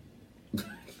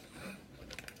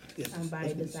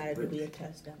 Somebody decided to be a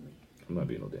test dummy. I'm not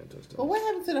being no damn test dummy. Well, what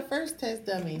happened to the first test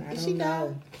dummy? Did she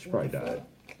die? She probably died.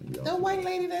 The white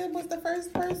lady that was the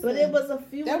first person. But it was a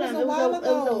few that of them. Was a while ago.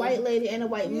 It was a white lady and a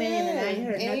white man, and I ain't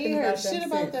heard nothing about them shit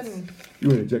about since. them.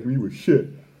 You ain't Jack, you was shit.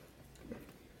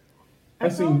 I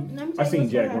seen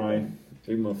Jack what Ryan.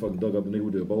 They motherfucker dug up the nigga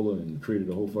with the Ebola and created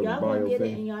a whole fucking Y'all bio gonna get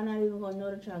thing. it, and y'all not even gonna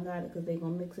know that y'all got it because they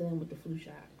gonna mix it in with the flu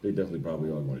shot. They definitely probably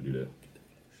are going to do that.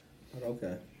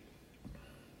 Okay.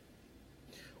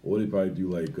 Or they probably do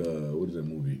like what is that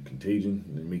movie, Contagion?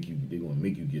 And they gonna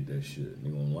make you get that shit. They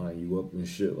gonna line you up and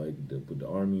shit like with the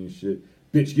army and shit.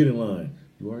 Bitch, get in line.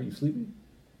 You sleeping?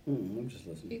 I'm just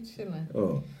listening. He's chilling.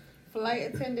 Oh.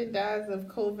 Flight attendant dies of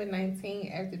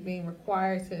COVID-19 after being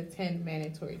required to attend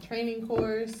mandatory training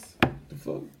course. The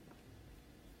fuck?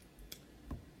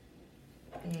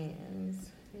 And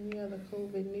any other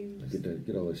COVID news?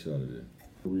 Get all that shit out of there.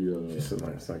 It's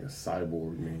like a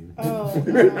cyborg name. Oh.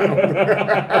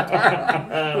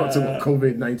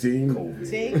 COVID-19.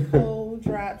 J. Cole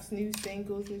drops new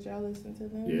singles. Did y'all listen to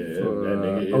them? Yeah, that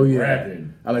nigga is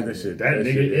rapping. I like that shit. That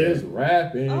nigga is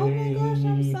rapping. Oh my gosh,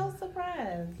 I'm so surprised.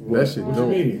 That shit what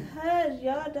dope. you mean? Because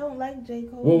y'all don't like J.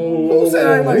 Cole. Who said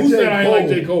I ain't like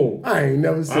J. Cole? I ain't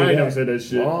never said that. I ain't never said that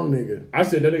shit. Wrong nigga. I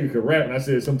said that nigga could rap, and I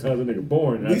said sometimes that nigga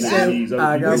boring. And We said he needs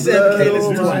I other got people.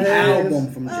 blood on my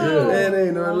album from J. That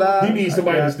ain't no lie. He needs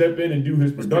somebody to step in and do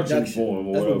his production for him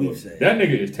or That's what whatever. we've said. That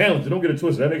nigga is talented. Don't get it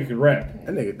twisted. That nigga can rap.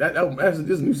 That nigga, that's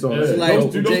this new song. Yeah. It's like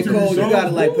Those two J. Cole, you songs, gotta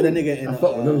like put a nigga in. I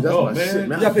fuck with them. That's oh, my man. shit,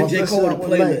 man. You gotta put J. Fuck Cole in a that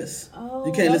shit out playlist. Oh,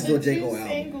 You can't listen to a The J. two Cole album.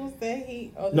 singles that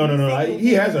he. No.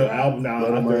 He has an album now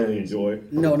I thoroughly enjoy.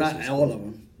 No, not all of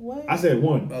them. What? I said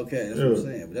one. Okay, that's what I'm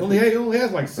saying. But He only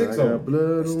has like 6 I of got them.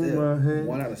 blood on still, my hand.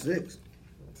 1 out of 6.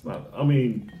 It's not, I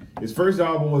mean, his first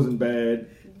album wasn't bad.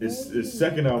 His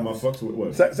second album I fucks with.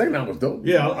 What? Second album was dope.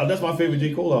 Yeah, that's my favorite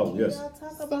J. Cole album. Yes. Y'all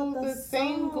talk about the the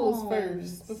singles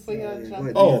first before y'all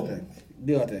jump. Oh,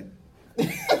 do your thing. You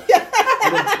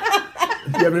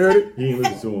haven't heard it? He ain't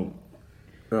listen to him.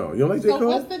 Oh, you don't like J. So Cole?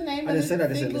 what's the name of the single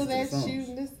that listen to you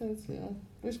listened to?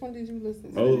 Which one did you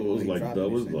listen to? Oh, it was like the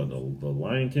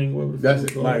Lion King, whatever. That's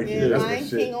it. Like, Yeah, Lion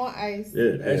King on Ice.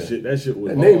 Yeah, that shit was.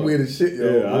 That hard. name weird as shit,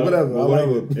 yo. Yeah, whatever. I like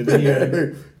it. And then he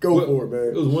had, Go for it,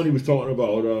 man. It was one he was talking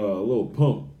about, Lil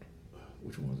Pump.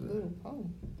 Which one was that? Lil Pump.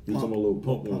 He was talking about Lil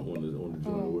Pump on the joint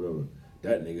or whatever.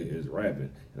 That nigga is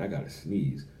rapping, and I gotta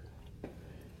sneeze.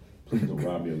 Please don't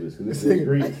rob me of this, because this is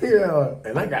great. Yeah,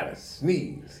 and I gotta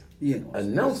sneeze. Yeah.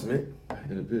 Announcement.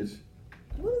 And a bitch.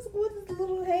 What is the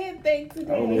little hand thing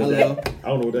today? I don't know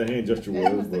what that hand gesture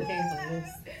was, but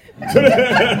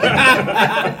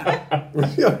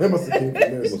That must have came from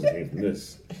this. Must have came from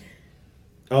this.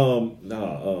 I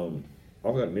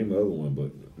forgot to name the other one,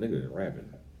 but nigga is rapping.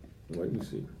 Let me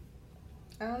see.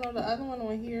 I don't know. The other one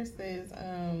on here says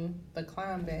the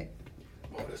Climb Back.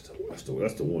 Oh, that's the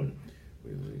one.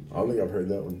 Wait, I don't think I've heard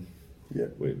that one. Yeah.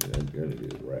 Wait a minute, that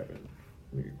nigga is rapping.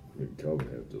 Nigga Calvin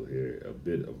have to hear a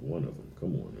bit of one of them.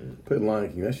 Come on, man. Put Lion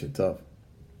King. That shit tough.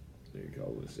 Nigga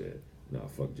Calvin said, "Nah,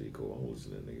 fuck J. Cole. I don't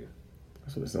listen to that nigga."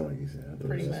 That's what it sounded like he said.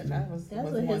 Pretty much. That's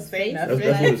what his face. That's what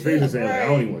his face is saying. Like, I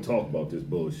don't even want to talk about this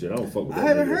bullshit. I don't fuck with that. I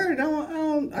haven't nigga. heard it.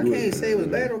 I can't say it was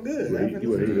bad or good. You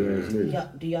would hate it ass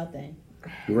nigga. Do y'all think?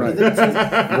 Right.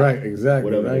 Right,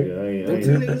 exactly. Whatever, right? nigga. I ain't Them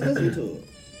two niggas listen to it.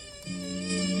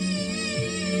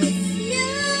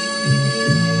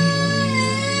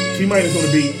 T-Minus on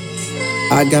the beat.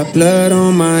 I got blood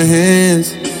on my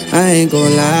hands. I ain't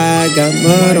gon' lie, I got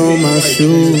mud on my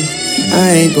shoes. I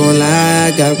ain't gon' lie,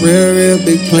 I got real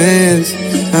big plans.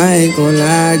 I ain't gon'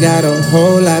 lie, I got a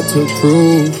whole lot to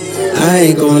prove. I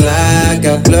ain't gon' lie, I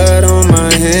got blood on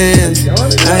my hands.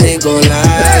 I ain't gon' lie,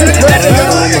 I got blood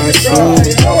on my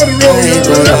shoes. I ain't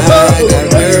gon' lie, I got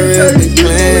real big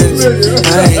plans.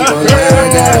 I ain't gon' lie, I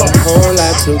got a whole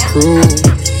lot to prove.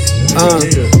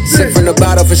 Sip from the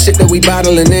bottle for shit that we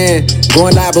bottling in.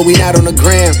 Going live, but we not on the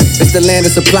gram. It's the land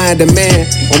of supply and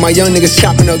demand. All my young niggas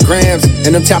chopping up grams,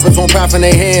 and them choppers won't pop in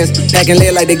their hands. Packing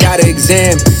lead like they got an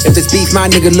exam. If it's beef,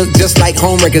 my nigga look just like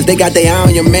homemakers. They got their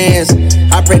eye on your mans.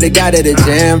 I pray to God at a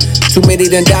jam. Too many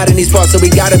done died in these parts, so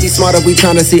we gotta be smarter. We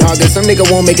tryna see harder. Some nigga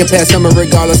won't make it past summer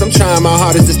regardless. I'm trying my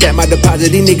hardest to stack my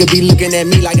deposit. These niggas be looking at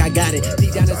me like I got it.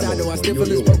 Deep down inside, though, I still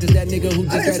feel as broke as that nigga who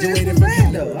just graduated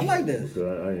from though. I like this.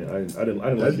 I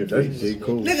didn't like your face. J.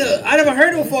 Cole. Nigga, I never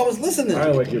heard it before I was listening. I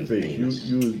didn't like your face. You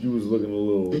was looking a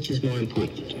little. Which is more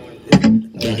important.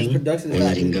 His production is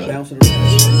like bouncing around.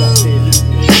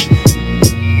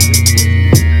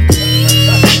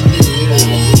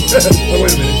 Oh,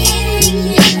 wait a minute.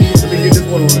 Let me get this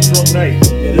one on a drunk night.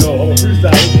 Yo, I'm gonna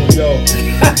freestyle this one, yo.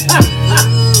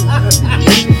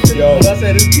 Yo, I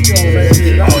said this teacher on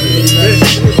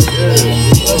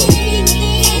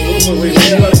wait, you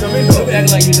gotta come in though.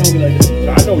 Act like you know me like that.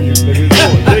 I know you, nigga.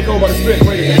 J. Cole about to spit.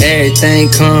 Wait a minute. Everything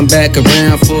come back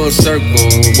around full circle.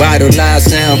 Why do lies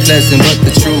sound pleasant but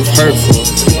the truth hurtful?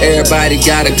 Everybody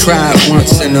gotta cry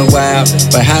once in a while,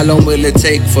 but how long will it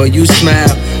take for you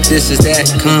smile? This is that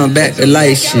come back to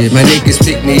life shit. My niggas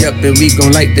pick me up and we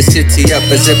gon' light the city up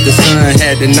as if the sun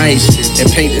had the night shit. And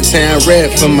paint the town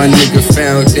red for my nigga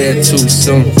found dead too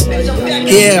soon.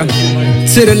 Yeah,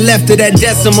 to the left of that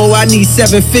decimal, I need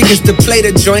 7 figures to play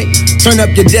the joint. Turn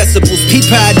up your decibels, peep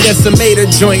how I decimate a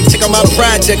joint. Check out my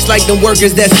projects like them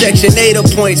workers that section 8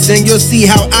 points, and you'll see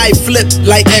how I flip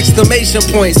like exclamation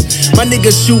points. My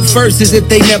niggas shoot first as if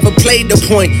they never played the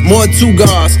point. More 2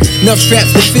 guards, enough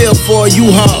straps to fill for a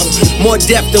U-Haul. More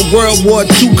depth than World War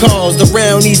II calls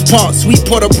around these parts. We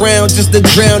Porter Brown just to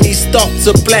drown these thoughts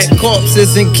of black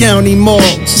corpses in county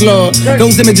morgues. Lord,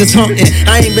 those images haunting.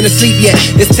 I ain't been asleep yet.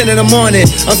 It's 10 in the morning.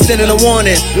 I'm sending a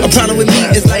warning. A problem with me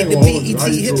is like the BET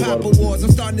Hip Hop Awards. I'm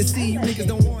starting to see you niggas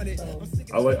don't want it.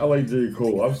 I like J.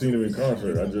 Cole. I've seen him in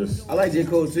concert. I like J.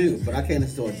 Cole too, but I can't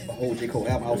listen to a whole J. Cole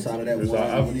album outside of that one.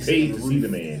 I've paid to see the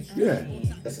man. Yeah.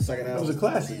 That's the second album. That was a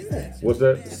classic. Yeah. What's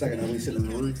that? The second album, he's sitting on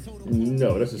the roof.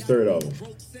 No, that's his third album.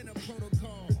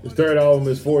 His third album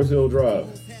is Forest Hill Drive.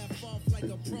 I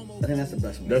think that's the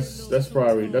best one. That's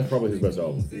probably his best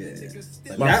album.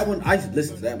 Yeah. Like that one, I just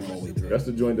listened to that one all the way through. That's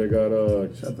the joint that got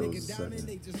Shut those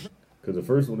seconds. Cause the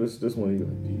first one, this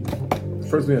one,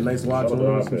 first we had Nice Watch on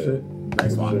or some shit.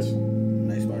 Nice Watch.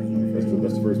 Nice Watch.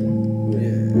 That's the first one.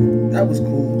 Yeah, that was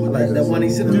cool. Like that one he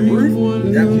sitting on the roof.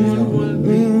 That was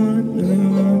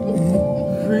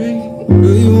Do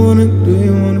you wanna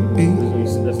be?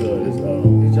 That's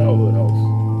his childhood house.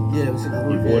 Yeah, it was sitting on the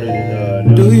roof. He bought it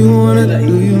in, Do you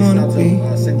wanna be?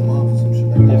 Single mom or some shit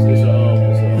like that.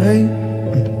 Hey.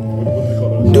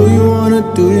 Do you wanna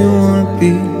be?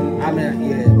 I mean,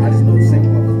 yeah, I just know the same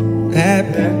one.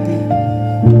 Happy.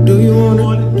 Do you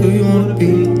wanna be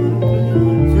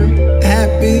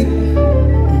happy?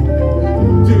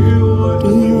 Do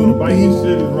you wanna bite your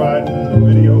shit and ride in the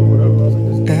video or whatever?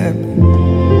 Happy.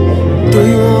 Do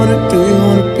you wanna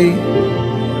be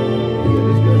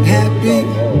happy?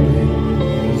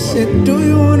 I said, do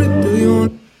you wanna?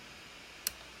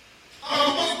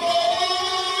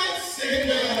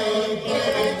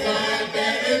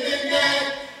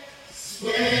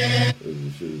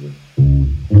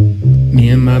 Me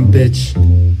and my bitch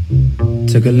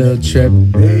took a little trip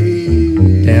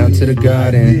down to the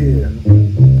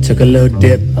garden. Took a little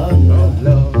dip.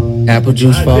 Apple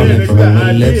juice falling from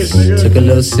my lips. Took a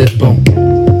little sip, boom.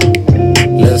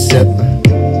 Little sip.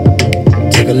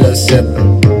 Took a little sip.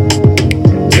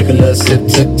 Took a little sip.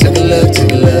 Took a little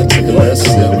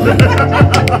sip.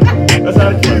 That's how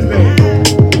the kids name.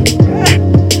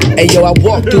 Hey yo, I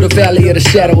walk through the valley of the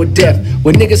shadow of death.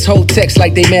 When niggas hold text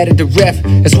like they mad at the ref.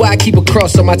 That's why I keep a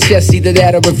cross on my chest, either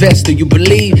that or a vest. Do you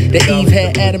believe that Eve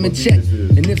had Adam in check?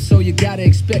 And if so, you gotta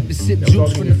expect to sip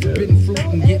juice from the forbidden fruit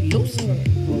and get loose. Come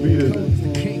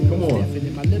on.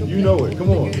 You know it. Come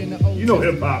on. You know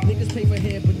hip hop.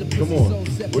 Come on.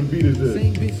 What beat is this?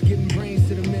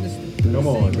 Come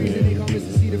on, man.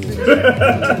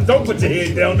 Don't put your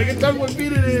head down, nigga. Tell me what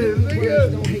beat it is,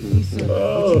 nigga.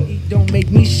 Don't make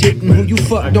me shit, and who you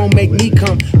fuck don't make me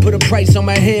come. Put a price on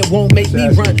my head, won't make me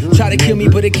run. Try to kill me,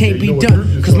 but it can't be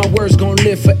done. Cause my words gon'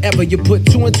 live forever. You put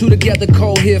 2 and 2 together,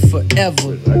 cold here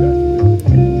forever.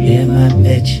 Yeah, my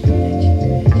bitch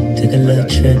took a little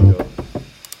trip.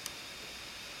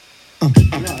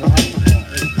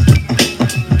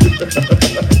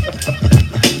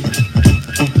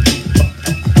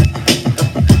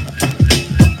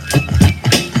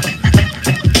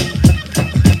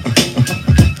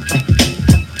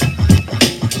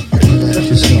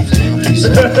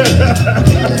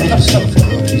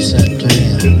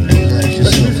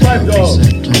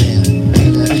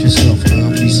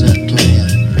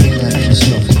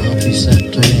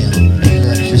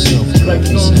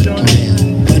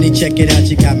 Check it out,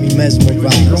 you got me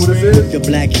mesmerized. Your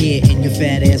black hair and your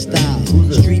fat ass style.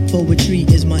 Street poetry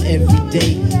is my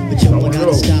everyday. But yo, I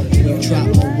gotta stop when you drop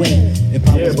my weight. If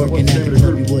I was working at the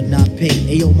club, you would not pay.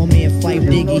 Hey yo, my man Fife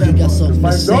Diggy, he got something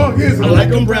to say. I like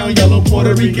them brown, yellow,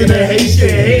 Puerto Rican, and Haitian.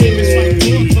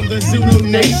 Hey, from the Zulu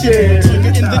Nation.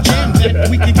 In the jam that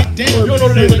we can get down. You don't know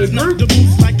the name of this group? The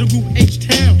boots like the group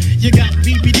H-Town. You got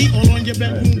BBD all on your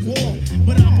bedroom wall.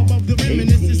 But I'm above the rim and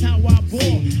this is how I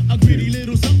ball. A gritty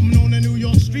little something on a New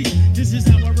York street. This is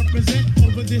how I represent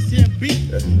over this here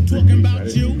beat. Talking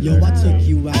about you. Yo, I took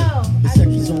you out. The sex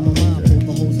was on my mind for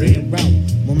the whole day route.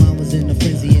 My mom was in a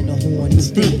frenzy in the horny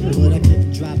state. But I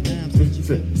couldn't drop down.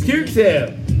 Q-Tap.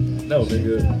 No,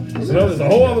 nigga. So there's a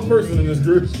whole other person in this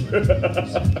group.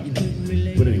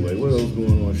 But anyway, what else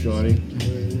going on, Shawnee?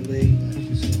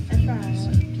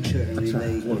 It's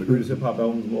one of the greatest hip hop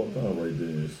albums of all time, right there.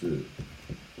 And shit.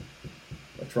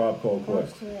 A Tribe Called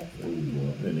Quest.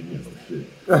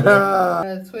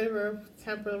 Twitter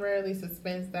temporarily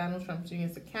suspends Donald Trump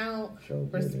Jr.'s account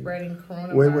for spreading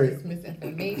coronavirus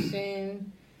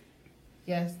misinformation.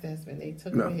 Yes, Desmond, they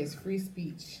took away his free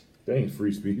speech. That ain't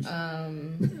free speech.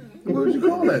 What would you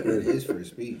call that? It is free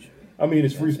speech. I mean,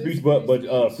 it's free speech, but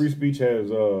free speech has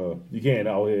you can't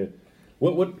out here.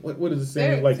 What is it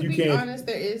saying? Like to you be can't. honest,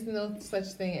 there is no such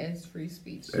thing as free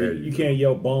speech. You can't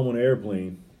yell bomb on an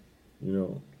airplane. You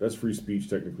know that's free speech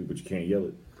technically, but you can't yell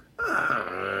it.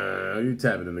 You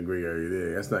tapping in the gray area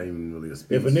there. That's not even really a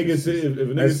speech. If a nigga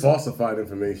said, that's falsified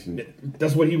information.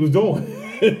 That's what he was doing.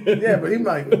 Yeah, but he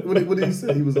like, what did he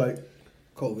say? He was like,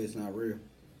 COVID's not real.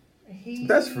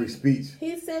 That's free speech.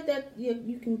 He said that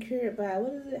you can cure it by,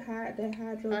 what is it, that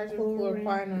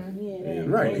hydrochloroquine? Yeah,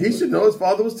 right. He should know his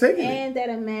father was taking it. And that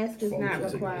a mask is not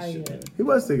required. He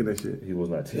was taking that shit. He was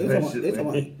not taking that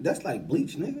shit. That's like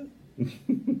bleach, nigga.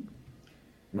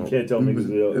 You can't tell me.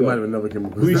 It might have another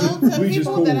chemical.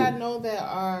 People that I know that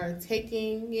are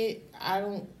taking it,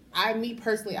 me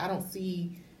personally, I don't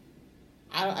see.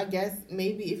 I guess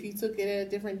maybe if you took it at a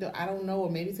different, I don't know, or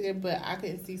maybe took it, but I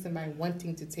couldn't see somebody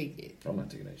wanting to take it. I'm not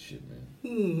taking that shit,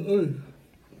 man.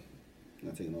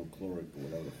 Not taking no chloric or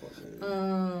whatever the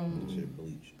fuck. Shit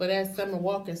bleach. But as Summer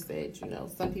Walker said,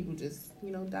 some people just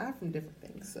die from different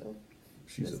things. So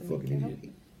she's a fucking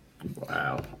idiot.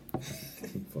 Wow.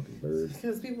 Fucking bird.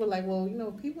 Because people were like, well,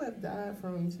 people have died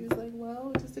from. She was like,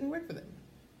 well, it just didn't work for them.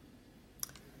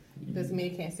 Doesn't mean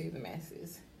it can't save the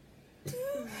masses.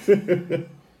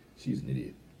 She's an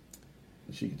idiot.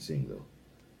 She can sing though.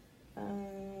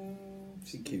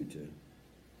 She cute too.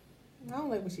 I don't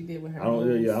like what she did with her. I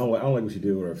don't like what she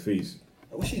did with her face.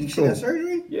 What she got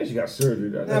surgery? Yeah, she got surgery.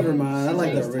 Never mind. I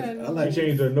like the original. She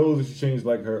changed her nose and she changed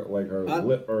like her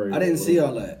lip area. I didn't see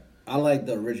all that. I like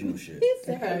the original shit. Yeah,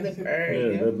 like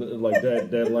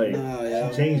that like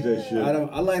she changed that shit.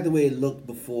 I like the way it looked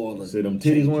before. Say them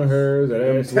titties weren't hers, that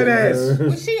ass wasn't hers.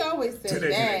 Well, she always said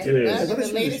that.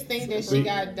 The latest thing that she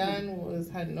got done was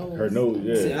her nose. Her nose,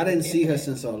 yeah. See, I didn't see her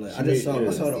since all that. I saw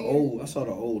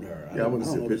the old her. Yeah, I want to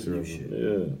see a picture of her.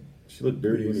 Yeah, she looked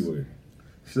dirty anyway.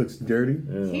 She looks dirty.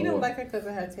 Yeah, he don't like her because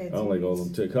of her tattoos. I don't like all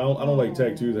them tattoos. I don't like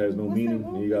tattoos that has no meaning.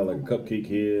 You got like a cupcake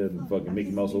head and fucking Mickey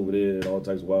Mouse over there and all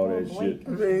types of wild ass shit. I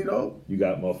mean, you know, you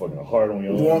got motherfucking heart on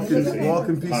your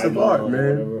walking piece of art,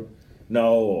 man.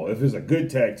 No, if it's a good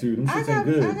tattoo, them shits ain't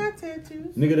good. I got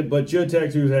tattoos, nigga. But your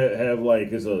tattoos have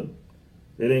like it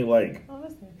ain't like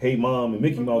Hey Mom and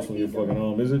Mickey Mouse on your fucking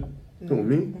arm, is it? Who,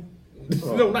 me?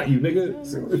 No, not you, nigga.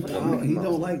 He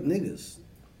don't like niggas.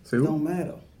 Say who? It don't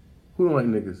matter. Who don't like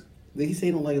niggas? He say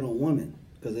he don't like it on women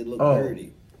because they look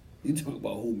dirty. You talking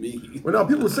about who, me? Well, no,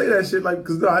 people say that shit like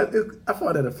because I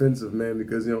find that offensive, man.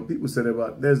 Because people say that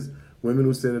about there's women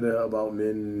who say that about men,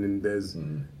 and there's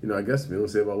I guess men who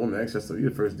say about women. Actually, so you're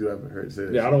the first dude I ever heard say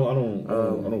that. Yeah, shit. I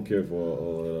don't care for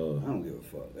all that. I don't give a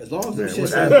fuck as long as them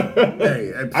shit.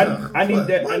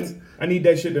 I need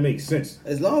that shit to make sense.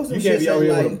 As long as them you can't shit be out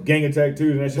here like, with a gang of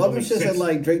tattoos and that shit. Well, them shit had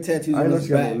like Drake tattoos. I know she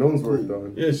got her nose work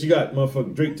done. Yeah, she got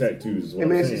motherfucking Drake tattoos. Hey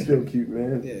man, she's still cute,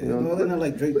 man. Yeah, they're not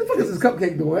like Drake. What the fuck is this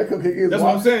cupcake doing? That cupcake is That's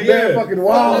what I'm saying. Yeah, fucking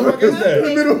wild. What the fuck is that?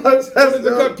 What is the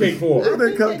cupcake for? What is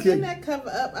that cupcake? Didn't that cover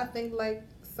up? I think like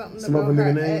something Some about other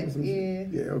her nigga ex.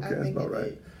 name. Yeah, okay, that's about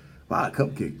right. Wow,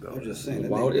 cupcake though. I'm just saying.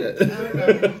 Wow, yeah.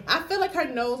 I feel like her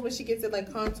nose when she gets it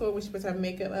like contour when she puts her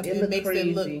makeup up, it makes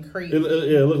it look crazy. It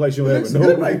looks like she don't have a nose.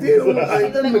 Good right there.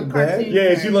 It doesn't look bad.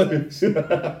 Yeah, she look. That's exactly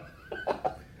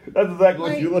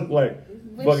what she look like.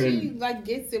 When she like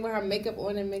gets it with her makeup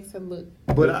on, it makes her look.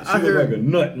 But I heard like a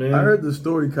nut, man. I heard the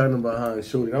story kind of behind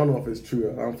Shorty. I don't know if it's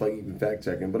true. I don't feel like even fact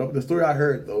checking. But the story I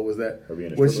heard though was that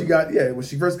when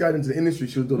she first got into the industry,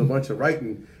 she was doing a bunch of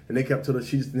writing, and they kept telling her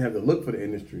she just didn't have the look for the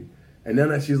industry. And now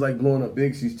that she's like blowing up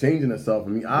big, she's changing herself. I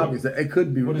mean, obviously, it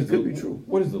could be true.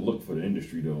 What is the look for the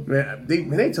industry though? Man,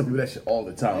 they tell people that shit all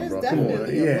the time, bro. Come on,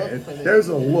 there's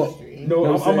a look. No,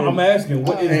 I'm asking,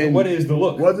 what is the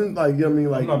look? Wasn't like you know what I mean?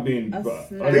 Like I'm not being.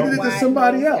 They did it to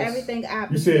somebody else. Everything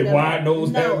opposite. You said wide nose.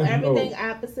 No, everything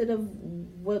opposite of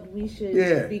what we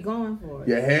should be going for.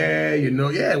 Your hair,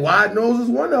 wide nose is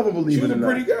one of them. Believe it or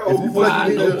not. She was a pretty girl.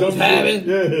 Wide nose having.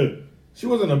 Yeah. She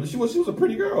was a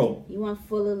pretty girl. You want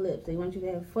fuller lips. They want you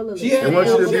to have fuller lips. They want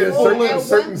you to be a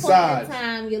certain size. At one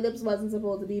time, your lips wasn't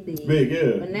supposed to be big. Big,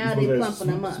 yeah. But now they plumping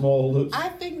them up. Small lips. I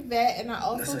think that, and I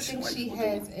also think she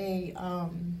has a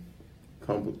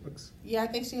complex. Yeah, I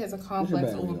think she has a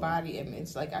complex over body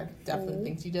image. Like I definitely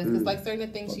think she does. Because like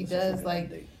certain things she does,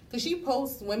 like. Because she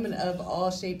posts women of all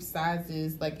shapes,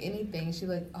 sizes, like anything. She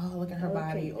like, oh, look at her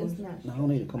body. Or, no, I don't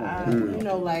need to come on. I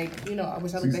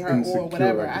wish I looked at her or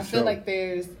whatever. I feel like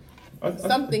there's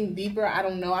something deeper. I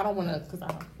don't know. I don't want to, because I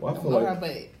don't know her,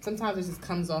 but sometimes it just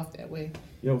comes off that way.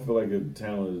 You don't feel like if the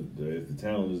talent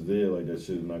is there, like that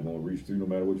shit is not going to reach through no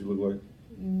matter what you look like?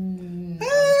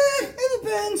 It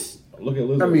depends. Look at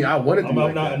Lizzo. I mean, I wanted to.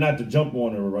 Not to jump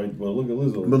on her, right? But look at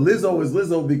Lizzo. But Lizzo is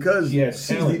Lizzo because she's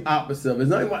the opposite of it.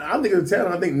 It's not even, I don't think it's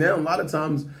talent. I think now a lot of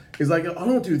times it's like, I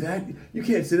don't do that. You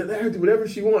can't say that. Let her do whatever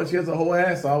she wants. She has a whole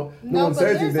ass out. No one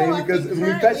says anything because it's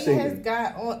really fat shaming.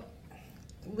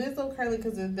 Lizzo currently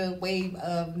because of the wave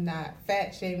of not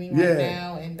fat shaming right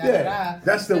now and da.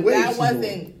 That's the wave. That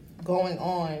wasn't going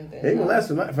on. It ain't gonna last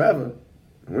forever.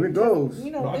 When it goes,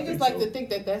 niggas like to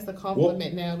think that that's a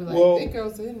compliment now. Be like, big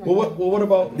girls in right now. What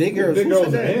about big girls? Big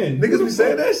girls in. Niggas be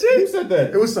saying that shit. Who said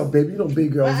that? It was some baby. You know,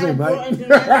 big girls in, right? Niggas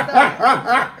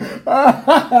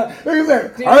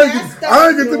like,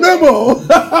 I didn't get the memo.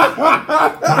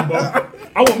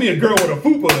 I want me a girl with a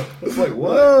fupa. It's like,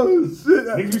 what? Oh, shit.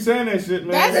 Niggas be saying that shit,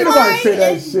 man. Ain't nobody say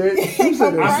that shit. I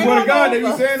swear to God, they be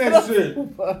saying that shit.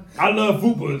 I love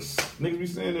fupas. Niggas be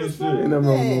saying that shit. Ain't nothing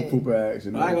wrong with no fupa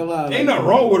action. I ain't gonna lie. Ain't nothing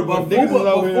wrong with it, but niggas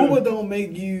out here. Fupa don't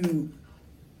make you...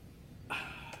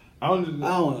 I don't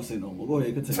want to say no more. Go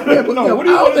ahead, continue. Yeah, but no, what do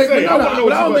you want to say? I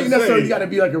don't think necessarily you got to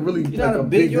be like a really like a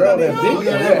big girl.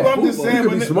 I'm just saying,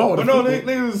 but no,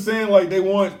 niggas is saying like they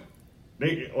want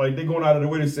They going out of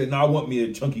their way to say, "No, I want me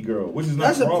a chunky girl," which is not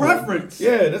That's a a problem. preference.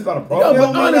 Yeah, that's not a Yo, problem.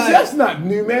 but honestly, that's not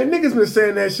new, man. Niggas been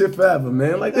saying that shit forever,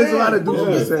 man. Like, there's a lot of dudes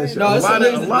been saying shit. No, a lot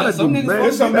of dudes,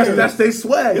 man. That's their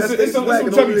swag. That's their swag.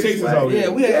 Some chubby chasers out here. Yeah,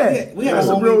 we had that's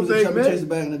a a real homie thing, chubby man. chaser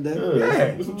back in the day. Yeah,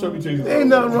 There's some chubby chasers. ain't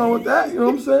nothing wrong with that. You know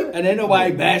what I'm saying? And ain't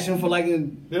nobody bashing for like a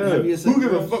Who gives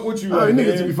a fuck with you? Oh, Like,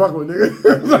 niggas man? be fucking with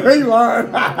niggas. Like, he lying.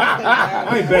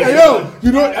 I ain't bashing. Hey, yo,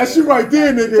 you know what? That shit right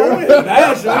there,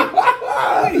 nigga.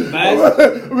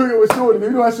 I'm gonna with Shorty.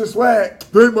 You know that shit swag.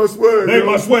 They my swag. They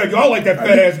my swag. I like that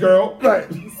fat ass girl. Right.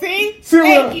 See?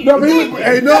 What? No, but he,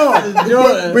 hey, no.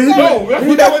 But he, No, that's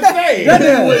what that would say. That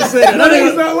nigga wouldn't say that. That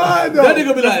nigga's not lying, though. That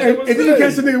nigga be like, and then you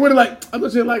catch the nigga with it like, I'm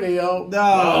not saying like it, yo. No,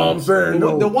 I'm saying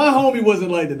no. The one homie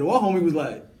wasn't like that. The one homie was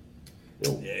like,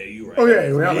 yeah, you right. Oh,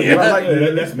 yeah. Well, I like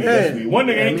that. That's me. That's me. One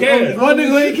nigga ain't care. One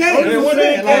nigga ain't care. One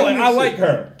nigga ain't care. Like, I like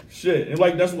her. Shit. And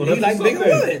like, that's what He like bigger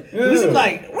women. Yeah. We be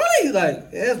like, really? He's like,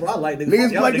 yeah, that's what I like.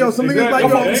 Niggas like, yo, some niggas like, I'm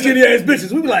yo, fucking skinny ass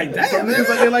bitches. We be like, some damn. niggas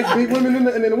like, they like big women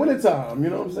in the wintertime. You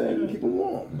know what I'm saying? Keep them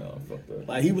warm. No, fuck that.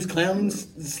 Like he was clowning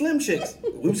the slim chicks.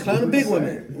 We was clowning big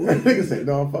women. Niggas say,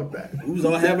 no, fuck that. We was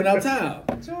all having our time.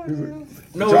 No, there's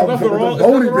nothing wrong.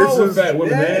 There's nothing wrong with fat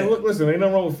women, man. Look, listen, ain't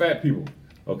nothing wrong with fat people.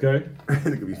 Okay?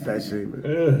 Nigga be fat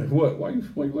shaming. What? Why you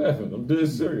laughing? I'm dead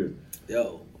serious.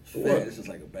 Yo, fat is just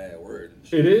like a bad word.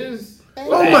 It is?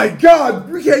 Oh my God,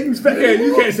 we can't use fat.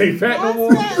 You can't say fat no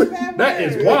more. That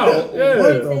is wild. Yeah.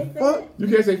 What the fuck? You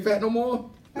can't say fat no more?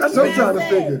 That's what I'm trying to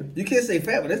figure. You can't say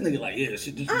fat, but this nigga like, yeah,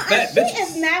 she just Fat fat she bitches.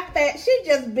 is not fat. She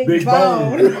just big, Big bone.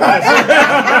 bone. What the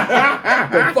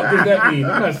fuck does that mean?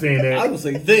 I'm not saying I that. would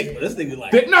say thick, but this nigga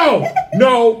like, No,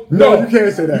 you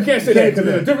can't say that. You can't say that because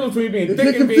there's a difference between being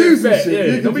thick and being fat.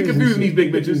 Yeah, don't be confusing these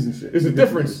big bitches. There's a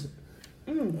difference.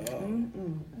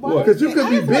 What? Because you could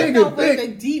be big and Like a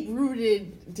thick.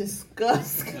 deep-rooted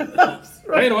disgust.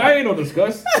 I ain't no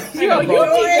disgust.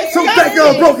 Some fat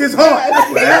girl broke his heart.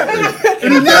 That's what happened.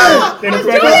 And he died. Ain't no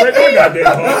fat girl break my goddamn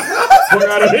heart. Fuck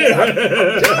out of here.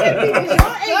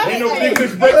 Ain't no big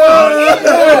bitch break my heart.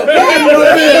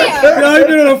 yo, you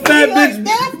been on a fat bitch,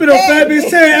 been on fat bitch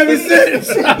tear ever since.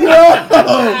 Big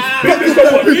bitch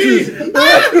don't want me.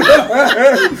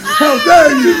 How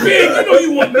dare you? Big, you know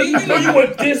you want me. You know you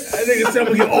want this. That nigga said I'm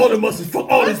gonna get all the muscles. Fuck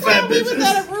all these fat We was bitches.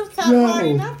 at a rooftop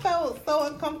party and I felt so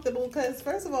uncomfortable because,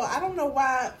 first of all, I don't know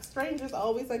why strangers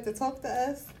always like to talk to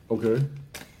us. Okay.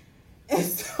 And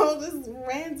so this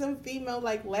random female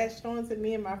like latched on to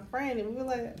me and my friend, and we were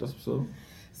like, That's what's up.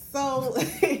 so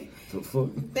The fuck?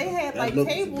 they had like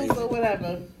looks tables amazing. or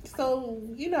whatever. So,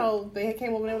 you know, they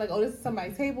came over and they were like, oh, this is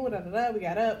somebody's table, da da da. We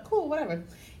got up, cool, whatever.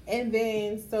 And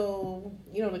then, so,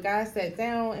 you know, the guy sat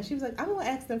down and she was like, I'm going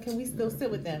to ask them, can we still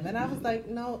sit with them? And I was like,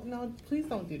 no, please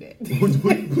don't do that.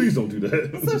 Please don't do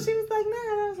that. So she was like,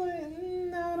 nah. And I was like,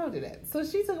 no, don't do that. So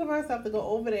she took it upon herself to go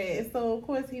over there. And so, of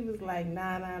course, he was like,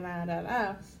 nah. And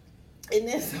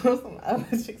then so some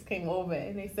other chicks came over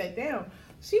and they sat down.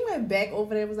 She went back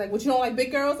over there and was like, what, you don't like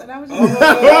big girls? And I was just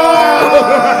like,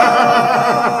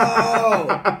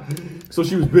 So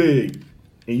she was big,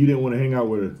 and you didn't want to hang out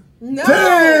with her. no.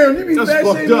 Damn, you be That's fat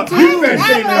fucked shaming up. too. You fat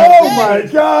shaming. Oh my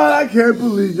God, I can't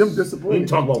believe you. I'm You disappointed. ain't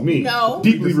talk about me. No.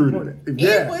 Deeply rooted.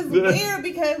 It was weird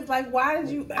because, like, why did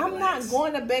you? I'm not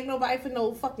going to beg nobody for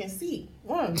no fucking seat.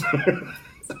 One.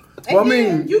 And Well, I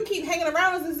then mean- you keep hanging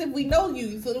around us as if we know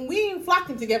you. So we ain't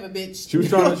flocking together, bitch. She was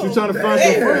trying to find some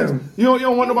Damn. friends. You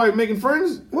don't want nobody making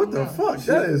friends? What the fuck?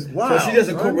 That is wild. So she just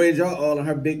son. incorporated y'all all in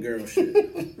her big girl shit.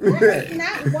 That's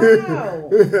not wow.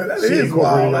 That She is incorporated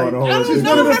wild. all the Like, whole she's shit.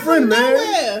 one of her her friend, from man.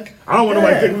 nowhere. I don't want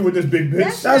nobody thinking we with this big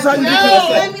bitch. That's how you No, get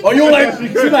let me Oh, you don't like? tell you.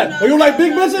 She like? Oh, you don't like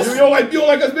big bitches? You don't like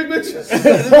us big bitches?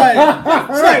 It's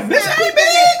like, bitch, I ain't big.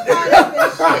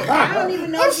 I don't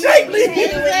even know I'm if you shapely.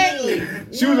 understand with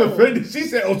me. She was offended. She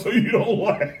said, "Oh, so you don't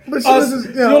like?" But she Us, was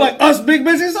you just, don't like us big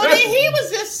bitches? So then he was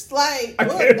just like,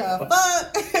 what the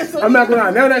fuck? So I'm not gonna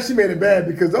lie. Now that she made it bad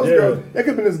because those Yeah. girls, that could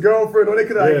have been his girlfriend or they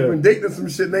could have Yeah. been dating some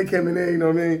shit and they came in there. You know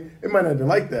what I mean? It might not have been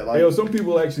like that. Like, Hey, yo, some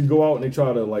people actually go out and they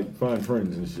try to like find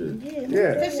friends and shit.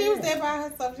 yeah. Because she was there by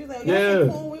herself. She was like, Yeah. y'all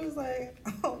so cool. We was like,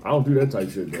 oh. I don't do that type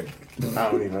shit though.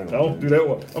 I don't even. I don't do that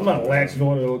one. I'm not latching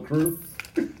on to a crew.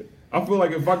 I feel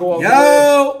like if I go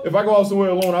out, somewhere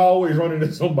alone, I always run into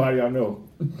somebody I know.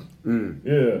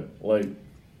 Yeah, like,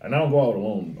 and I don't go out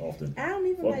alone often. I don't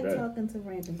even Fuck like that. talking to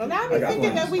random So people. now we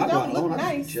thinking that we I don't go look alone,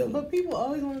 I be nice, chilling. but people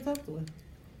always want to talk to us.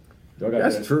 Y'all got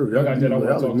That's that. true. Y'all got that. I want to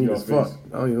That was talk to mean y'all as fuck. face.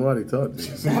 I don't even know why they talk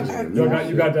to you.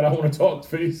 You got that. I want to talk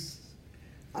face.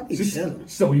 I be chilling.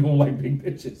 So you don't like big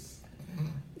bitches?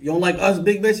 You don't like us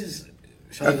big bitches?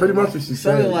 That's pretty much what she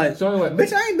said. Like,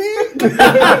 bitch, I ain't big.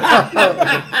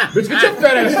 Bitch, get your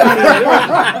fat ass out of here.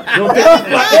 Don't get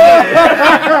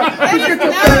your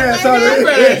fat ass out of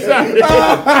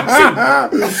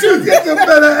here. Shoot, get your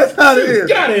fat ass out of here.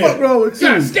 Get out of here. What's wrong with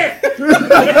you? Scat.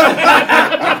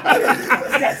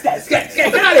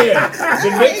 Get out of here.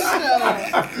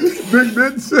 Big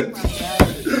bitch.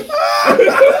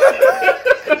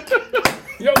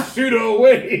 Yo, shoot her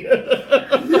away.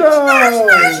 Yo.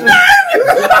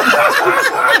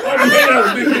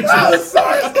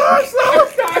 Sorry.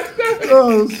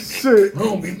 Oh shit.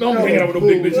 Don't hang out with no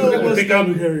big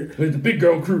bitches. The big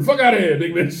girl crew. Fuck out of here,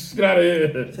 big bitch. Get out of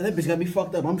here. So that bitch got me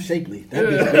fucked up. I'm shapely. That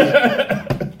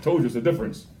bitch told you it's a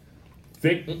difference.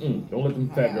 Thick? Don't let them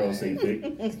fat girls say thick.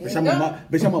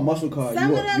 Bitch, I'm a muscle car.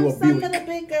 Some of the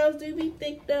big girls do be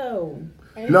thick though.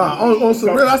 Nah, on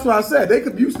some real, that's what I said.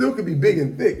 You still could be big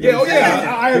and thick. Yeah,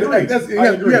 I agree.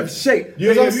 You have shape. Yeah,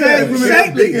 what I'm saying?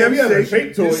 Shapely. Yeah, we have a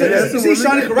shape to it. See,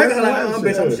 Shawnee correct her like,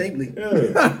 bitch, I'm shapely.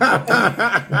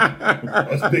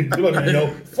 That's big.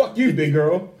 Look, fuck you, big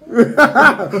girl.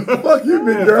 Fuck you,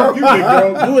 big girl. Fuck you, big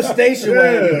girl. Do a station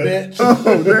wagon, bitch.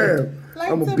 Oh, damn. Like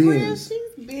I'm a Tabria, beans.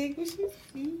 she's big, but she's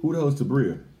cute. Who the hell is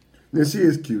Tabria? Yeah, she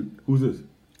is cute. Who's this?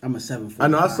 I'm a 7'4". I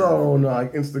know. I saw her on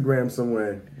Instagram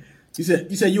somewhere. You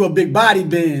said you a big body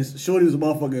Benz. Shorty was a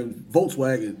motherfucking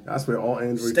Volkswagen. I swear all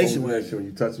Android Station phones wagon. when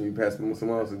you touch them, you pass them with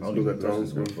someone else and just that tone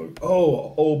screen.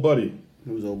 Oh, old buddy.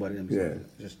 Who's old buddy? Yeah.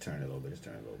 Just turn it a little bit.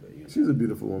 She's a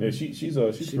beautiful woman. Yeah, she's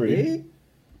pretty. Big?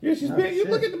 Yeah, she's big. You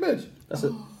look at the bitch. That's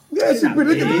it. Yeah, she's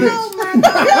pretty. Look at the bitch.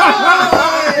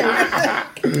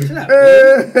 She's not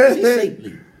big. She's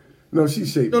shapely. No,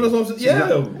 she's shapely. No, that's what I'm saying. Yeah.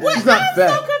 She's not I'm fat.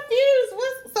 so confused.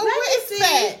 What is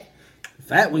fat?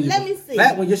 Fat when Let me see.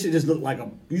 Fat when your shit just look like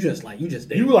you just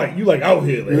there. You like out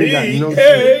here. Like, You ain't got hey, no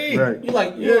hey. shit. Right. You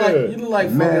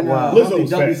like Man, fucking wow. Humpty Lizzo's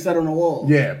Dumpty fat. set on the wall.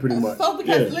 Yeah, pretty much. So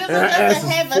because Lizzo And her ass doesn't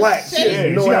is have flat. a She shape. has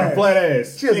Yeah, no she got a ass. flat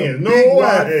ass. She has Yeah, a no big,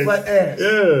 wide, ass. flat ass.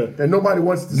 Yeah. That nobody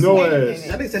wants to see. No Wait a ass. minute.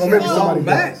 That bitch said Or she maybe had a somebody long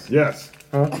back. does. Yes.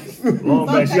 Huh? Long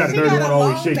back. She got a She dirty got one a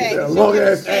always long shake back. it. Long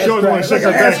ass She always want to shake her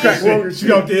Ass back. crack, long as She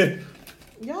shit. out there.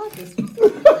 Y'all just big.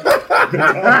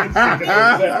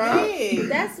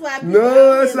 That's why people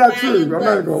No, that's not buying true. I'm not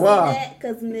butts gonna lie.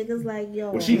 Because niggas like,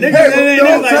 yo. Well, she Niggas Hey, ain't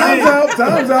no, like time's that. out.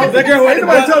 Time's out. That girl who had Ain't the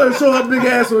nobody butt- tell her to show her big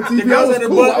ass on TV. The I girl was had the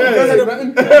cool. butt- I was the girl good, had the-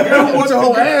 man. Girl with your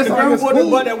whole ass The on girl was who had the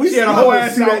cool. butt that we She had a saw. whole I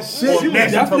ass see that out. shit. She was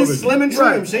National definitely television. slim and trim.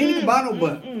 Right. She ain't the bottom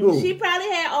butt. She probably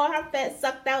had all her fat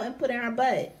sucked out and put in her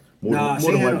butt. Nah,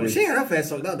 More than she likely. had her fat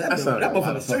sucked out. That That's not a lot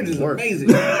motherfucking of surgery is fucking work. amazing.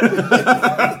 Like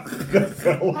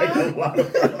a lot of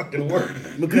fucking work.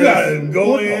 You gotta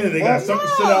go in and they gotta suck the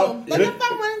shit No, out. but if I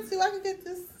wanted to, I could get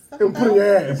this sucked And put in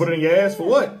your out. ass. And put it in your ass for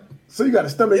what? So you got a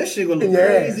stomach That shit gonna in look your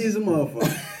crazy ass. as a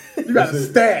motherfucker. You got a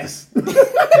stash.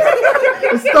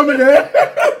 A stomach ass.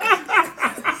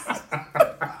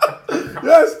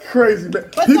 That's crazy, man.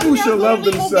 But People some should girls love don't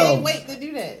even gain themselves. weight to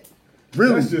do that.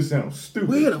 Really? That just sounds stupid.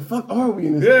 Where the fuck are we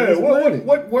in this? Yeah, this planet?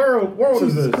 what world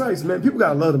is Jesus this? Christ, man. People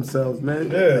gotta love themselves, man.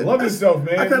 Yeah, love yourself,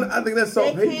 man. I think that's They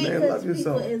self-hate, can't man. Love because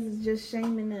people yourself. is just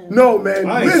shaming them. No, man.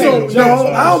 I ain't shaming Lizzo,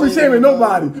 nobody. I don't be shaming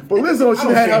nobody. But Lizzo, she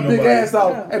don't had her shame big nobody. ass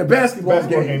out at a basketball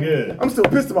game. Yeah. I'm still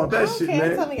pissed about I that don't shit, care. I'm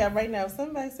man. telling y'all right now. If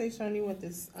somebody say Shawnee with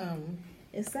this,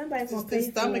 If somebody's gonna just pay this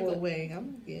stomach for it. away,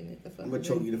 I'm getting it the fuck I'm gonna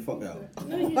choke you the fuck out.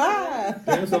 Bye.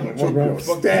 Damn, something Walk around with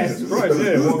fuck stats. Jesus Christ,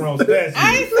 yeah, walk around with stats.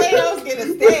 I ain't saying I was getting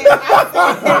a stand. I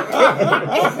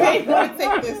said they gonna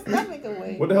take this stomach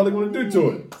away. What the hell are they gonna do to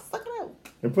it? Suck it out.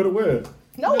 And put it where?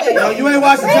 No way. Yo, you ain't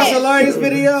watched the Just Hilarious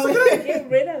video? Get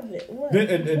rid of it. What? Then-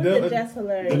 and What's just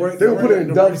hilarious? They would put it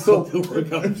in Dove soap. It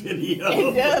does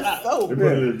so. They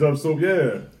put it in Dove soap,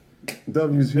 yeah.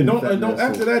 W's And don't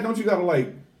after that, don't you gotta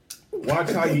like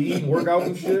watch how you eat and work out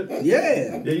and shit?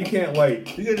 Yeah. Yeah, you can't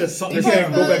like You just suck you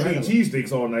can't go back and eat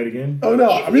cheesesteaks all night again. Oh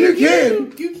no, I mean you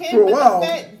can You can, for a but while. the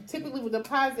fat typically would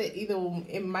deposit either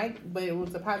it might, but it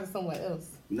would deposit somewhere else.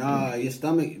 Nah, your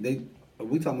stomach, we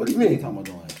talking about, What do you mean? we talking about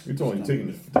doing You're talking taking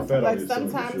the fat out Like of your stomach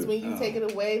and sometimes shit. when you take it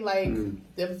away, like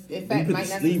the fat put might the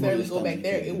not sleeve on necessarily your go back stomach,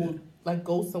 there. you It can't will like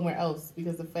go somewhere else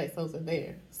because the fat cells are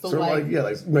there. So, So like, like you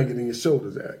make it in your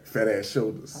shoulders, fat ass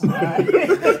shoulders.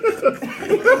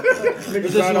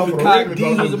 Niggas sign off for the cock Ravens.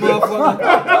 diesels a motherfucker.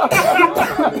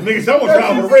 Niggas, I want to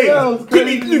sign for the Ravens. Give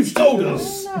me new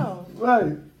shoulders. no.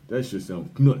 Right. That shit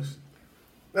sounds nuts.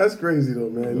 That's crazy though,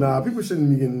 man. Nah, people shouldn't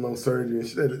be getting no surgery and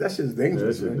shit. That shit is Yeah,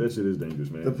 dangerous, man. that shit is dangerous,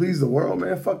 man. To please the world,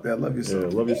 man. Fuck that. Love Yeah,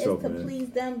 yourself. love It's yourself, to man. please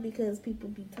them because people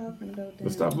be talking about them.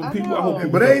 But stop I people. know. I hope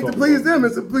people But it stop ain't to talking please about them.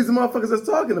 It's to please the motherfuckers that's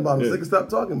talking about them. Yeah. So they can stop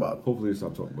talking about them. Hopefully they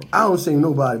stop talking about I don't shame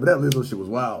nobody, but that Lizzo shit was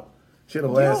wild. She had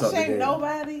her You ass don't out the shame game.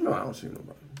 nobody. No, I don't shame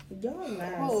nobody. Y'all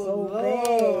lie so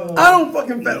bad. I don't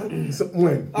fucking fat.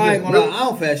 When? I ain't gonna lie. I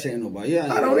don't fat shame nobody.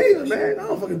 Yeah, I don't either, man. I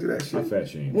don't fucking do that shit. I fat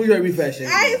shame. When you heard me fat shame?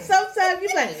 I sometimes you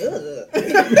like, ugh.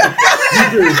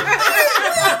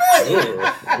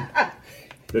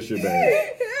 That shit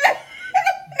bad.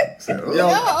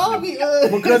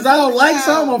 Because I don't like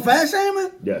something, I'm fat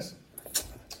shaming? Yes.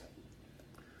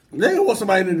 They don't want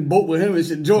somebody in the boat with him and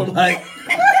shit. Jordan like,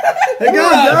 hey Come on,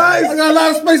 guys, guys. I got a lot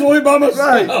of space on me by myself.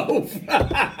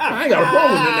 I ain't got a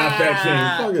problem with it not fat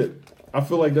shame. Fuck it. I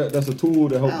feel like that's a tool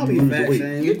to help you lose the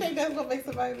weight. You think that's gonna make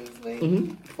somebody lose weight?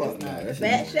 Mm-hmm. Fuck nah,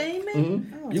 fat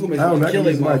shaming? You gonna make I don't know, somebody kill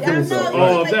somebody kill himself. himself.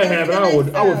 Oh, if that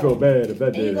happened, I would feel bad if that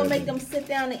And you did gonna make happen. them sit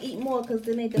down and eat more because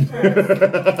then they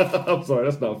depressed. I'm sorry,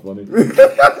 that's not funny.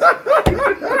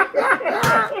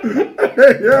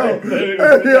 Hey, yo. This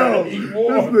nigga, yo. Oh,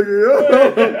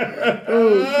 shit.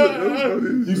 That's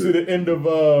funny. You see the end of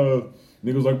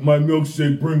niggas like my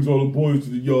milkshake brings all the boys to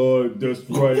the yard. That's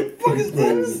right. What the fuck is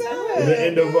that? And the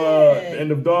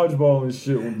end of dodgeball and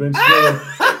shit when Ben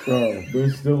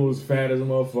Stiller was fat as a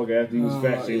motherfucker after he was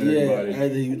fat shaming everybody. After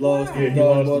he lost Yeah, he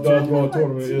lost the dodgeball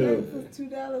tournament. For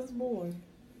 $2 more.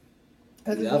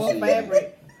 Because it's more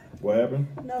fabric. What happened?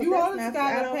 No, You that's always not-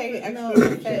 gotta I don't pay think- extra no,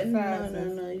 for fat no,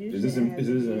 sizes. no. You Is this shouldn't have to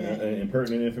do that.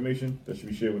 impertinent information that should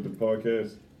be shared with the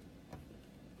podcast?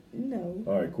 No.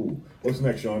 All right, cool. What's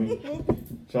next, Shawnee?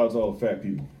 Shout out to all the fat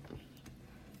people.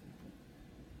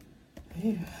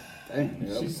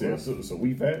 Damn, She said, so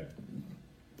we fat?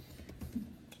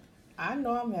 I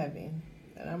know I'm heavy,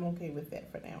 and I'm okay with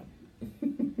that for now.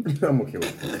 I'm okay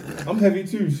with it. I'm heavy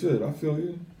too. Shit, I feel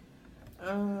you.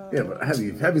 Yeah, but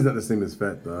heavy's not the same as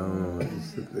fat, though. I don't know. I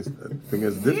think it's You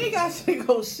ain't different. got shit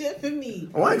go shit for me.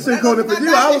 Oh, I ain't saying code it for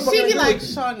you. I was She fucking be like, with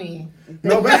you. Shawnee.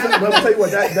 No, but I'll tell you what,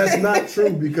 that's not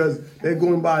true because they're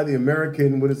going by the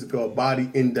American, what is it called, body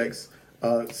index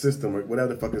system or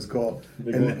whatever the fuck it's called.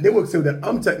 And they will say that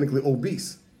I'm technically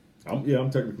obese. I'm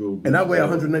technically obese. And I weigh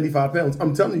 195 pounds.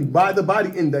 I'm telling you, by the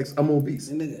body index, I'm obese.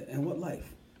 And what life?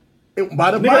 And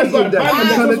by the Nigga, body that's what- index, that's I'm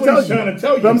what trying he's to trying to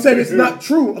tell you. But I'm saying it's not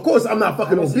true. Of course, I'm not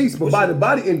fucking obese, but by the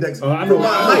body index, I for know my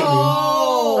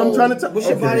height, I'm trying to tell What's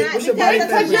your body? What's your body fat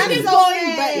Because you're percentage? just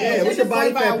going back. Yeah, what's your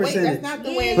body fat percentage? That's not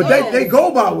the way it But goes. they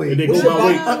go by weight. They go What's by your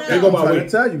weight. body- They go by I'm trying weight. to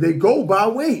tell you, they go by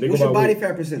weight. They go What's your by body weight.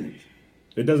 fat percentage?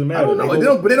 It doesn't matter. I don't know.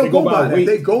 But they don't go by that. weight.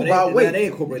 They go by They weight.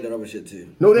 incorporate that other shit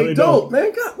too. No, they they don't. don't,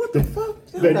 man. God, what the fuck?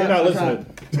 They're not listening.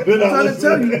 They're I'm not trying to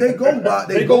tell listening. you,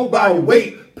 they go by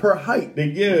weight per height.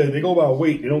 They go by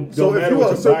weight. They don't So if matter you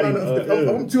are what your body. if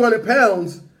I'm 200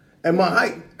 pounds and my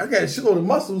height, I got a shitload of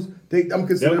muscles. I'm They don't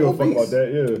considered give a fuck about obese.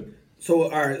 that. Yeah. So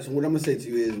all right. So what I'm gonna say to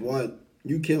you is one,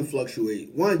 you can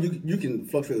fluctuate. One, you can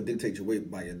fluctuate or dictate your weight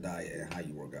by your diet and how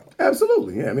you work out.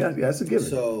 Absolutely, yeah. I mean, that's a given.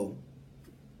 So,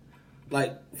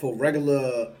 like for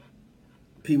regular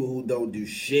people who don't do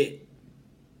shit,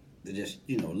 they just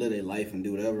live their life and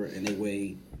do whatever, and they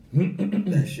weigh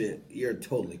that shit. You're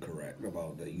totally correct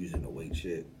about the using the weight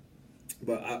shit.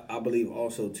 But I believe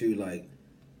also too, like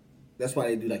that's why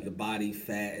they do like the body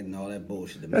fat and all that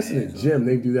bullshit. That's in the gym.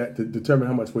 They do that to determine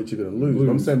how much weight you're going to lose. But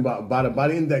I'm saying by the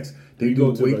body index, they You do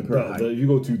go to weight per height. you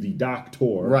go to the doctor.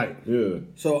 Right. Yeah.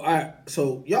 So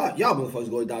y'all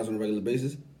motherfuckers go to doctors on a regular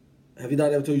basis. Have your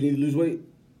doctor ever told you you need to lose weight?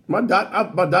 My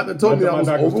doctor told me I was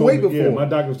overweight before. Yeah, my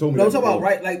doctor told me. No, I'm that talking about before.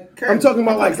 right, like I'm talking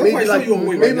about like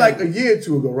maybe like a a year or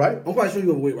two ago, right? I'm quite sure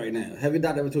you're overweight right now. Have your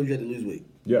doctor ever told you you had to lose weight?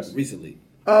 Yes. Recently.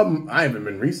 I haven't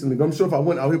been recently, but I'm sure if I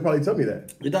went out, he'll probably tell me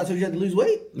that. Your doctor told you had to lose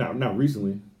weight? No, not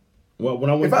recently. Well,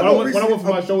 when I went If I go recently, for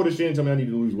my shoulder, she didn't tell me I need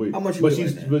to lose weight. How much you but weigh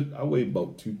she's, right now? but I weigh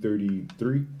about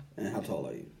 233. And how tall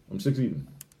are you? I'm 6 even.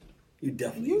 You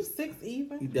definitely. You 6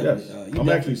 even? You Yes, definitely. I'm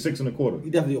actually 6 1/4.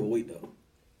 You definitely overweight though.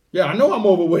 Yeah, I know I'm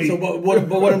overweight. So, but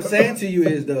what I'm saying to you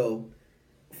is though,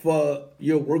 for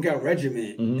your workout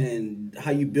regimen and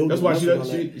how you build, That's your why she- muscle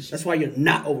and all she- that, that's why you're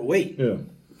not overweight. Yeah.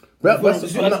 But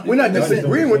we're not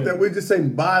disagreeing with that. We're just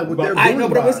saying by what they're doing. I know,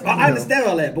 but by, I understand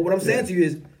all that. But what I'm saying to you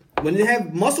is, when you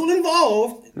have muscle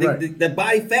involved, that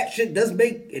body fat shit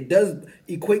does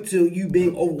equate to you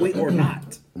being overweight or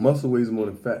not. Muscle weighs more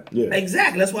than fat. Yeah.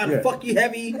 Exactly. That's why the fuck you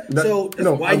heavy. So that's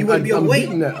no, why you wouldn't be overweight.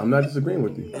 I'm not disagreeing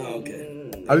with you. Oh,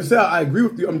 okay. I just say I agree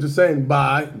with you. I'm just saying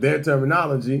by their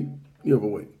terminology, you're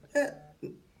overweight.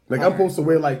 Like I'm supposed to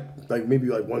weigh like maybe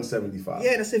like 175.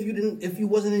 Yeah, that's if you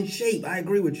wasn't in shape. I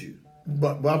agree with you.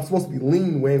 But I'm supposed to be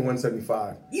lean, weighing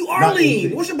 175. You are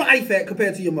lean. What's your body fat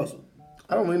compared to your muscle?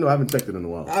 I don't really know. I haven't checked it in a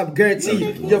while. I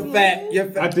guarantee you're fat.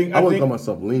 You're fat. I wouldn't call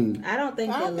myself lean. I don't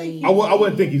think they're lean. I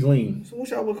wouldn't think he's lean. So what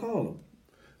y'all would call him?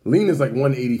 Lean is like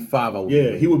 185. I would.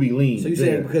 Yeah, he would be lean. So you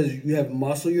saying because you have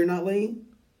muscle, you're not lean?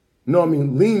 No, I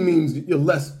mean lean means you're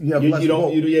less. You have less.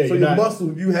 So your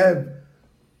muscle, you have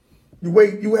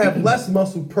less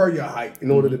muscle per your height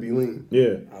in order to be lean.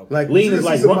 Yeah, like lean is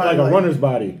like a runner's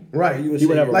body. Right. He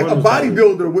would have like a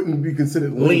bodybuilder wouldn't be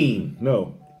considered lean.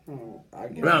 No. I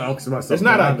don't consider myself. It's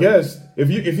not. I guess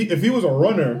if he was a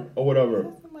runner or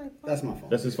whatever. That's my phone.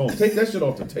 That's his phone. Take that shit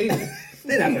off the table.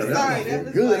 Sorry, that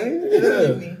was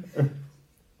good.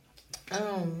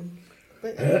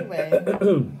 But anyway,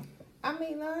 I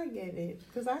mean, I get it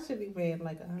because I should be weighing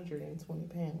like 120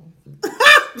 pounds.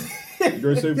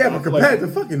 Yeah, but compared to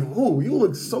fucking you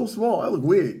look so small. I look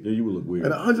weird. Yeah, you would look weird.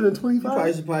 At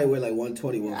 125, you probably weigh like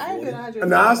 120, 140.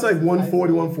 Nah, I was like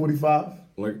 140, 145.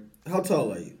 Like, how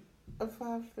tall are you?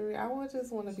 5'3". I would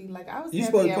just want to be like I was. You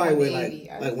supposed to probably weigh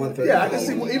like 130. Yeah, I can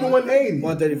see even 180,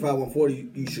 135,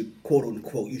 140. You should quote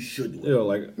unquote. You should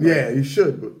do it. Yeah, you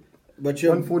should. But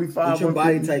your 145, your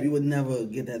body type, you would never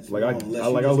get that. Like I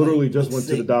literally just went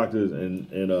to the doctors and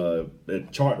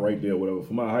that chart right there, whatever.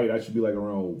 For my height, I should be like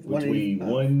around between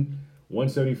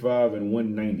 175 and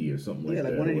 190 or something like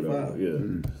that. Yeah, like 185.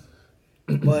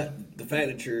 Yeah. But the fact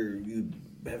that you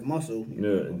have muscle,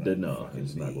 no,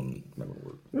 it's not going to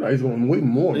work. No, he's going way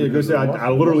more. Yeah, because I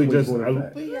literally just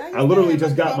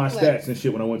got my stats and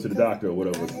shit when I went to the doctor or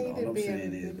whatever. All I'm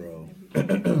saying is, bro.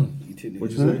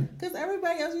 What you say? Because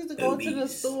everybody else used to go to the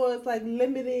stores like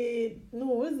limited. No,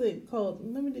 what is it called?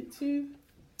 Limited 2.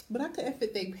 But I couldn't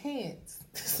fit their pants,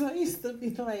 so I used to be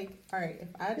like, all right, if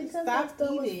I didn't stop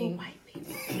eating.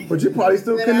 But you probably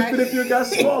still couldn't fit if you got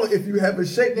smaller. If you have a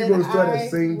shape, you're going to still have the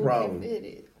same problem.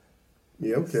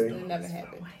 Yeah, okay. It never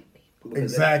happened.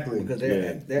 Exactly. Because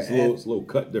it's a little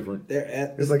cut different.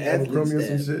 It's like Abercrombie or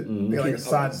some shit. They got like a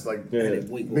size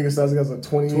nigga size got a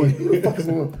 28. Who the fuck is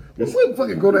what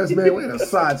fucking grown ass man wearing a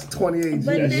size 28?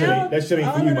 But now that shit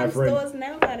ain't for you, my friend. Stores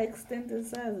now got extended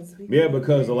sizes. Yeah,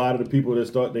 because a lot of the people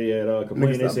that they had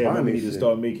complained. They said we need to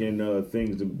start making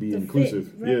things to be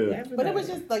inclusive. Yeah. But it was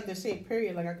just like the shape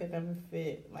period. Like I could never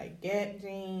fit like Gap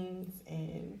jeans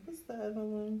and what's the other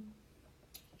one?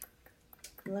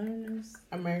 Learners.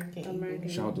 American.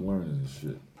 Shout out to Learners and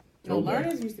shit. No,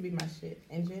 Learners used to be my shit.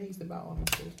 And Jenny used to buy all my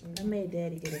shit. I made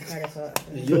Daddy get a credit card.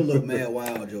 You'll look mad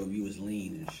wild, Joe, if you was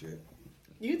lean and shit.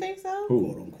 You think so? Who?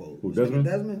 Quote unquote. Who, Desmond?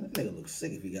 That nigga look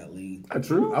sick if he got lean. That's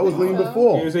true. I was lean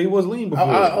before. Yeah, so he was lean before.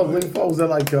 I was lean before. I was at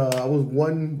like I was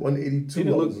 182. He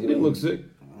didn't look sick.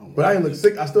 But I didn't look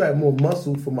sick. I still had more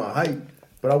muscle for my height.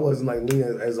 But I wasn't like lean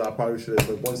as I probably should have.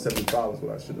 Like 175 is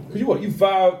what I should have been. You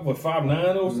 5'9" or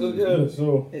so? Yeah,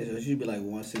 so. Yeah, so it should be like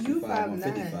 165,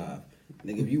 155.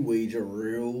 Nigga, if you weighed your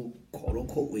real quote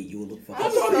unquote weight, you would look fucking.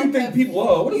 How tall do you think people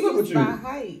are? What is up with you? My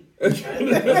height.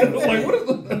 Like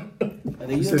what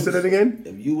is? You say that again?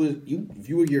 If you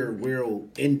were your real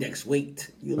index weight,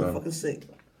 you look fucking sick.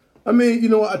 I mean, you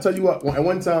know what? I tell you what. At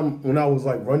one time when I was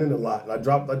like running a lot, I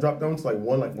dropped down to like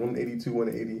 182,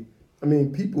 180. I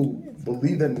mean, people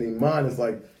believe that in their mind. It's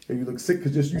like, hey, you look sick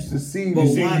because just used to seeing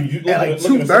you at like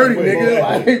 230, nigga.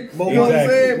 Like, you know what I'm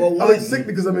saying? I look sick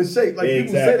because I'm in shape. Like,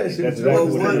 people say that shit, but you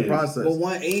don't understand the process. But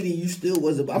 180, you still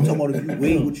wasn't. I'm talking about if you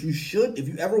weighed what you should. If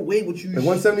you ever weighed what you should.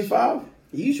 175?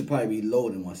 You should probably be lower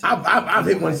than 175. I've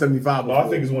hit 175 before. I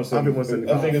think it's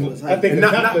 175. I think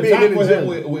not being in the gym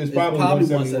is probably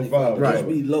 175. Right.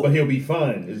 But he'll be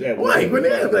fine. Is that right? When they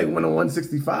have like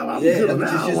 165, I'm good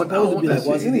now.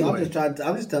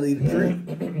 I'm just telling you the truth.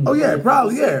 Oh yeah,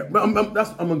 probably yeah. But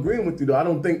I'm agreeing with you though. I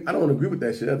don't agree with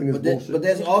that shit. I think it's bullshit. But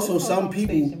there's also some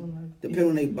people, depending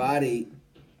on their body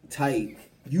type,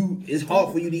 it's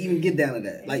hard for you to even get down to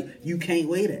that. Like you can't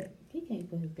weigh that. He can't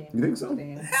put his damn. You think so?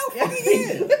 Hell fucking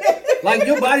yeah. Like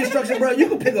your body structure, bro. You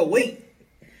can pick a weight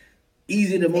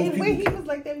easier than most people. When he was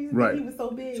like that, he was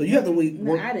so big. So you have to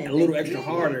work a little extra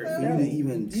harder for you to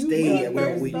even stay at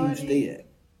whatever weight you stay at.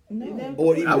 No.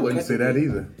 Or even I wouldn't say that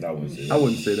either. I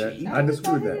wouldn't say that. I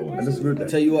disagree with that. I'll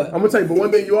tell you what. I'm gonna tell you, but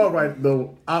one thing you are right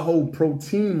though. I hold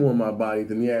protein more in my body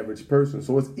than the average person,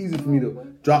 so it's easy for me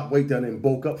to drop weight down and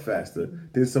bulk up faster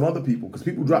than some other people. Because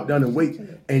people drop down in weight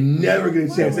and never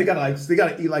get a chance. They gotta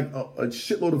eat like a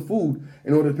shitload of food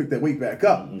in order to pick that weight back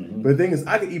up. Mm-hmm. But the thing is,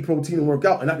 I can eat protein and work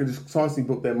out, and I can just constantly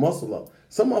build that muscle up.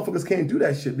 Some motherfuckers can't do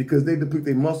that shit because they deplete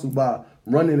their muscle by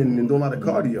running and doing a lot of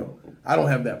cardio. I don't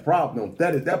have that problem.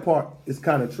 That part is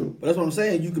kind of true. But that's what I'm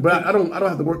saying. You could, but I don't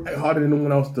have to work harder than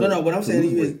anyone else to. No. What I'm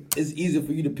saying is, it's easier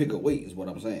for you to pick a weight. Is what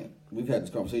I'm saying. We've had this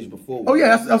conversation before. Oh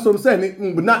yeah, that's what I'm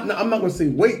saying. But I'm not going to say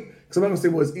weight because I'm not going to say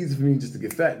well it's easy for me just to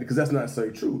get fat because that's not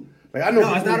necessarily true. Like I know.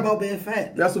 No, it's not about being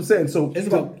fat. That's what I'm saying. So it's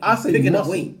about I say picking muscle.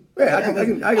 up weight.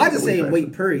 Yeah, I just say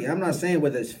weight period. I'm not saying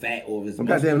whether it's fat or if it's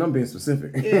muscle. Goddamn, I'm being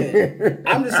specific. Yeah,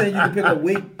 I'm just saying you can pick a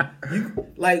weight.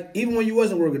 Like even when you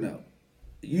wasn't working out.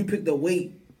 you picked up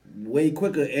weight way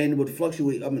quicker and it would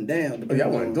fluctuate up and down. Oh, y'all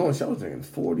wasn't doing shit. I was drinking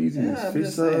 40s and fish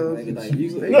subs.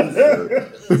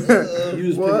 You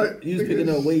was picking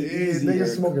up weight easy.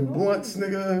 Niggas smoking blunts,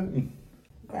 nigga.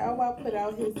 Bow Wow put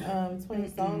out his 20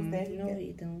 songs that he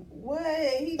don't. What?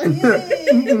 He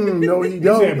did. No, he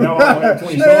don't. Said Bow Wow have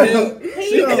 20 songs.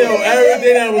 She killed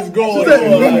everything that was going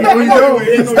on. No,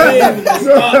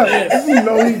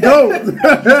 he don't. You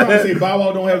trying to say Bow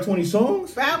Wow don't have 20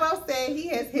 songs? Bow Wow said he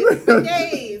has hit the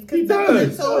days. He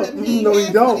does. Told him he No,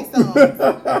 he don't.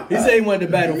 He said he wanted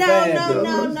to battle Fab.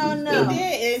 No. He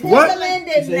did. What? Timbaland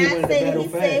did not say that. He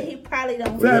said he probably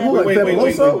don't. Fab, wait.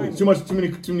 Too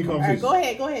many conversations. All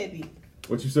right, go ahead, D.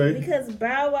 What you say? Because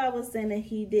Bow Wow was saying that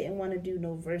he didn't want to do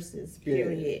no verses,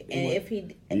 period. Yeah. And if he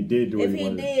did do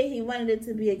it, he wanted it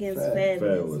to be against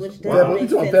Fabulous, which Wow. doesn't You make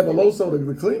talking sense. Fabuloso,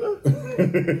 the cleaner?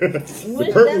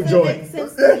 Which purple doesn't joint. make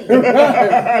sense to me.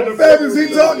 The Fab is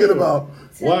he talking about?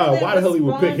 Wow, why the hell he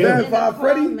would pick him? Five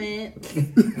Freddy?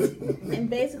 And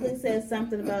basically said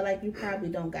something about like you probably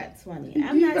don't got 20.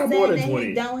 I'm He not got more saying than that 20.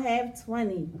 he don't have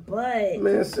 20, but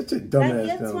Man, such a dumbass.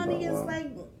 like your 20 is like.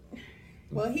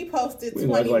 Well, he posted We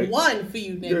like- 21 for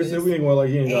you Yeah, niggas. said we ain't going like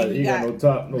he ain't got, And he you got no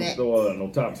top next. no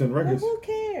top 10 records. Who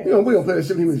cares? You know, we don't play that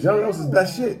shit when he was young. That was his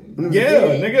best shit. When he was Yeah, a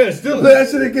kid. nigga, it's still Play that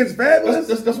shit against Fabulous?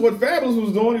 That's what Fabulous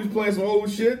was doing. He was playing some old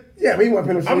shit. Yeah, but he wasn't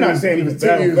playing no shit. I'm not saying he was 10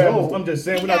 battle years Fabulous. old. I'm just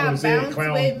saying He we're not got going to say Bounce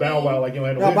clown With Bow Me. Wow like you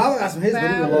had no. No, Bow Wow got some hits, but he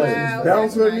Bow was Wow,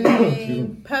 Bounce With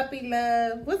Me? Puppy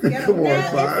Love. What's the other Come one?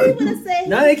 on, Now, if he would have said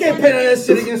Now they can't pay that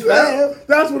shit against Fab.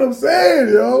 That's what I'm saying,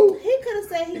 yo. He could have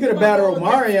said he could have battled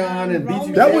Omarion and beat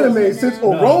you That would have made sense.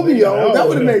 Or Romeo, that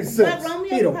would have made sense.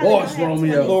 He'd have washed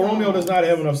Romeo. Well, Romeo does not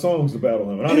have enough songs to battle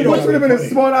him. And I Which think would have been a funny.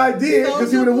 smart idea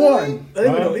because he would have won. He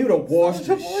would have washed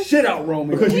the shit out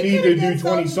Romeo. Because you need to do did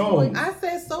 20 Soulja songs. Boy. I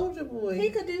said Soulja Boy. He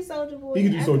could do Soulja Boy. He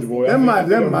could do Soulja Boy. That might have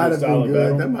been solid good.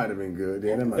 battle. That might have been good.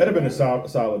 Yeah, That'd have been a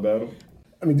solid battle.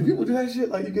 I mean, do people do that shit?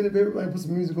 Like, you get it, everybody put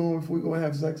some music on before we go and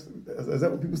have sex? Is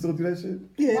that what people still do that shit?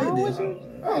 Yeah, Why they would did. you?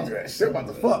 I don't do that shit about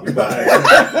the fuck. The last thing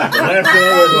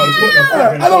I was going to put no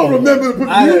fucking I don't remember to put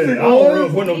I music don't remember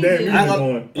on. put no damn music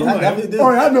on. Yeah, I definitely did.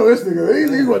 Oh, yeah, I know this nigga.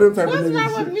 He's one of them type of What's niggas.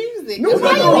 wrong with music? No,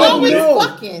 Why you no, always no.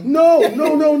 fucking?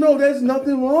 No. There's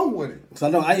nothing wrong with it. So I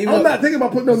know. I'm not thinking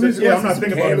about putting no music Yeah, on. I'm not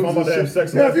thinking about it. If I'm about to have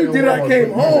sex. Yeah, if you did it, I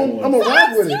came home, I'm going to rock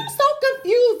with it. You're so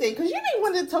confusing because you didn't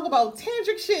want to talk about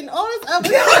tantric shit and all this other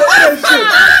That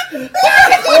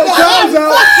shit.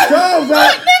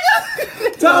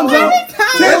 Time's out.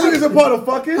 Tantric is a part of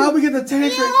fucking. How we get the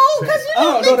tantric?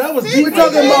 Oh, no, that was We were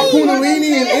talking about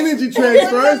Kundalini and energy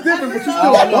transfer. It's different, but you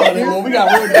still fucking. We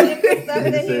got word.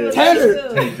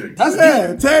 Tantric. That's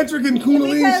it. Tantric and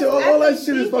Kundalini shit. All that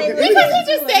shit is fucking. Because he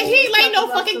just said he ain't light no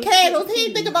fucking candles. He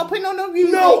ain't think about putting on no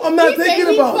music. No, I'm not He said thinking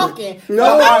he about fucking. it. No,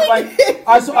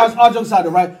 All jokes aside,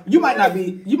 right? You might not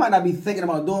be thinking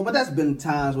about doing, but that's been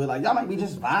times where like y'all might be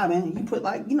just vibing. You put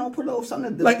put a little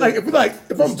something. like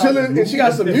if I'm chilling and she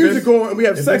got some music on and we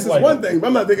have sex, it's one thing. But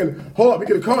I'm not thinking, hold up, we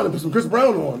get a car and put some Chris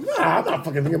Brown on. Nah, I'm not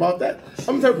fucking thinking about that.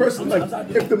 I'm the type of person like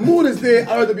if the mood is there,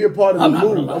 I'd rather be a part of the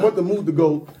mood. I want the mood to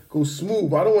go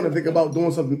smooth. I don't want to think about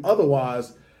doing something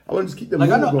otherwise. I want to just keep the mood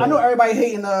going. I know everybody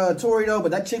hating Tory though,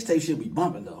 but that Chicks Tape shit be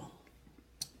bumping though.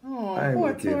 Oh, I ain't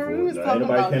poor gonna care Tory. for We was it. talking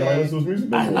about that. Listen to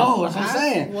music. I know, that's what I'm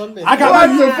saying. Well, I got What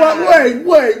my the fuck? Wait.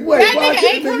 That Why nigga ain't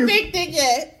can't convicted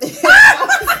yet.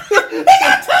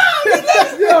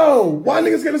 Yo, why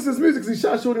niggas get us this music? Because he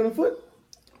shot Shorty in the foot?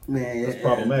 Man, That's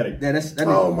problematic. Yeah, that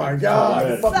Oh my God.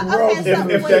 Yeah. The fucking world is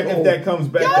If that comes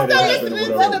back, Y'all that still happened or listening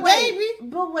to whatever. the baby?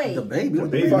 But wait. the baby.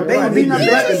 What the Baby. baby? Right. Beating up He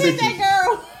black did Look at bitches. that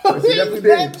girl. Yes, he definitely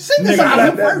did. Nigga,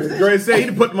 Slap that bitch. Dre said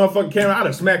he'd put the motherfucking camera. I'd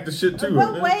have smacked the shit too.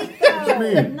 But wait, What you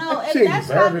mean? no, if She ain't that's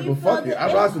deserve how it, you but fuck feel, it.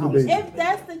 I rock with the baby. if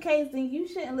that's the case, then you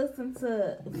shouldn't listen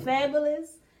to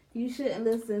Fabulous. You shouldn't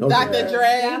listen to Dr.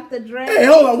 Dre. Dr. Dre. Hey,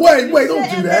 hold on. Wait. Don't do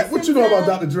shouldn't that. What you know about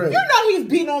Dr. Dre? You know he's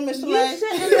beating on Mr. You Lane.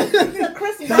 shouldn't listen to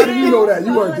Chris How do you know that?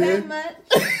 You Brown weren't there. that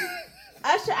much.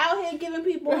 Usher out here giving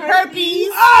people herpes.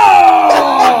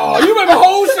 Oh, you remember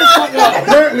whole shit fucked up.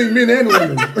 Apparently, men and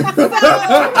women.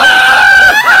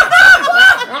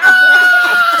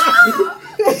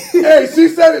 Hey, she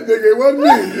said it, nigga. It wasn't me.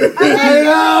 I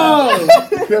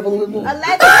know. Have a little bit more.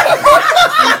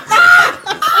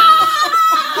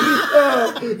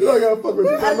 You know I gotta fuck with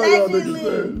you. I know y'all niggas,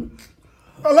 man.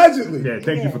 Allegedly. Yeah,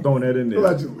 thank you for throwing that in there.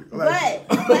 Allegedly. But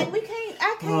like we can't.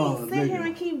 I can't sit here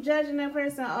and keep judging that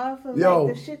person off of Yo,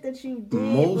 like the shit that you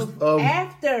did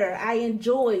after I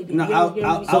enjoyed. No,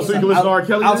 so you can listen to R.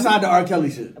 Kelly outside the R.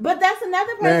 Kelly shit. But that's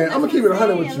another person. Man, I'm gonna keep it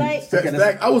 100 with you. Like,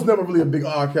 Stack, I was never really a big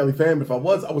R. Kelly fan, but if I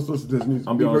was listening to his music.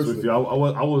 I'm be honest with you,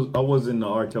 I wasn't an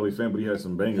R. Kelly fan, but he had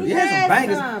some bangers. He had some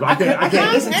bangers. I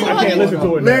can't listen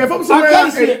to it. Man, if I'm somewhere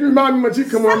else, you remind me when you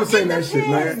come on and sing that shit,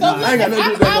 man. I ain't got nothing to do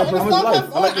with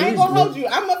that. I ain't gonna hold you.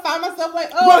 I'm gonna find myself like,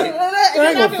 oh, Right. and I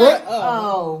ain't I'll gonna be like, front.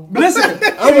 oh. Listen,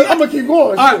 I'm gonna keep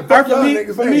going.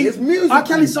 For me, it's music. R.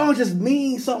 Kelly songs just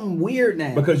mean something weird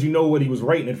now. Because you know what he was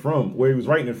writing it from, where he was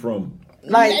writing it from.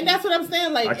 Like, and that's what I'm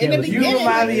saying. Like in the beginning, you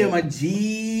remind me of my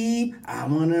Jeep. I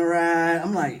wanna ride.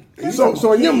 I'm like,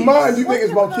 so in your mind, you think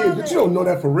it's about kids, but you don't know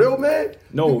that for real, man.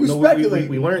 No, speculate.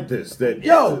 We learned this. That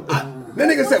That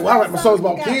nigga said, well, I write my songs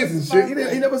about kids and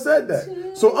shit. He never said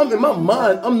that. So I'm in my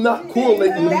mind, I'm not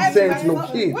correlating what he's saying to no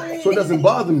kid. So it doesn't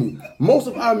bother me. Most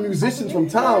of our musicians from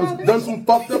towns done some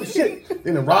fucked up shit.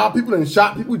 They done robbed people and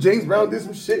shot people. James Brown did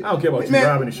some shit. I don't care about you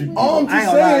robbing and shooting people. All I'm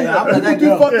just saying, people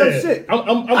do fucked up shit. I'm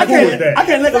cool with that. I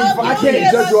can't let I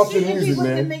can't judge you off your music, people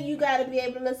man. think you gotta be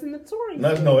able to listen to Tory.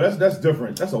 No, that's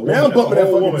different. That's a woman. Man, I'm bumping that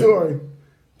fucking woman. Tory.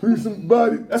 Please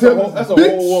somebody. That's a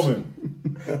whole woman.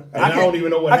 And I don't even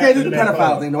know what I can't do happened the in that pedophile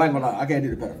fight. thing. No, I ain't gonna lie. I can't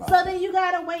do the pedophile. So then you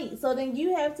gotta wait. So then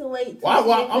you have to wait.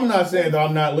 Well, I'm not saying that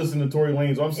I'm not listening to Tory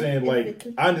Lanez. I'm saying like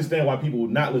I understand why people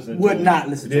would not listen to Would him. not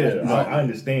listen to yeah, him. I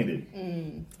understand it.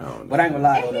 But I ain't gonna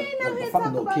lie And though. he ain't no The here fucking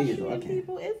talk little about kids though. I shooting can't.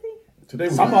 people, is he? Today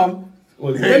was Some of them.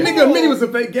 That nigga admitted he was a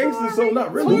fake gangster, so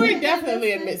not really. Tory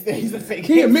definitely admits that he's a fake.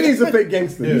 He admitted he's a fake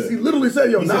gangster. Yeah. He literally said,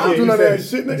 yo, nah, I'm doing none of that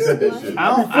shit, He said nigga. that shit.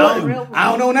 I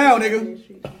don't know now, nigga.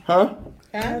 Huh?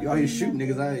 You out here shooting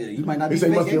niggas. You might not He be said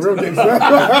he fake must be a gangster. real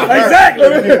gangster.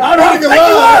 Exactly. I don't think he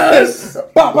was.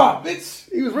 Pop, pop, bitch.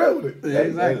 He was real with it. Yeah,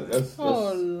 exactly.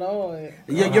 Oh Lord.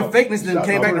 Your fakeness then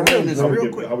came back to realness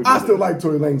real quick. I still like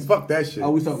Tory Lanez. Fuck that shit.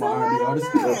 Oh, we talking about R&B artists.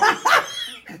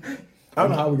 I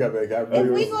don't know how we got back. If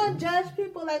we gonna judge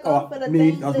people like off of the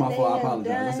me, things that was that my they fault. I have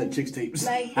apologize. I done, said chicks tapes.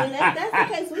 like then that's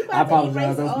the case. We I about to apologize,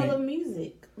 erase that was all me. the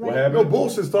music. What Like, happened? No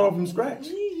bullshit. Start from scratch.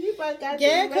 you about got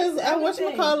Yeah, because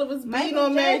whatchamacallit was beating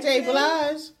on Mary J.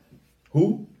 Blige.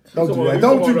 Who? Don't do that. You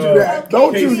Don't talking you do about, that.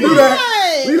 Don't you Casey? do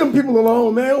that. Leave them people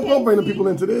alone, man. Don't bring the people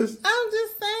into this. I'm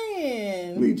just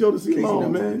saying. Leave Joe to see Casey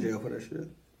alone, never went man. to jail for that shit.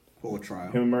 For a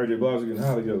trial. Him and Mary J. Blige getting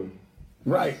high together.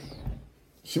 Right.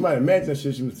 She might have imagined that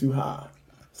shit. She was too high.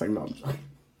 It's like, no, I'm joking.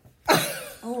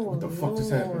 what the fuck just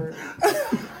happened?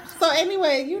 So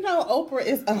anyway, you know Oprah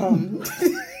is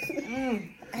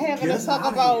having to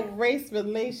talk about race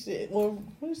relation. Well,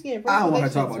 who's getting race I don't want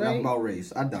to talk relations, about right? nothing about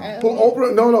race. I don't.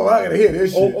 Oprah? No, I gotta hear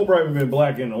this shit. Oprah haven't been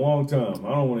black in a long time. I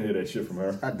don't want to hear that shit from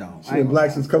her. I don't. She been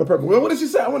black since Color Purple. Well, what did she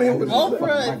say? I want to hear what she said.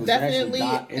 Oprah definitely,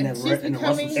 she's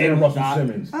becoming. And Russell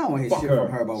Simmons. I don't want to hear Fuck shit her.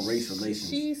 from her about race relations.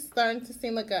 She's starting to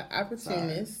seem like an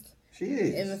opportunist. She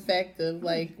is. In the fact of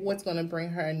like what's going to bring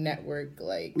her a network,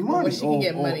 like Money. where she can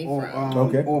get money from.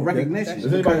 Or recognition.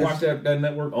 Does anybody watch that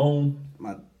network OWN?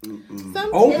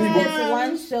 Old people. There's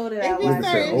one show that I It be watch.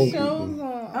 certain shows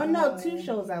on. Oh no, 2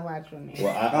 shows I watch from there.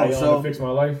 Well, I want to fix my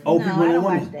life. Old No, people I and don't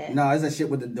women. watch that. No, it's that shit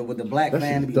with the black That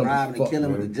man to shit's be dumb as robbing and fuck,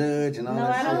 killing man. with the judge and all No,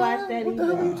 that I shit. don't watch that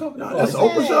either. That's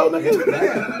Oprah show, nigga.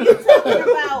 You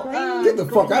talking about Get the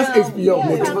fuck out. That's HBO, yeah,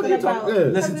 nigga. talking about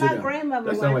Listen to my them. grandmother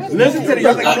That sound watched like it. Listen to the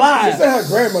young like She lies. said her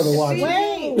grandmother watched it.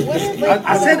 Wait,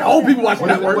 I said old people watch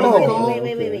network.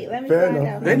 Wait. Let me Fair find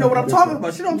enough. out. They know what I'm talking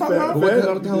about. She don't talk about. Fair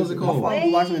enough. What the hell is it My called? father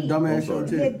be watching a dumbass show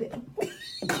too.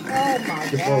 Oh my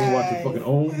Just probably watching fucking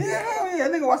OWN. Yeah,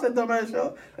 nigga watch that dumbass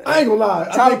show. I ain't gonna lie.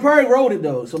 Tyler Perry wrote it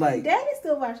though, so like. Daddy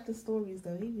still watch the stories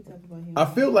though. He be talking about him. I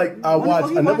feel like I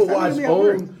never watched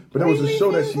OWN, but there was a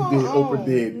show that she did, Oprah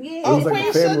did. Yeah. It was like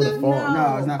a family with a farm.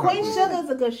 No, it's not called Queen Sugar's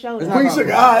a good show. It's though. not Queen Sugar,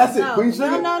 that's it. No, Queen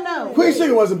Sugar? No. Queen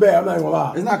Sugar wasn't bad, I'm not even gonna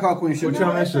lie. It's not called Queen Sugar. What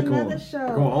channel that That's shit come another on? show.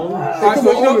 Come on OWN? All right, Come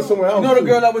so on, own it somewhere else, you know the too.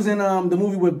 girl that was in the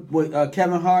movie with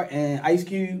Kevin Hart and Ice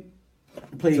Cube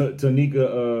played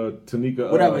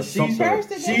Tanika. whatever. She's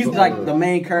something. like the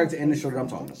main character in the show that I'm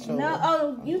talking about.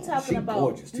 No, you talking She about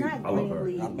gorgeous, too. not I love her.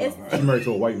 Greenleaf. I It's love her. She married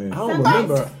to a white man. I don't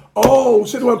remember. Oh,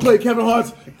 shit, the one played Kevin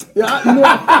Hart's. Yeah, I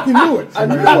fucking knew it. I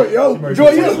knew it, yo.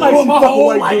 Joy, you just like she fucking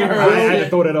white dude. I had to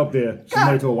throw that up there. She's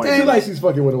married to a white She man. like she's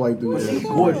fucking with a white dude. She's Yeah.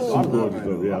 gorgeous. She's gorgeous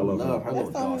though. Yeah, I love her. Her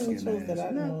little dark skin that ass.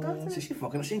 I know. See, she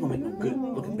fucking. She ain't gonna make no good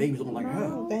looking babies looking like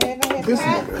her. This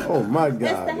nigga, oh my It's the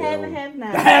god. have and have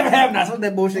not. Have not. What's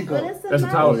that bullshit But called? it's That's a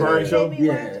another Tyler show Perry that show? they be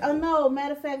Yeah. watch- Oh no,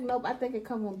 matter of fact, nope. I think it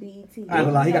come on BET. I ain't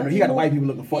gonna lie, he got the white people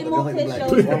looking fucked He up. moved Just his like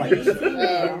shows black to people. I like that BET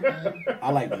shit. now.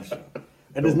 I like that show.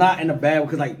 And it's not in a bad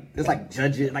because like it's like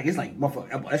judges, like it's like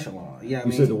motherfucker upper echelon. You know what I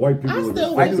mean? said the white people.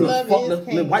 White people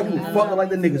fucked up like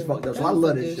the niggas fucked up. So I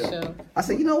love this show. I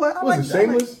said, you know what? I like it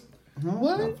Shameless?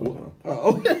 What?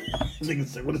 Oh, okay. Niggas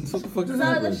said, what the fuck is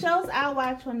So the shows I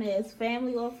watch on there is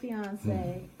Family or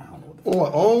Fiance.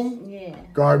 On? Yeah.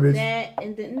 Garbage. That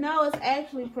and then no, it's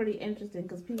actually pretty interesting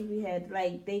because people had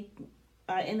like they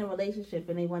are in a relationship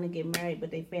and they want to get married, but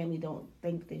their family don't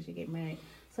think they should get married.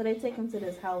 So they take them to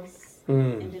this house,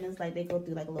 and then it's like they go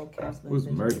through like a little counseling. What's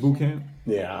marriage boot camp?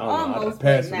 Yeah, I don't know. Almost,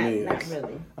 Pass but for me. not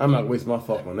really. I'm not wasting my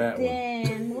fuck on that one.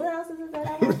 Then what else is it that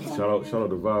I watch? Shout out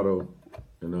to Vado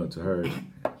and to her.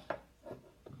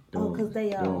 Oh, because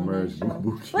they are on marriage that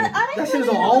boot show. But are they That shit is really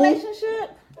in on a OWN?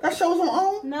 relationship? That show was on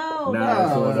OWN? No.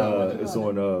 Nah, it's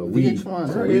on Weed.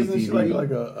 Isn't she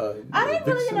like a Are they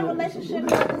really in a relationship?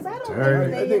 Because I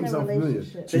don't think they in a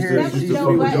relationship. She's Joe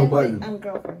Joe Budden. Budden. I'm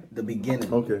girlfriend. The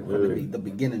beginning. Okay. The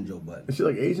beginning Joe Budden. Is she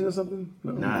like Asian or something?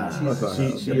 No. Nah,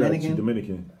 she's she's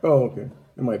Dominican. Oh, okay.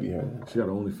 It might be her. She got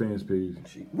an OnlyFans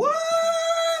page. What?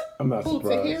 I'm not Who,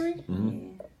 surprised. Tahiri? Mm-hmm.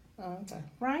 Oh, okay.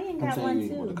 Ryan got one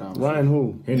too. Ryan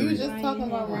who? You was just talking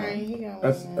about Ryan. He got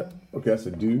That's one. okay. That's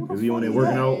a dude. Is he on there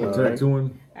working out or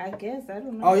tattooing? I guess I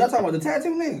don't know. Oh, y'all talking about the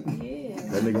tattoo nigga? Yeah.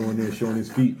 That nigga on there showing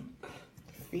his feet.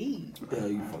 Feet. Yeah,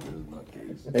 you fucking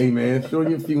nutcase. Hey man, sure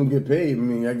your feet gonna get paid. I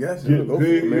mean, I guess Get go for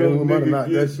paid, it, man. young Who might have nigga, knocked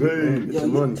get that shit, man? paid. Get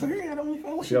some money.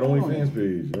 She got an OnlyFans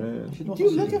page, man. You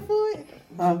looking for it?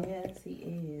 Yes, he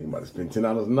is. You about to spend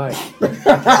 $10 a night.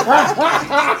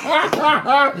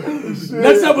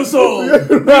 Next episode.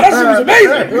 That shit was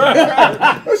amazing.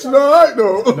 That shit alright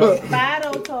though.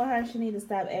 Fido told her she need to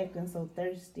stop acting so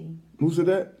thirsty. Who said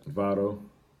that? Vado.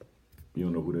 You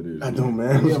don't know who that is. I don't,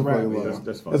 man. Who's the fucking That's one?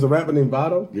 fine. There's a rapper named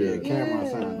Vado? Yeah, Cameron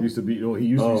signed. Used to be, he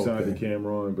used to be signed okay. to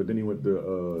Cameron, but then he went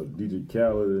to DJ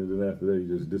Khaled, and then after that he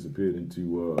just disappeared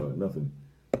into nothing.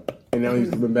 And now he's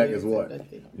been back as what?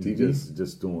 He's TV?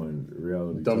 just doing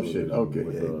reality Dumb television shit. Okay,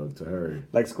 with, yeah. Tahiri.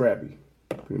 Like Scrappy,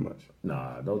 pretty much.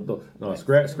 Nah, no.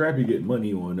 Scrappy get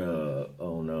money on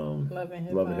Love and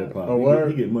Love and Hip Hop. Oh,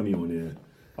 word? He get money on there.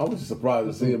 I was just surprised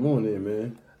to see him on there,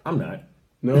 man. I'm not.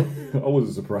 No? I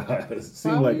wasn't surprised.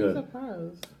 Seemed Why like were you a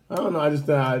surprised? I don't know. I just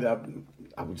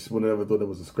I just would never thought that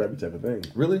was a Scrappy type of thing.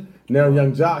 really. Now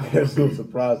Young Jock has no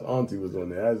surprised Auntie was on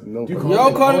there. That's no.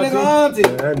 Y'all call the nigga auntie.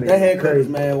 Man, That head crazy,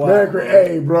 man. Wow.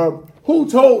 Hey, bro. Who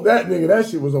told that nigga that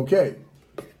shit was okay?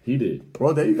 He did.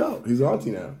 Well, there you go. He's auntie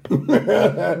now. I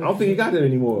don't think he got that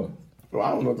anymore. Well,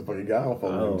 I don't know what the fuck he got. I don't I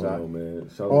follow Young don't Jock. know, man.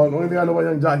 The only thing I know about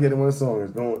Young Jock, he had in one song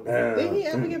is going down. Did he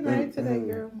ever get married to that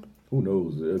girl? Who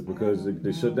knows? It's because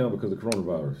they shut down because of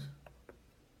coronavirus.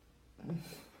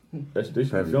 They should be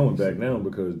filming back now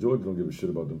because Georgia don't give a shit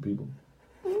about them people.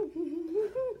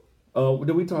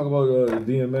 Did we talk about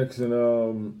DMX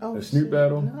and Snoop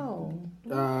battle? No.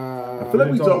 I feel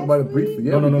like we talked about it briefly.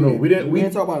 Yeah, No. We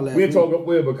didn't talk about it last We didn't week. talk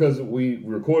about it because we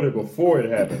recorded before it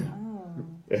happened.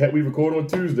 We recorded on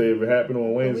Tuesday. If it happened on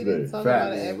We Wednesday. didn't talk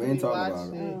about it Facts. after We didn't we talk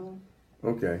watched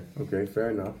about it. Okay,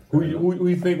 fair enough. Who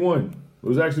you think won? It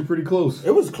was actually pretty close.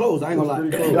 It was close. I ain't gonna lie.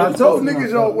 Pretty close. Yeah, I told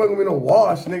niggas y'all wasn't gonna be no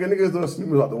wash, nigga. Niggas thought Snoop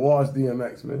was about to wash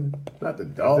DMX, man. Not the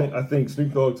dog. I think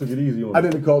Snoop Dogg took it easy on I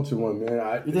him. did the culture one, man.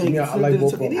 I You think I Snoop like did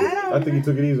both took of it them. easy? I think he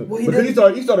took it easy Well, he because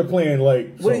did- he started playing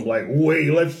like What some he- like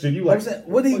way left shit. You like I'm saying,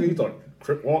 what he started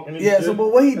crip walking. And Yeah, shit. so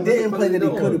but what he What didn't the play fuck that he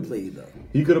doing? could have played though.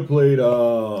 He could have played.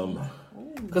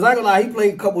 Cause I ain't gonna lie, he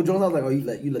played a couple joints. I was like, oh, you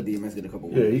let DMX get a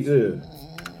couple. Yeah, he did.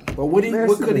 But what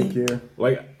could he? Care.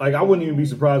 Like I wouldn't even be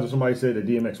surprised if somebody said that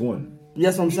DMX won.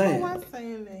 Yes, what I'm People saying. was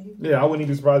saying that he Yeah, I wouldn't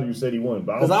even be surprised if you said he won,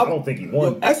 but I don't think he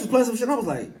won. X was playing some shit. I was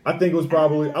like, I think it was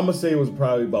probably. I'm gonna say it was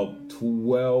probably about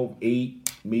 12,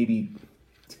 8, maybe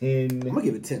 10. I'm gonna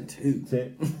give it 10-2.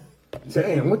 10.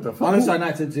 Damn, what the fuck? I'm sorry,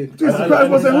 not 10-2. Jesus Christ,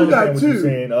 what's that? We got what you're two.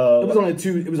 saying. It was only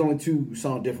two. It was only 2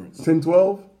 song difference. 10,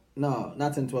 12? No,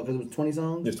 not 10-12 because it was 20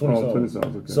 songs. It's 20 songs. 20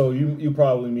 songs, okay. So you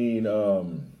probably mean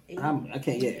I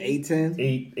can't. Yeah, 8-10.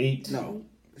 8. No,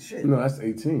 shit. No, that's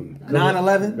 18.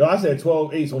 9-11. No, I said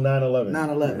 12, 8, so 9/11.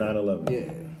 9/11. 9/11.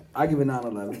 Yeah, I give it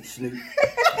 9-11. Snoop.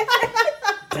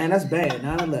 Man, that's bad.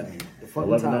 9-11. The fucking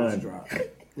 11-9. towers dropped.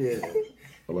 Yeah.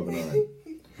 11/9.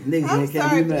 Niggas I'm can't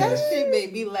sorry, be but mad. that shit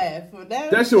made me laugh.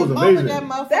 That shit was the moment amazing. That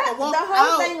motherfucker The walked whole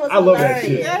out. thing was I love that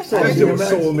hilarious. shit. That shit was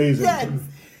so amazing. Yes.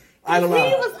 I ain't gonna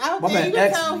He lie. was out My there. man You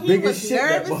X could tell he big was as shit.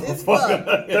 That nervous as motherfucker.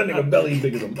 fuck. That nigga belly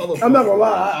big as a motherfucker. I'm not gonna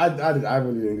lie, I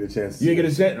really didn't get a chance. You didn't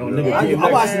get a chance? Oh, nigga.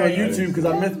 I watched it on YouTube because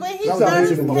I missed. When he I was on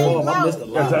first YouTube came before. I out, missed a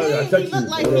lot. he looked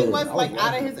like he was like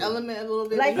out of his element a little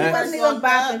bit. Like he when wasn't first even walked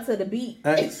up. bopping to the beat.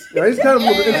 X. Yeah, he's kind of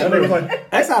moving. That nigga was like,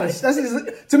 That's out of.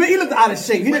 To me, he looked out of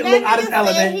shape. He When didn't look that out of his nigga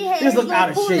said element. He just looked out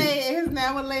of shape. His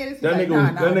now ladies. that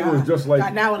nigga was just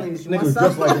like, now ladies. nigga was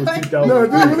just like it was 2000. No,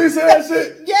 did you really say that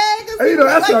shit? Yeah, because Hey, you know,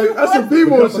 that's some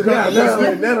B-boy shit.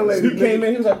 Nana lady. Snoop came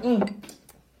in, he was like,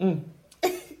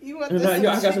 You want He was like, this? yo,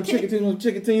 I got some chicken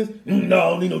tenders. No, I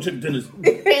don't need no chicken tenders.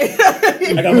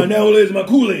 I got my Now-A-Lays and my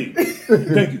Kool-Aid.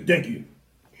 Thank you.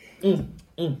 Then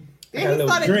he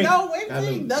started, no, wait till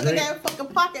he dug in that fucking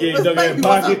pocket. Yeah, he dug in that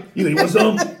pocket. You want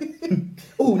some?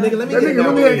 Ooh, nigga, let me get it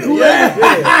now.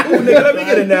 Yeah. Ooh, nigga, let me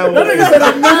get it now. That nigga said,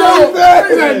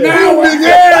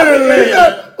 ooh,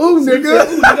 nigga. Ooh, nigga, let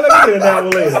me get it now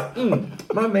later.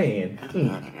 My man.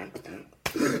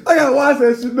 I gotta watch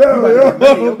that shit now, yo.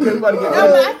 No, but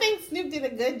I think Snoop did a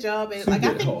good job. And like,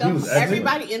 I think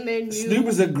everybody in there knew Snoop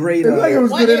was a great. It's like it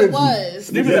was what good it energy. was.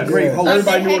 Snoop was a great host.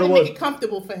 Everybody knew what it They had to was. make it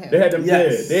comfortable for him. They had them,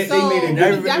 Yes. they made it he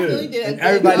good. definitely did. And a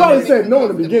everybody- He probably said no in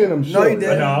the beginning, I'm No, sure. he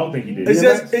did. No, I don't think he did. It's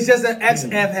just that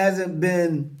XF hasn't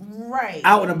been right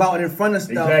out and about and in front of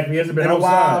stuff Exactly, he hasn't been in a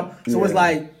while. outside. So it's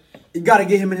like you got to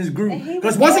get him in his groove And he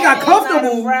because was once he got all out of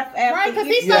comfortable, breath after Right, because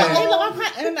he Yeah. started,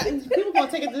 and people gonna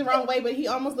take it the wrong way, but he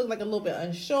almost looked like a little bit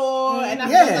unsure. And I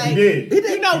Yeah, feel like, he did. you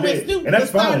know, He when did. Snoop And that's was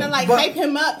starting fine. to like But- hype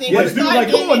him up, then Yeah, he Snoop was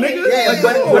started like, come on, getting nigga. it. Yeah, Like,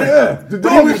 but- come on. but- Yeah, the but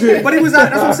dog shit. he was out.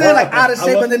 That's what I'm saying. Like out of I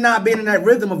shape, love- but then not being in that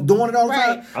rhythm of doing it all the time.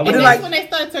 I And love then that's like when they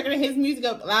started turning his music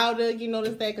up louder. You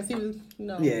notice that because he was, you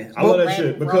know, Yeah. I love that rapping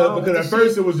shit wrong because with at the first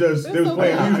shit. it was just they was so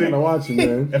playing good. I'm music. gonna watch it,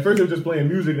 man. At first it was just playing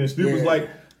music and Snoop was Yeah. like,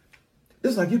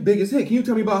 "This is like your biggest hit. Can you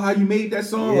tell me about how you made that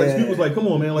song?" Like Yeah. Snoop was like, "Come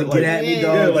on, man, like Get at me,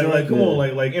 yeah, dog. like come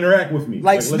on, like interact with me."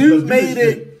 Like let's Snoop do made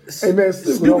this shit. it. Hey, man,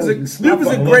 Snoop Snoop was is a always- Snoop is I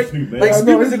a fucking great love Snoop, man. like Yeah, Snoop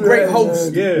no, is a he's great great,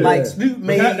 host. man. Yeah. Like Snoop But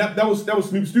made. that was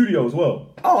Snoop's studio as well.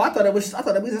 Oh, I thought it was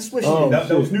a Swish. Oh, shit.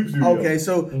 That was Snoop's studio. Okay,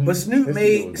 so but Snoop His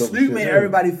made studio was dope Snoop as made shit,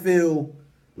 everybody feel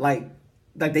like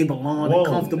they belonged and Belong,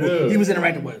 comfortable. yeah. He was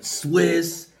interacting with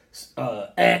Swiss,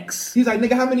 X. He's like,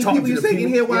 "Nigga, how many Talking people to you the think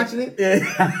in people. here watching it?" Yeah.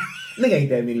 Nigga, ain't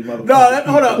that many motherfuckers. No,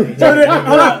 hold up. That's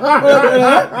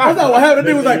not what happened.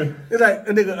 The nigga was like, it's like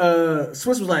a nigga.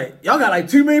 Swiss was like, y'all got like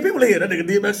 2 million people in here. That nigga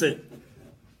DMX said,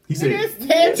 He said, It's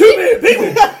 10 2 million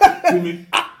people.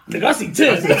 Nigga, I see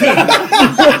 10. Hey,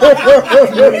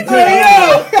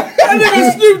 yo, that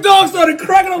nigga Snoop Dogg started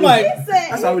cracking. I'm like, He said-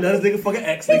 that's how we let this nigga fucking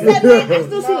X. He Nigga. said, man, I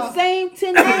still see the same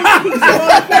 10 names.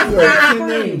 10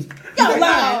 names. Y'all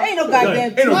lying. Ain't no goddamn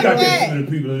Ain't no Fuck goddamn that. 200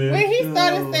 people in there. When he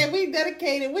started saying we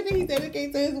dedicated, when did he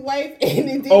dedicate to his wife? And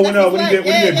then Oh, that's no, just when he did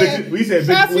bitches, when he said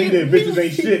Shout bitches, when he out did to- bitches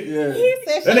ain't shit. He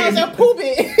said That shout out nigga- to poop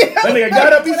it. That nigga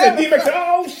got up, he said, DMX said,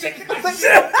 "Oh shit,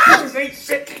 bitches ain't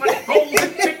shit, I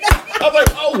was like,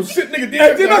 "Oh shit, nigga,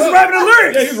 DMX DMX got up." rapping the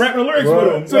lyrics. Yeah, he was rapping the lyrics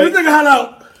with him. So this nigga holla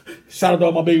out, shout out to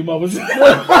all my baby mamas.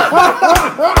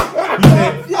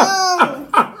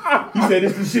 He said,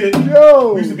 "This the shit."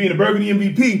 Yo. We used to be in the Burgundy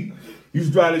MVP. Used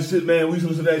to drive this shit, man. We used to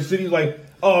listen to that shit. He was like,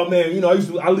 "Oh man, you know,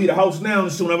 I leave the house now,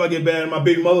 and so whenever I get mad at my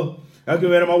baby mother, I get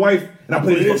mad at my wife, and I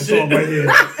play this fucking song right here."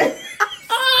 I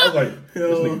was like,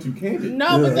 "This nigga too candid."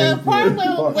 No, but the part when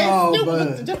Oh, Snoop was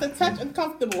man. just a touch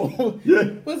uncomfortable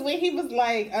was when he was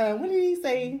like, what did he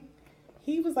say?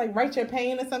 He was like, write your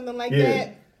pain or something like Yeah.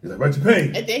 that. He's like, "Write your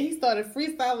pain." And then he started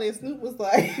freestyling and Snoop was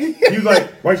like, He was like,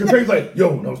 "Write your pain." He's like,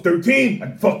 "Yo, when I was 13, I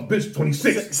fucked the bitch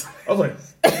 26. I was like,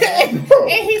 and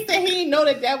he said he didn't know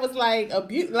that was like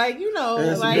abuse, like, you know,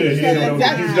 like, "Yeah, he said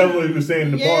yeah, he's never what he was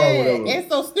saying in the bar or yeah. whatever." And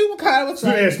so Snoop kind of was Yeah,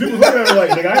 like, Snoop was looking at her like,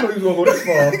 "Nigga, I didn't know he was gonna go this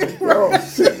far." Oh,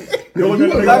 shit. You look at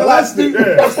the nigga Like like, Snoop.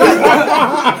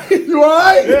 yeah. You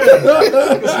alright? Yeah.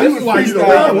 This is why he's a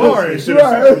rap war and shit.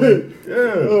 Right. Yeah.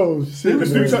 Oh, shit. Because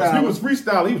Snoop man. was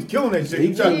freestyling. He was killing that shit. He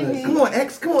was killing like, it. "Come on,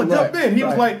 X, come on, jump Right. in." He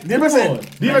was like, DMX "Come said, on."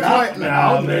 DMX like,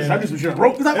 "Nah, man." I just some shit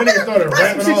wrote. That nigga started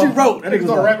rapping shit all. you wrote. That nigga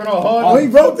started rapping all hard. Oh, he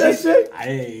wrote that shit?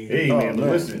 Hey, Hey man, but man.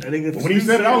 listen. That nigga But when he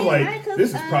said it, I was Right, like, 'cause, "This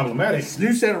is problematic."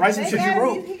 Snoop said write some shit you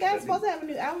wrote. He got supposed to have a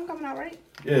new album coming out, right?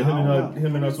 Yeah,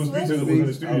 him and Swiss Beats was in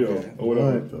the studio Okay. or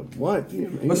whatever. What?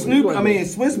 But Snoop, I mean,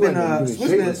 Swiss been trying to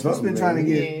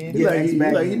get He X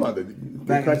back. he about to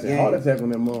back catch in a the heart game. attack on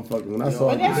that motherfucker when I saw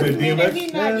but that him. was mean that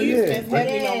he's not Hell used yeah. as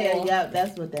heavy no more. Yeah,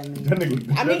 that's what that means. That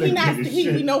nigga, I mean, that he not. nigga He,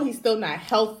 shit. we know he's still not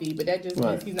healthy, but that just means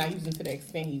Right. he's not using to the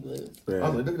extent he was. I was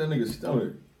like, look at that nigga's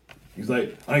stomach. He's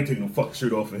like, "I ain't taking no fucking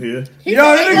shirt off in here." He Yo,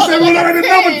 that said, nigga said we're looking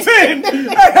at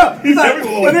number 10. He's like,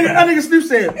 everywhere. that nigga Snoop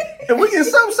said, if we get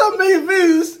some million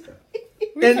views,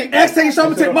 And X take his shirt,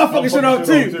 I'm gonna take my fucking shirt off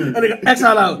too. And nigga X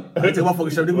out loud. I'm gonna take my fucking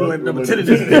shirt. Nigga like number 10 in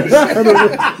this bitch.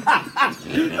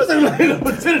 I was like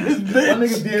number 10 in this bitch. My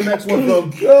nigga DMX went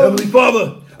from Heavenly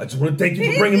Father. I just want to thank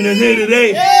you for bringing me in here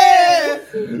today. Yeah.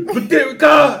 But dear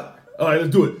God. All right,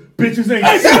 let's do it. Bitches ain't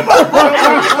shit.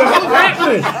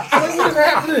 What's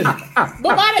happening?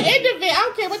 But by the end of it, I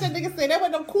don't care what that nigga said. There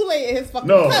wasn't no Kool-Aid in his fucking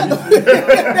No. cup.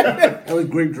 That was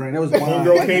grape drink. That was wine.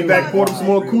 Girl came back, poured him some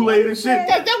more Kool-Aid and shit.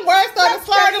 Because them words started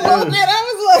slurring a little bit. I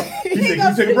was like, He said,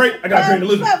 "Can you take a break? I gotta drain the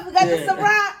liquor." We got the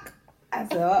Ciroc. I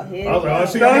said, oh, here. I was like,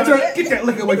 "Oh shit, get that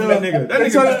liquor away from that nigga. That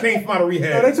nigga just came from out of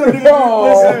rehab." They told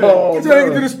nigga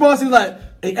to the response. He was like,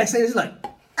 hey, X he's like,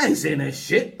 I ain't saying that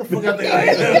shit. The fuck I think I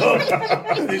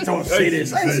am. They don't say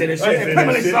this. I ain't saying that shit. Play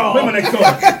my next song. Play my next song.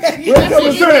 What tell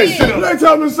them to say? What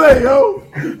tell them to say, yo?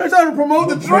 They trying to promote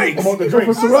the drinks. Promote the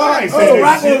drink. For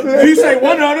Ciroc. You say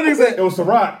one, the other nigga said It was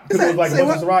Ciroc. Because it was like,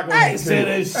 what's Ciroc? I ain't saying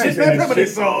that shit. Play Play my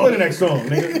next song. Play the next song,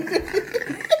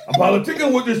 nigga. I'm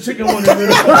politicking with this chicken one. You know, that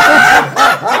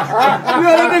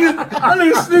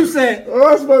nigga Snoop said, Oh,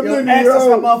 that's my nigga, X, that's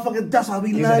yo. my motherfucking, that's why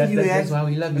we love you, X. That's why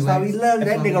we love you, That's why we love you.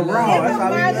 That nigga raw. That's why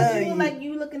we love You you. like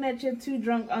you looking at your two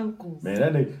drunk uncles. Man,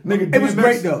 that nigga. It was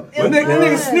great though. That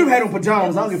nigga Snoop had on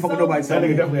pajamas. I don't give a fuck what nobody That said.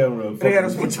 nigga definitely had on They had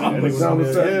on pajamas.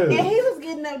 And he was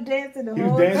getting up dancing the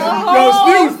whole dancing. time. Yo,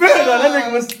 Snoop was feeling though. That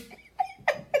nigga was.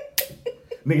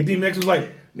 Nigga DMX was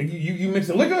like, nigga, you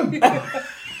mixing liquor?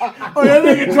 Oh, that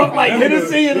nigga drunk like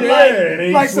Hennessy and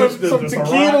like some switched to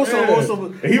tequila or Ciroc,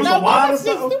 some. He was no, a wild or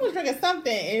Snoop something. was drinking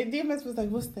something, and DMX was like,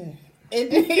 "What's that?"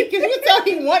 And then, because you could tell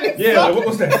he wanted Yeah, something. like, what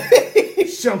was that?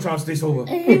 Shit, I'm trying to stay sober.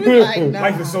 And he was like, "Nah."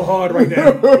 Life is so hard right now.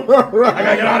 I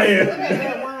gotta get out of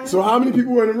here. So how many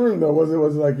people were in the room though? Was it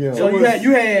like, you know? So you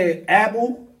had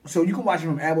Apple, so you can watch it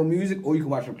from Apple Music or you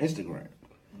can watch it from Instagram.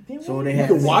 So they You had.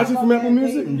 can watch it from Apple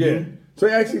Music? Yeah. So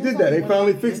they actually did that. They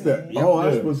finally fixed that. Oh,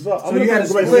 that's what's up. So you had a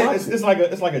split. It's like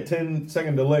a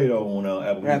 10-second delay though on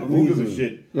Apple Music. Apple Who gives a Music.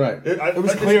 shit? Right. It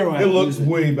was clear on It Apple looks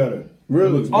Music. way better.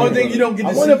 Really? Only thing you don't get to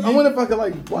I see. wonder if I could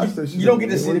like watch that shit. You don't get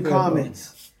to see the What if I-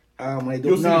 comments. When they do,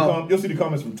 You'll see the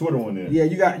comments from Twitter on there. Yeah,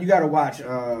 you got to watch. You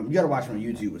got to watch from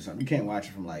YouTube or something. You can't watch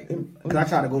it from like. Because I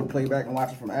try to go to playback and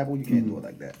watch it from Apple. You can't do it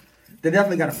like that. They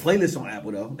definitely got a playlist on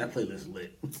Apple though. That playlist is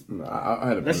lit. No, I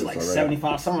had a That's playlist like already.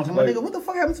 75 songs. I'm like, nigga, what the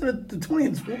fuck happened to the 20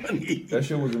 and 20? That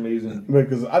shit was amazing.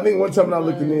 Because I think one time when I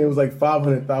looked in there, it was like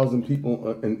 500,000 people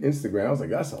on Instagram. I was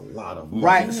like, that's a lot of money.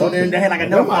 Right. So then they had like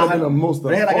another That might have been the most.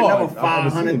 They had like another I've ever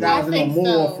seen. 500,000 or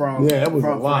more from Yeah, that was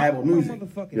from a lot. Apple Music.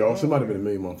 Yo, she might have been a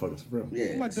million motherfuckers for real.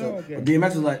 Yeah. So but DMX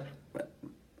was like,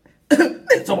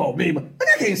 they talking about me, but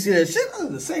I can't see that shit.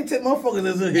 The same 10 motherfuckers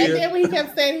that's in And here. then when he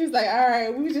kept saying, he was like, "All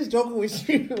right, we was just joking with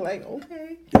you." Like,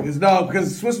 okay.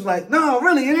 Because Swiss was like, no,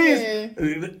 really, it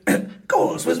is.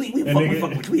 Go on, Swiss, we And fuck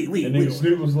with you. and nigga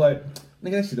Snoop was like,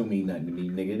 nigga, that shit don't mean nothing to me,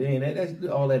 nigga. That's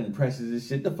all that impresses and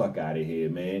shit. The fuck out of here,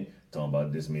 man. Talking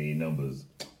about this many numbers.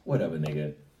 Whatever,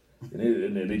 nigga.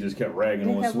 And then they just kept ragging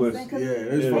on Swiss. Ain't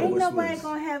nobody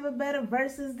gonna have a better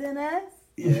verses than us.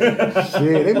 Shit,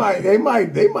 they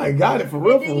might got it for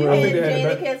real. Then you had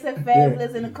Jada Kiss and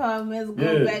Fabulous in the comments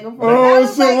going back and forth. Oh, I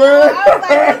was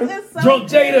like, this is so Drunk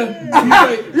Jada.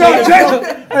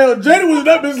 Jada was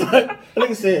that bitch like, that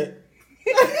nigga said,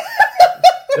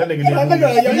 That nigga didn't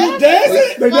move. you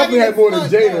dancing? They definitely had more than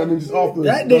Jada. I mean, just off the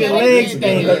That nigga legs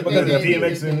thing. Because of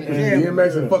DMX and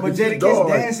DMX and fucking But Jada Kiss dog.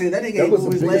 dancing, that nigga That ain't was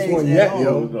move the his biggest legs one at yet, all.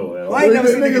 yo. Well, I ain't never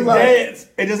seen Niggas niggas like- dance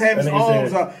and just have his That nigga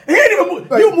arms said- up. He ain't even move.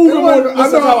 Like, You moving it more.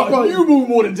 wasn't- I know, You move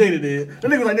more than Jada did. The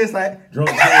nigga was like this, like, Drunk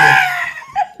Jada.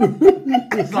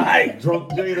 it's like,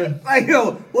 Drunk Jada. like,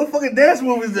 yo, what fucking dance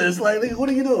move is this? Like, nigga, what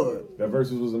are you doing? That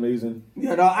versus was amazing.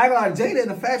 Yeah, no, I got Jada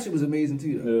and the Fab shit was amazing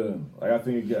too. Though. Yeah. Like, I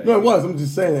think it got. No, it was. I'm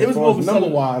just saying. It was more of a number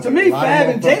celebration. wise. To me, Fab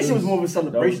and Jason was more of a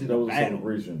celebration. That was a than a battle.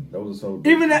 celebration. That was a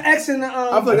celebration. Even the X and the I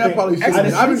feel like that probably should. I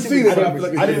haven't seen it. But I feel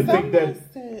like I didn't think that.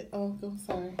 Said, oh, I'm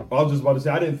sorry. I was just about to say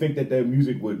I didn't think that their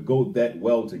music would go that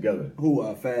well together. Who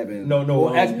Fab and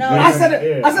No. X. No. I said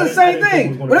it. Yeah, I said the I same didn't think it thing.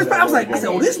 was gonna But be that I was like, well. I said,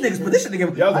 oh, this niggas put this shit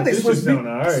together. Yeah, I was I like, think this Swiss shit sound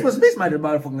alright. Swiss Beats might have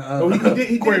bought it from He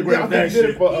did choreographed that he did it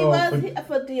shit. for He was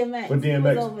for DMX. For He was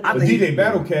DMX. over But there. DJ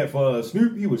Battle Cat for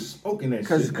Snoop, he was smoking that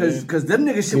shit. Cause them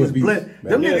niggas shit was blend.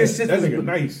 Them Yeah, niggas shit that was nigga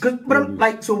nice. But I'm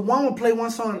like, so one would play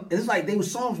one song, and it's like they were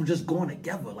songs were just going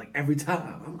together like every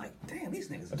time. I'm like, damn, these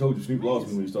niggas. I told you Snoop lost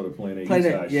me when he started playing that Play East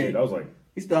that, Side yeah. shit. I was like,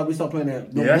 We started playing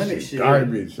that No Yeah, that Limit shit shit.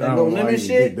 garbage. I That No don't know why Limit you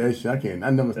shit. did that shit. I can't. I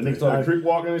never. and they started creek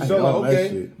walking and I shit. love Like, that okay,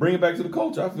 shit. bring it back to the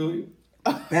culture. I feel you.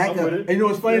 Back I'm up. with it. And you know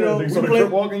what's funny Yeah, though? niggas on the trip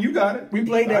walking, you got it. We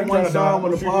played I that ain't one tryna song die.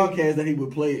 on the Shit. podcast that he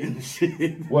would play it and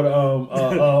shit. What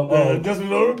Just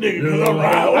know them niggas, cause I'm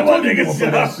riding with my niggas.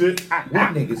 that shit.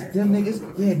 What niggas? Them niggas?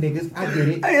 Yeah, niggas. I get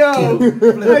it.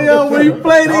 Hey yo, when you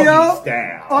played it, yo,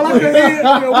 all I could hear,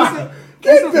 what's the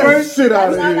Get that shit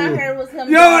out That's of all I here. heard was him.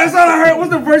 Yo, that's all I heard.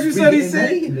 What's the verse you said he getting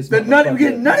nutty in said? this The nutty, we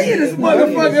get nutty in this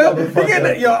motherfucker. We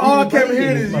get yo, all I kept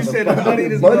hearing is you said the nutty in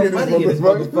this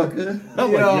motherfucker.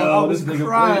 I'm Yo, like, I was this nigga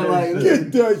crying played like, that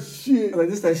shit. Get that shit. like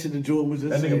this that shit that Jordan was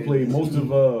just That nigga saying. played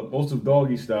most of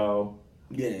Doggy Style.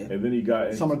 Yeah. And then he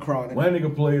got Summer Chronic. When that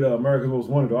nigga played America's Most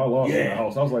Wanted, though, I lost in the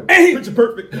house. I was like, Hey, picture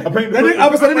perfect. I painted That nigga, I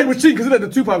was like, that nigga was cheating because he let the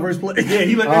Tupac verse play. Yeah,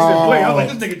 he let that shit play. I was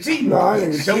like, this nigga cheating. Nah, I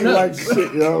ain't cheating like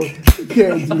shit, yo. You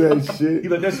can't do that shit. He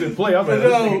let that shit play. I was like, But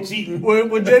this yo, nigga cheating.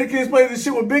 when Jadakiss played this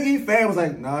shit with Biggie, Fab was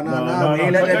like, nah, we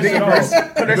ain't let that Biggie verse.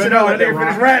 Put that shit out, let nigga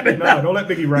finish rapping. Nah, don't let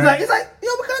Biggie rap. He's like, yo,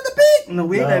 we got the big. No,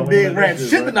 we ain't that big rap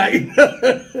shit tonight.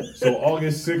 So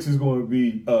August 6th is going to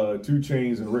be 2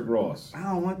 Chainz and Rick Ross.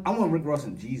 I want Rick Ross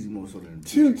and Jeezy more so than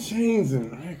 2 Chainz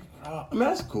and Rick Ross. I mean,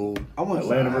 that's cool. I want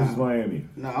Atlanta versus Miami.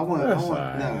 No, I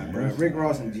want bro. Rick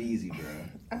Ross and Jeezy, bro.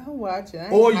 I'll watch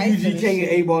it. Or UGK and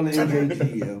A-Ball and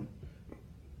MJG, yo.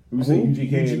 Who's saying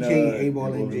UGK and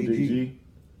A-Ball and MJG?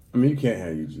 I mean, you can't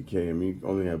have UGK. I mean, you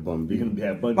only have Bun B. You can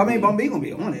have Bun B. I mean, Bun B gonna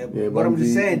be on there. Yeah, but I'm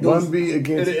just saying, those, Bun B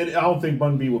against. I don't think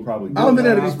Bun B will probably do I don't think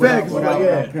it. that'd be fair because like,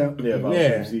 Yeah,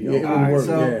 it wouldn't work.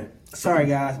 Yeah. Sorry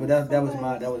guys, but that was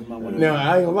my one. Now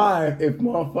I ain't gonna lie. If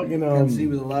motherfucking MC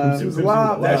was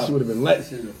alive, that shit would have been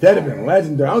that'd have been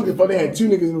legendary. I don't give a fuck. They had 2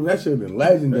 niggas in them. That should have been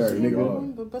legendary,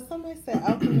 nigga. But somebody said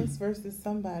Alchemist versus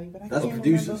somebody, but I That's can't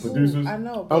producers. remember who. I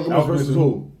know. But Alchemist versus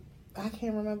who? I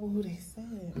can't remember who they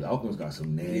said. Alchemist got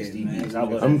some nasty beats.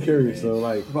 I'm curious. So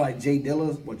like, probably Jay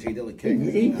Dilla or Jay Dilla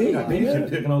King. He did. They keep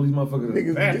picking all these motherfuckers.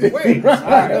 Niggas. Wait,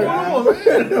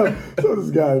 So this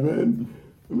guy, man.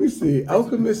 Let me see.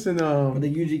 Alchemist and But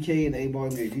the UGK and A-Ball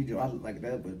and MJG, I like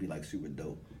that would be like super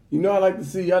dope. You know, I like to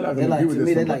see. Y'all not They gonna like agree to with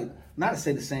me. this. They one, like not to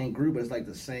say the same group, but it's like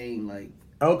the same like.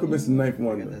 Alchemist and Ninth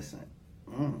Wonder. That's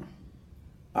same.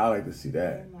 I like to see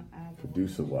that.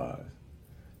 Producer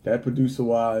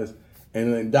wise,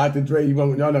 and then Dr. Dre. Y'all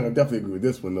not gonna definitely agree with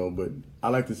this one though, but I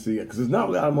like to see it because there's not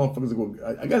a lot of motherfuckers that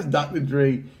go. I guess Dr.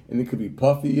 Dre and it could be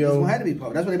Puffy, yo. This one had to be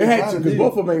Puffy. That's what They they had to because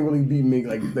both of them ain't really beat me.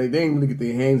 Like they ain't really get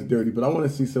their hands dirty. But I want to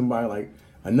see somebody like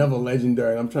another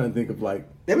legendary. I'm trying to think of like.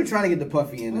 They been trying to get the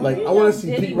Puffy in. Like I want to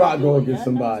see Pete Rock go against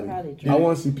somebody. I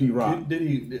want to see Pete Rock. Did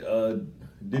he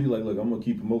like, look, I'm gonna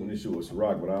keep promoting this shit with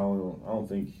Ciroc, but I don't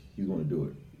think he's gonna do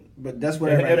it. But that's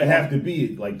what it'll have to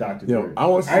be like Dr. Dre. I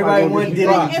want to see everybody want Pete Diddy.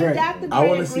 Rock. If Dr. I want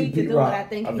Dre to see agreed to Pete do it, Rock. I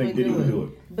think I he think would Diddy would do do it.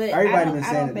 it. But Everybody I been don't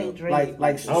saying think it. Drake.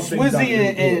 Like I don't think Dr. Swizzy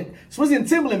Dre and Swizzy and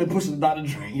Timbaland been pushing Dr.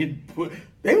 Dre.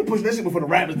 They been pushing that shit before the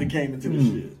rappers that came into this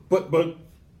shit. But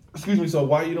excuse me, so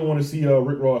why you don't want to see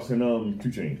Rick Ross and 2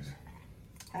 Chainz?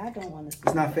 I don't want to see.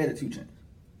 It's not fair to 2 Chainz,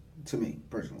 to me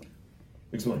personally.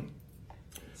 Explain.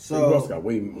 So Rick Ross got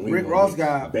way Rick more Ross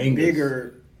got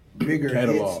bangers. bigger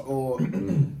Catalog. hits, or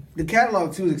the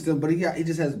catalog too is extensive, but he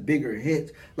just has bigger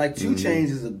hits. Like 2 Chainz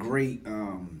is a great.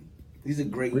 He's a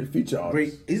great feature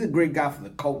artist. He's a great guy for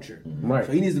the culture. Right.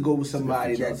 So he needs to go with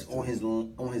somebody that's on his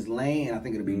lane. And I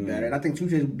think it'll be better. And I think 2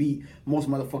 Chainz would beat most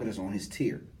motherfuckers that's on his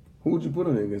tier. Who would you put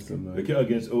on against him? Who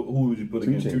would you put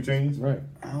against 2 Chainz? Right.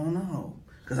 I don't know,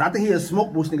 cause I think he'll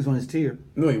smoke most niggas on his tier.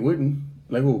 No, he wouldn't.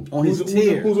 Like who? On his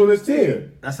tier. Who's on his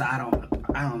tier? That's I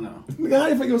don't know. Nigga, how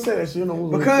you think you'll say that shit? You know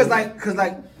who's Because on his tier?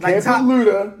 like top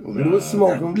Luda. Luda would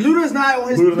smoke him. Luda's not on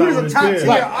his. Luda's not Luda's on a his top tier. tier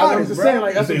Like, I'm artist, just bro. saying,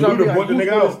 like that's You what say I'm Luda like, put the who's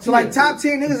nigga on his out. So like top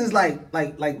tier niggas is like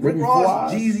Rick Ricky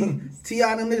Ross, Flies. Jeezy,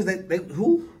 T.I. them niggas. They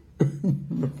who?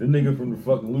 The nigga from the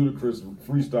fucking Ludacris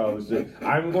freestyle and shit.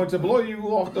 I'm going to blow you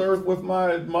off the earth with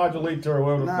my modulator or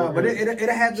whatever. Nah, the but fuck it is.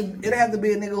 it have to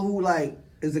be a nigga who like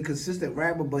is a consistent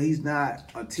rapper, but he's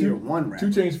not a tier 1 rapper.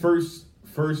 2 Chainz first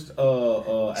actual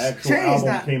Chainz album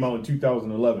not- came out in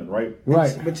 2011, right?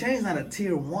 Right. But Chain's not a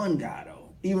tier 1 guy though.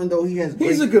 Even though he has,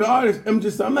 He's a good artist. I'm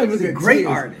not even He's a looking at great tiers.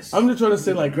 artist. I'm just trying to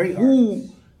say like Great who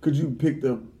could you pick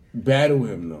to battle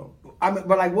him though? I mean,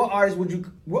 but like, what artist would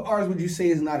you say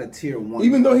is not a tier 1?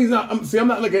 Even though he's not. I'm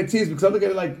not looking at tiers because I look at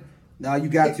it like. No, you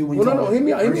got to when you Well, talk no, hear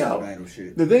me out. Hear me versus out. battle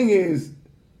shit. The thing is,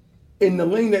 in the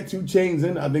lane that 2 Chainz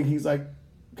in, I think he's like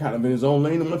kind of in his own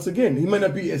lane. And once again, he might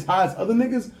not be as high as other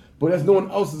niggas, but as no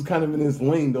one else is kind of in his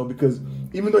lane though. Because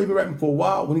even though he's been rapping for a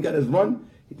while, when he got his run,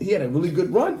 he had a really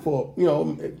good run for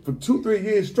 2-3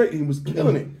 years straight. He was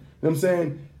killing it. You know what I'm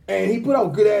saying? And he put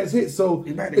out good ass hits. So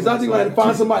it's not like to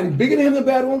find somebody bigger than him to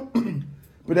battle him.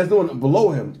 but that's doing below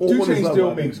him. 2 Chainz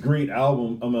still makes great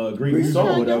album, great song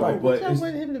or whatever. But y'all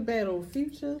want him to battle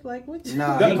Future? Like what?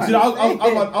 Nah, I was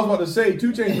about to say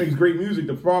 2 Chainz makes great music.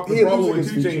 The problem with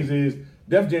 2 Chainz is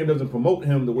Def Jam doesn't promote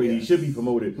him the way he should be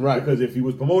promoted. Right. Because if he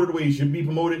was promoted the way he should be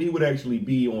promoted, he would actually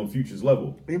be on Future's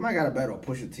level. He might got a battle with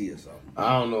Pusha T or something.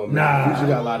 I don't know, man. Nah. Future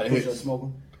got a lot of hits. Pusha Smoker.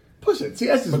 Pusha T,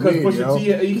 that's just Because weird, Pusha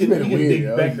T, he can dig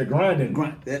yo. back to grinding.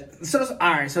 So that's, all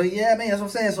right. So yeah, I mean that's what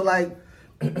I'm saying. So like,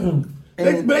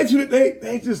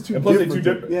 they just too And plus, different. they too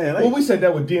different. Yeah, Well, we said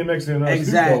that with DMX and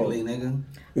exactly, Snoop Dogg. nigga.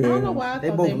 Yeah. I don't know why I They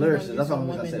thought both they were gonna lyricists. do That's why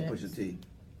some I said women Pusha T.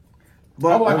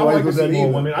 I would like to see more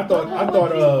either. women. I thought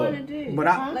But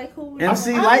I Like who?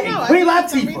 MC I Light don't know. and Queen I think for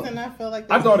some Latifah. reason I feel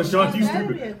like I thought they- Ashanti that'd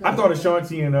be a stupid. good I thought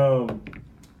Ashanti and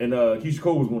Keisha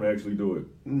Cole was going to actually do it.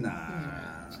 Nah.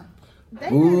 They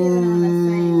not even on the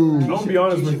same. I'm gonna be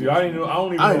honest with you. I don't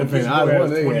even I ain't know a if fan. Keisha I Cole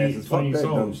don't has want 20 Fuck that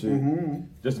dumb songs.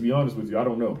 shit. Just to be honest with you, I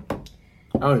don't know.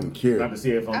 I don't even care. Not to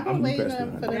see if I've been I'm waiting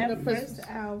invested. for them to That put. first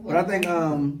album. But I think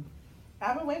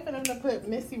I've been waiting for them to put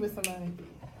Missy with somebody.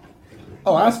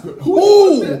 Oh, that's good.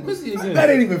 Who? Missy again. That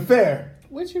ain't even fair.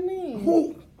 What you mean?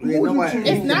 Who? Yeah, Who nobody- would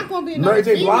you It's not gonna be Mary another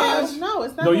J. female. Blige? No,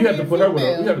 it's not. No, you gonna have be to put her with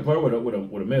female. you have to put her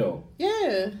with a male.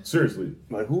 Yeah. Seriously,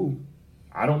 Like who?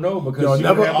 I don't know because Yo, she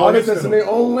never would have more artists hits that's than in their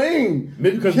own lane.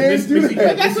 Because You can't Missy, do Missy, that.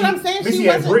 But that's what I'm saying. Missy She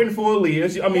has wasn't- written for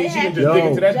Aaliyah. She can just Yo, dig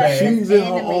into that bag. she's in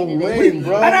her own lane,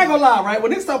 bro. I'm not gonna lie, right?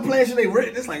 When they start playing shit they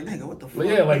written, it's like, nigga, what the fuck? But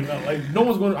yeah, like no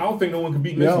one's going. I don't think no one can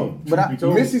beat Missy. Yo, truth be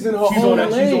told. Missy's in her she's own on that.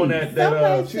 She's lane. on that.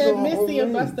 Somebody she's said on her Missy own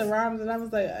and lane. Busta Rhymes, and I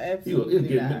was like, He'll absolutely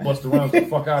get not. Busta Rhymes the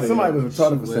fuck out of Somebody here. was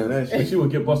retarded for saying that She shit.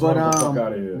 would get Busta Rhymes the fuck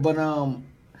out of here. But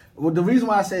well, the reason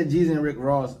why I said Jeezy and Rick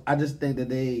Ross, I just think that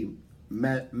they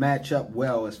match up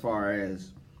well as far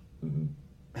as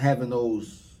having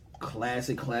those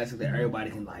classics that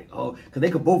everybody can like, because they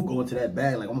could both go into that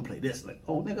bag like, I'm gonna play this, like,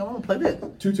 oh nigga, I'm gonna play this.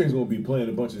 2 Chainz gonna be playing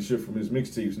a bunch of shit from his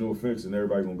mixtapes. No offense, and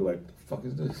everybody gonna be like, "The fuck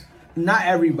is this?" Not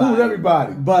everybody. Who's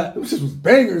everybody? But them shit was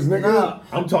bangers, nigga. Nah.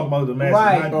 I'm talking about the master.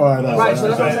 Right. Right. So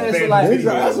that's what I'm saying. So like,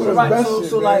 That's what right. best So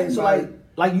shit, like, man. so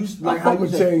like you like I how fuck you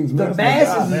with said, Chainz, the man. That's my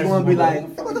masses guy. is gonna be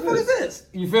That's like, what the fuck is this?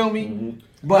 You feel me?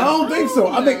 But I don't think so.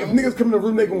 I think if niggas come in the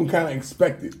room, they gonna kind of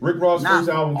expect it. Rick Ross' Nah. first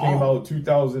album came out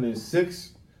 2006.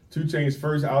 2 Chainz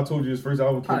first. I told you his first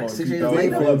album came Like out 6 years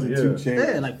later?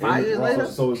 2011. Yeah, like 5 years later. Oh,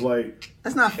 So it's like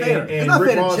That's not fair. and It's not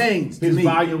Rick fair Ross, to change to his me.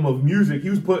 volume of music. He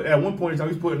was at one point in time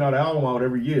he was putting out an album out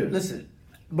every year. Listen,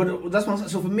 but that's what I'm saying.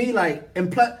 So for me, like,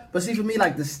 but see, for me,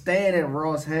 like, the stand that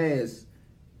Ross has,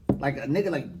 like, a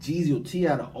nigga like Jeezy or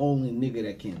T.I. the only nigga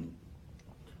that can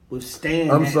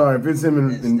withstand. I'm that. sorry, if it's him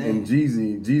and Stand.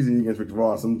 Jeezy against Rick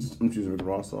Ross, I'm choosing Rick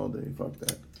Ross all day. Fuck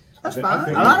that. That's I fine.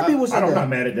 think- A lot of people said I'm that. not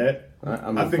mad at that. I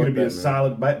mean, I think fuck it'd be that, a man.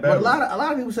 solid battle. But a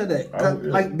lot of people said that. 'Cause,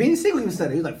 Yeah. like Beanie Siegel even said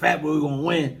it. He was like, "Fat Boy gonna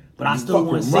win," but I still Fucking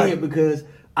want to sing right. it because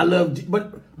I love.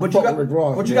 But you fuck got, with Rick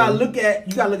Ross, but you man. gotta look at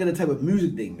the type of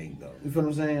music they make though. You feel what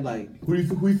I'm saying? Like, Who do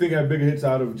you think had bigger hits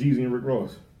out of Jeezy and Rick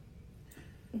Ross?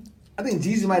 I think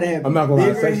Jeezy might have. I'm not gonna lie,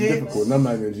 bigger sex is hits. difficult, and I'm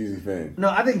not even a Jeezy fan. No,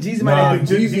 I think Jeezy Nah, might have.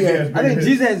 Jeezy has I think bigger Jeezy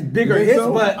hits. has bigger Think hits,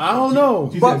 so? but I don't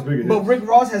know. Jeezy has bigger but hits. Rick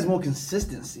Ross has more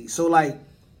consistency. So like,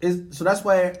 so that's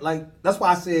why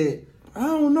I said. I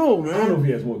don't know, I don't know man. if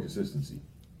he has more consistency.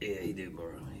 Yeah, he did, bro.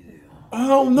 He did. I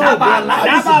don't know. Not by bro. a lot- I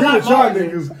not by a disagree lot with y'all margin.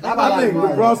 niggas. Not by a I think lot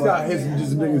Rick Ross margin. got hits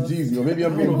just as big as Jeezy, or maybe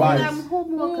I'm being biased. Who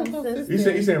more consistent?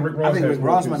 He's saying Rick Ross I think has Rick more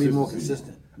Ross might be more consistency.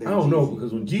 consistent. I don't know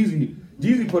because when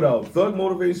Jeezy put out Thug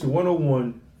Motivation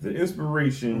 101, The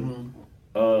Inspiration,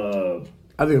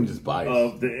 I think I'm just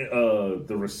biased. the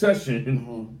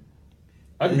Recession.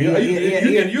 I mean, Yeah,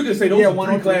 you can say those are three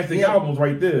 103, classic yeah. albums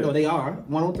right there. No, they are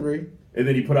 103. And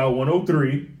then he put out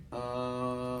 103.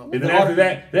 And then the after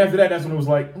that, that's when it was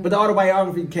like, But the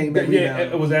autobiography came back. yeah,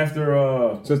 it was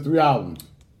after. Just 3 albums.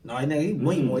 No, he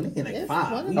way more. He like It's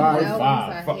 5. one of He- the All right,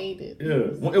 albums 5. I hated. He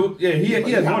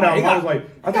has one album. I was like,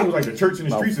 I think it was like the Church in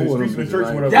the About Streets and the 4 Streets in the of Church,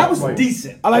 them, whatever. That was like,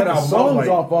 decent. I like That the album, I was songs like-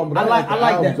 off of them, but I like that.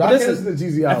 albums. But I can't listen, listen to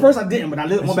Jeezy at album. first I didn't, but I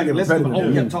went shit back and listened. get Oh, he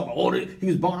repetitive. kept talking. Oh, he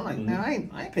was born. I'm like, nah, I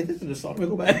ain't paid attention to this song. Let me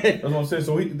go back. That's what I'm saying.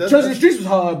 So Church in the Streets was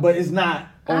hard, but it's not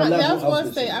on the I level was going of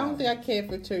to say, this I shit. don't think I care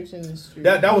for Church in the Street.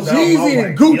 that was the album I Jeezy was and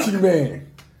like, Gucci yup. Man.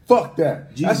 Fuck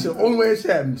that. Jeezy. That's the only way it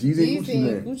should happen. Jeezy and Jeezy Gucci and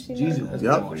Man. Gucci Jeezy Man. was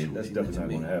Yup. Washington. That's definitely not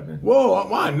going to happen. Whoa,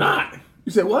 why not?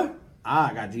 You said what?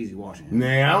 I got Jeezy Washington.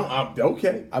 Now,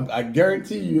 okay. I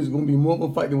guarantee you it's going to be more of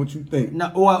a fight than what you think.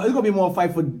 No, well, it's gonna be more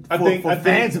fight for I think-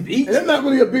 fans of each. And I'm not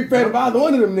really a big fan of either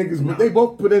one of them niggas, but they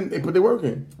both put their work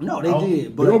in. No, they Oh. did, They're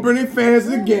but going to bring their fans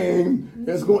to the game.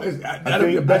 That'll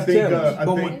be the best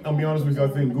challenge. I'll be honest with you. I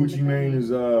think Gucci Mane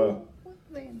is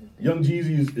Young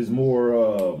Jeezy is more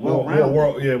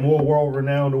world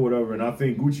renowned or whatever, and I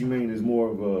think Gucci Mane is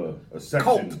more of a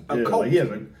section. Cult.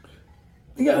 Like,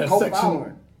 he got a section.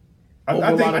 Power.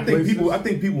 I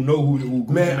think people know who Gucci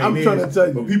Man, Mane I'm is, trying to tell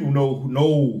you. but people know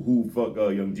who fuck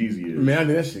Young Jeezy is. Man, I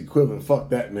think that shit equivalent. Fuck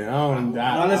that, man. I ain't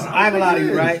gonna lie to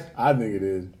you, right? I think it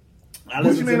is.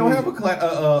 Gucci Mane don't have a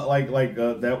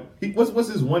that. What's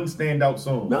his one standout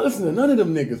song? Now listen to none of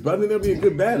them niggas, but I think that'll be a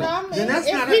good battle. No, I mean, Then that's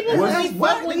if not people a- really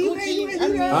fuck with Gucci, I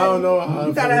mean, I don't know.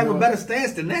 You gotta have a better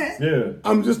stance than that. Yeah,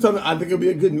 I'm just telling. I think it'll be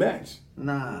a good match.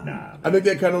 Nah. I think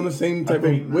they're kind of on the same type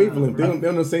of wavelength. They're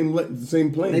on the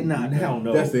same plane. They not. Hell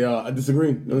no. Yes, they are. I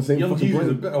disagree. They're on the same Young fucking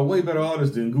Jeezy plane. is a way better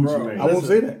artist than Gucci Mane. I won't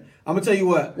say that. I'm gonna tell you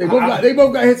what. They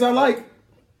both got hits I like.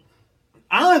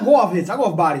 I don't go off hits. I go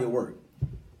off body of work.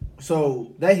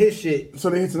 So that hit shit.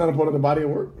 So the hits are not a part of the body of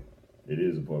work. It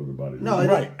is a part of the body. No,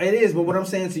 it is. But what I'm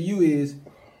saying to you is,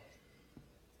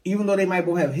 even though they might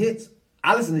both have hits,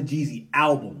 I listen to Jeezy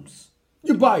albums.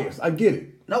 You're biased. I get it.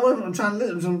 No, I'm trying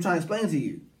to explain to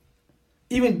you.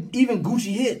 Even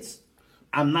Gucci hits.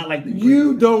 I'm not like the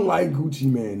You don't like Gucci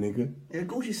Mane, nigga. Yeah,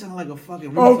 Gucci sound like a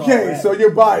fucking Okay, so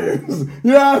you're biased.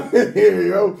 You know what I mean,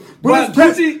 yo? But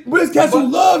it's cats who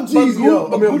love Jeezy, yo.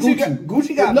 I mean,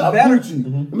 Gucci got love better. Gucci.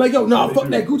 I'm like, yo, nah, fuck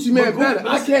that Gucci man better.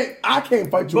 I can't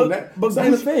fight you on that. But I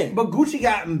ain't a fan. But Gucci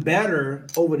gotten better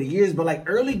over the years. But like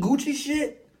early Gucci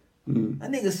shit, that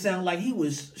nigga sound like he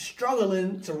was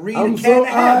struggling to read I'm a so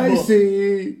cat in the hat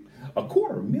book.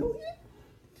 $250,000?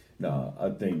 Nah, I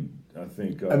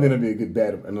think it'll be a good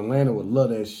battle, and Atlanta would love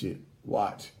that shit.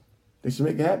 Watch, they should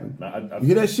make it happen. Nah, you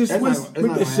hear that shit, Swiss?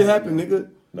 Make that shit happen, nigga.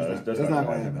 No, that's not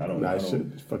gonna happen. I don't. Nah, it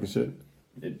should. It fucking should.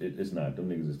 It's not. Them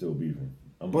niggas are still beefing.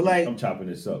 I'm chopping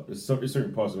this up. There's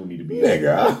certain parts that don't need to be.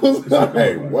 Nigga, I was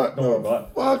like, what the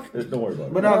fuck? Don't worry about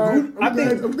it. But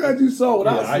I'm glad you saw what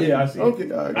I see. Yeah, I see. Okay,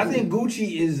 all right, I think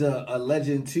Gucci is a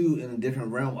legend too in a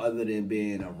different realm other than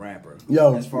being a rapper.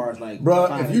 Yo, as far as like, bro,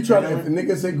 if you try to, if the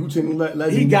nigga say Gucci and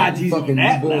legend, he got Jeezy fucking on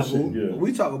that bullshit. level. Yeah.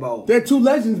 We talk about They're two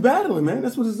legends battling, man.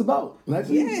 That's what it's about.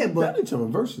 Legends but battle each other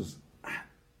versus.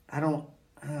 I don't.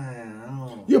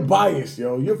 You're biased,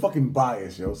 yo. You're fucking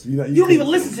biased, yo. So you don't even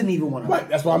listen to neither one of them. Right.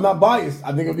 That's why I'm not biased. I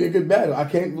think it'll be a good battle. I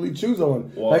can't really choose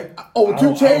on. Well, like, with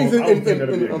 2 Chainz and good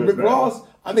Rick battle. Ross,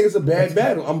 I think it's a bad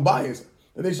battle. I'm biased.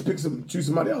 And they should choose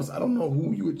somebody else. I don't know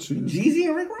who you would choose. Jeezy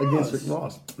and Rick Ross? Against Rick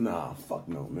Ross. Nah, fuck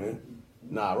no, man.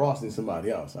 Nah, Ross needs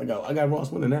somebody else. I got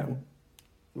Ross winning that one.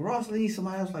 Ross needs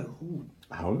somebody else like who?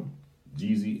 I don't know.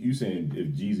 Jeezy, you saying if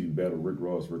Jeezy battled Rick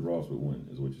Ross would win,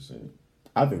 is what you're saying?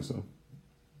 I think so.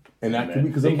 And that could be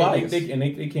because I'm biased. They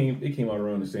came out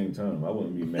around the same time. I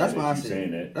wouldn't be mad at you saying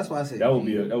that. That's why I said that would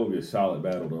be a solid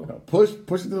battle though. Push it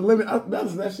to the limit. I listen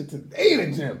to that shit today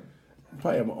in the gym.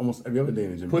 Probably almost every other day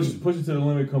in the gym. Push it to the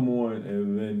limit. Come on,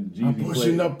 and then Jeezy play.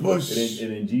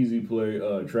 And then Jeezy play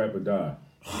Trap or Die.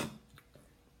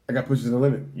 I got pushed to the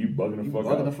limit. You bugging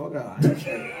the fuck out.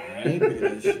 I ain't picking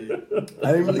that shit.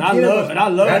 I didn't really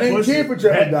I didn't care for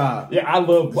Trap or Die. Yeah, I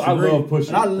love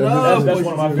pushing. I love that's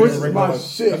one of my favorite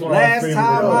records. Shit. Last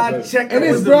time I checked, and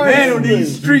I was it's the man on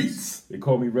these streets. They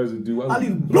call me Residue. I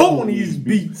need blow on these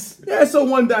beats. Yeah, it's so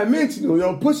one dimensional.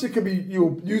 Yo, push it could be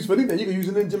used for anything. You can use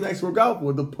it in gymnastics workout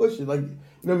for the push it. Like, you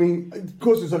know what I mean? Of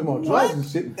course, you're talking about drugs and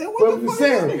shit. But I'm just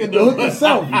saying, the hook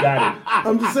itself. You got it.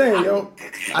 I'm just saying, yo.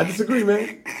 I disagree,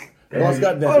 man. Ross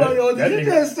got that. Hold on, yo. Did you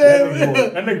just say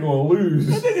that nigga gonna lose?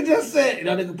 That nigga just said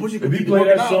that nigga push it. If he play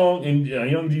that song and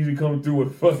Young Jeezy coming through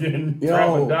with fucking Trap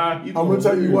or Die, I'm gonna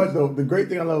tell you what though. The great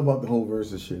thing I love about the whole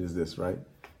versus shit is this, right?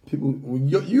 People,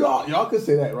 y'all could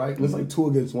say that, right? It's like 2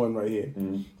 against 1 right here.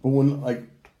 Mm-hmm. But when like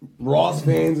Ross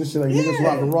fans and shit, like niggas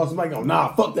rocking Ross, I'm like, oh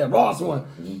nah, fuck that Ross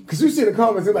one. Cause you see the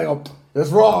comments, they're like, oh, that's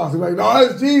Ross. I'm like, no,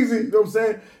 that's Jeezy. You know what I'm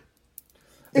saying?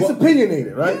 It's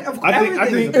opinionated, right? Yeah, I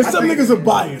think some niggas are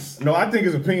biased. No, I think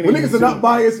it's opinionated. When niggas are not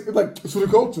biased, it's like it's for the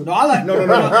culture. No, I like no.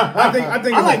 I think it's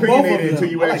like opinionated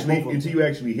until you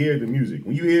actually hear the music.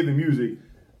 When you hear the music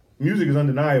is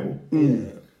undeniable.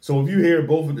 Mm. So if you hear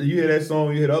you hear that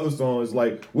song, you hear the other song, it's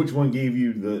like which one gave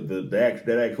you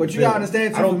that actual. But you gotta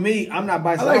understand, too, for me, I'm not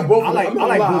biased. I like both. I like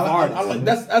both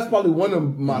artists. That's probably one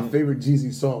of my favorite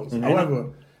Jeezy songs.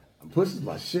 However, Push is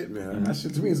my shit, man. That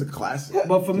shit to me is a classic.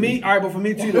 But for me,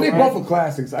 too. They both are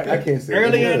classics. I can't say.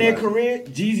 Earlier in their career,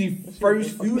 Jeezy's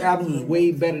first few albums was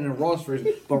way better than Ross' first.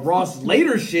 But Ross'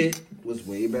 later shit was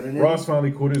way better than Ross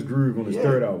finally caught his groove on his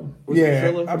third album.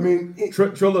 Yeah, I mean,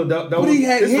 Triller. That was he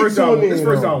had his hits first on album. there, His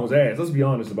first though. album was ass. Let's be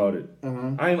honest about it.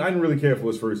 I didn't really care for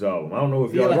his first album. I don't know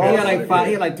if y'all. He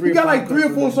had like three. He got like 3 or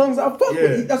 4 songs I fuck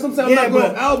with. That's what I'm saying. I'm not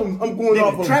going off albums. I'm going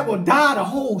off of Trap or Die. The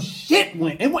whole shit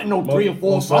went. It wasn't no 3 or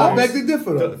 4 songs. I beg to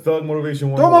differ though. Thug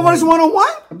Motivation 101. Thug Motivation 101.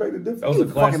 I beg to differ. That was a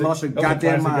classic. Fucking lost your that was a goddamn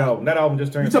classic mind. album. That album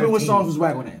just turned. You tell me what 15. songs was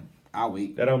whack on that. I'll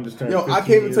wait. That album just turned. Yo, I can't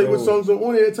even tell you what songs are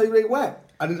on there. Tell you they whack.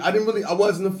 I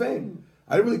wasn't a fan.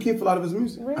 I didn't really care for a lot of his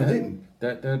music. I didn't.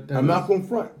 I'm not going to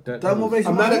front. Thug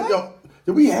Motivation I'm not.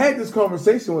 Yo, we had this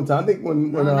conversation one time. I think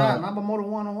when not more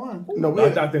than 101. No,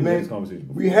 I think we had this conversation.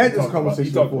 We had this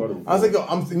conversation before. I was like,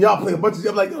 yo, y'all play a bunch of.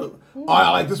 I'm like, yo,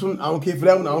 I like this one. I don't care for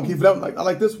that one. I don't care for that one. Like, I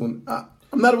like this one.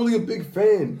 I'm not really a big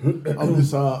fan of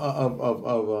this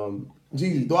of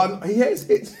Jeezy. Though he has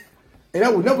hits, and I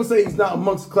would never say he's not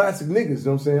amongst classic niggas. You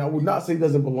know what I'm saying? I would not say he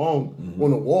doesn't belong on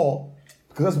the wall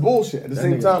because that's bullshit. At the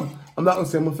same time, I'm not gonna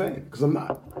say I'm a fan because I'm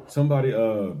not. Somebody,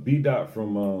 B Dot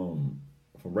from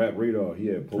Rap Radar, he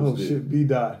had posted. Oh shit, B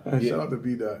Dot. Shout out to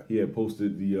B Dot. He had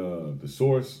posted the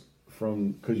source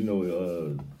from because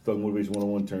Thug Motivation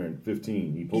 101 turned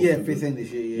 15. He posted 15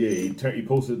 this year. Yeah, he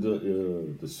posted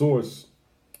the source,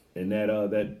 and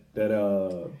that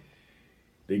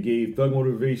they gave Thug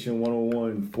Motivation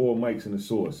 101 4 mics in the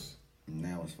source.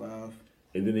 Now it's 5.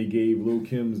 And then they gave Lil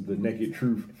Kim's The Naked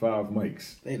Truth 5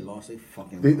 mics. They lost their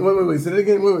fucking. Wait. Say it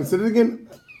again. Wait. Say it again.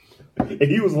 And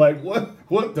he was like, what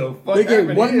the fuck? They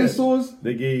gave what in the source?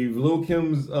 They gave Lil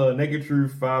Kim's Naked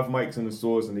Truth 5 mics in the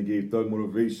source, and they gave Thug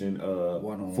Motivation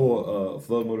 101.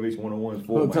 Thug Motivation 101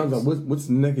 4 mics. What's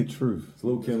Naked Truth? It's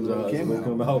Lil Kim's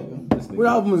album. What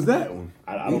album is that one?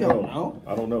 I don't know.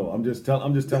 I don't know. I'm just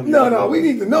telling you. No, we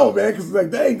need to know, man, because like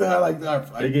they ain't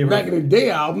the back in the day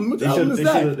album. What album is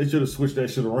that? They should have switched that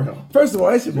shit around. First of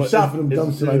all, that should be shot for them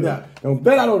dumb shit like that. And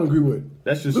that I don't agree with.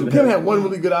 That shit Lil Kim had one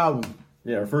really good album.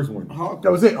 Yeah, her first one.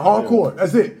 That was it. Hardcore.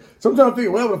 That's it. Sometimes I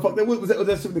think whatever the fuck that was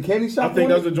that shit with the candy shop. I think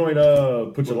that was the joint.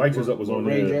 Put Your Lighters Up was on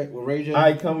there. Ray J.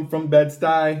 I come from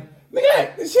Bed-Stuy.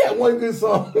 Nigga, she had one good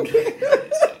song.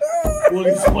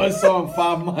 one song,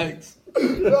 5 mics.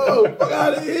 No, fuck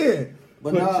out of here.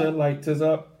 But Put Your Lighters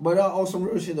Up. But on some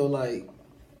real shit though, like.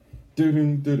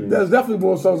 There's definitely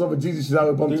more songs off of Jeezy shit I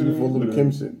would bump to before Lil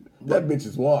Kim shit. That bitch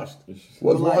is washed.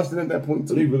 Washed at that point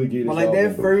too. They really gave But like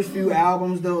their first few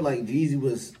albums though, like Jeezy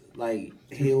was like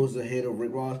he was ahead of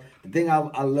Rick Ross. The thing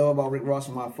I love about Rick Ross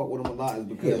and why I fuck with him a lot is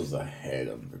because he was ahead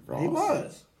of Rick Ross. He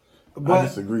was. I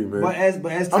disagree, man. But as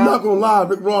time, I'm not gonna lie,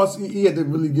 Rick Ross he had to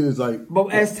really get his like.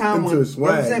 But as time went,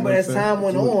 as time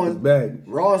went on,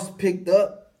 Ross picked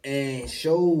up and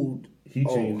showed. He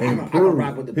changed. I can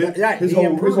rock with the his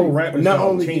whole rap not style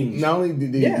only changed. Not only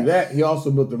did he do that, he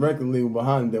also built the record label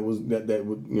behind that was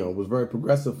was very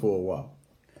progressive for a while.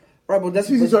 Right, but that's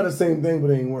Jeezy tried the same thing,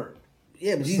 but it ain't work.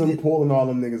 Yeah, but Some Paul and all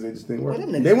them niggas, they just didn't work. Well,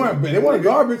 they weren't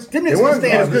garbage. Them niggas gonna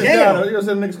stay out of jail. You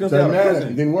said niggas gonna stay out of prison.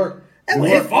 It didn't work. That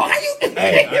was his fault.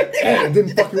 It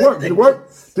didn't fucking work. Did it work?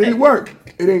 Did it work?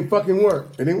 It ain't fucking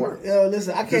work. It didn't work. Yo,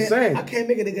 listen, I Just saying. can't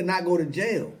make a nigga not go to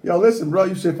jail. Yo, listen, bro,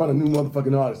 you should find a new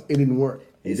motherfucking artist. It didn't work.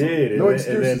 He did. No and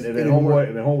excuses. then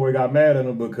homeboy got mad at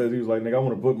him because he was like, nigga, I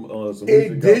want to put some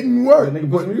music It didn't work. Nigga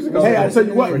put music out. Hey, I tell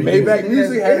you what, Maybach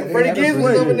Music had Freddie Gibbs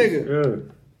was another nigga. Yeah.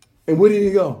 And where did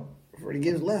he go? Freddie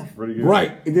Gibbs left.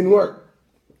 Right. It didn't work.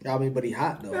 I mean, but he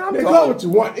hot though. They call what you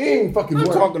want. It ain't fucking I'm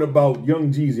work. talking about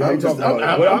Young Jeezy. I'm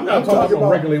not talking about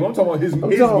record label. I'm talking about his I'm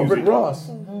music. talking about Rick Ross.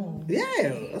 Yeah,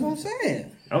 that's what I'm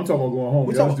saying. I'm talking about going home.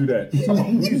 Let's do that. I'm talking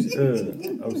about music.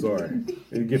 I'm sorry.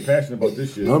 You get passionate about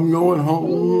this shit. I'm going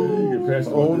home. You get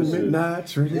passionate about On this shit. midnight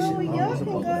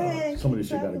train. Some of this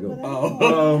shit gotta go.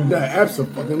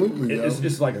 Absolutely.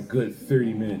 It's like a good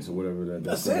 30 minutes or whatever.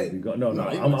 That's it. No,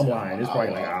 I'm lying. It's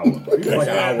probably like an hour.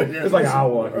 It's like an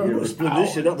hour. I can split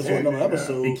this shit up into another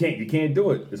episode. You can't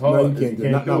do it. It's hard. No, you can't do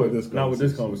it. Not with this Not with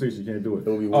this conversation. You can't do it.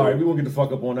 All right, we gonna get the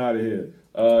fuck up on out of here.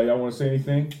 Y'all want to say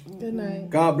anything? Good night.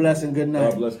 God bless and good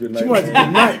night. God bless. Good night. She wanted to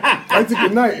good night. I took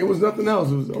good night. It was nothing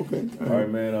else. It was okay. All right,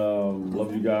 man.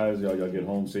 Love you guys. Y'all get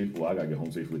home safe. Well, I gotta get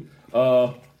home safely.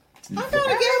 I'm gonna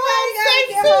get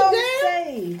home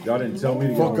safe. Y'all didn't tell me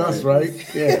to get Fuck home us, safe.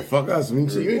 right? Yeah, fuck us. I mean,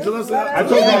 you didn't tell us that. I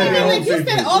told y'all to get home You safely.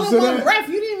 said all You in said one that? breath.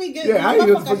 You didn't even get Yeah, I didn't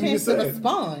know what the fuck motherfucker you chance to said.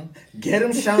 respond. Get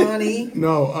him, Shawnee.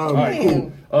 No, All right,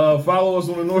 cool. Follow us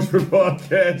on the Northwood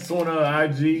Podcast on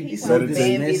IG.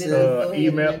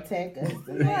 Email.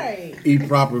 Right. Eat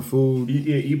proper food.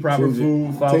 Eat proper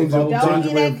food. Follow Change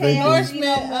your way of thinking.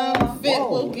 Nourishment Fit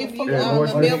will give you the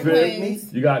Nourishment meal Fit.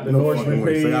 plans. You got the No Nourishment fucking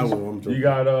way. page. Say I will. I'm joking. You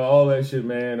got all that shit,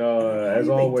 man. As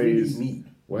always,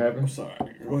 What happened? I'm sorry.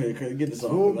 Go ahead, get this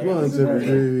off. Smoke blunts every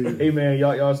day. Hey man,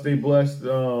 y'all stay blessed.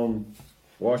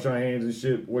 Wash your hands and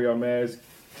shit. Wear your mask.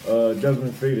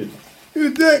 Desmond faded.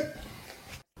 You dick.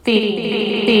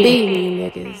 Feed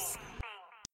me niggas.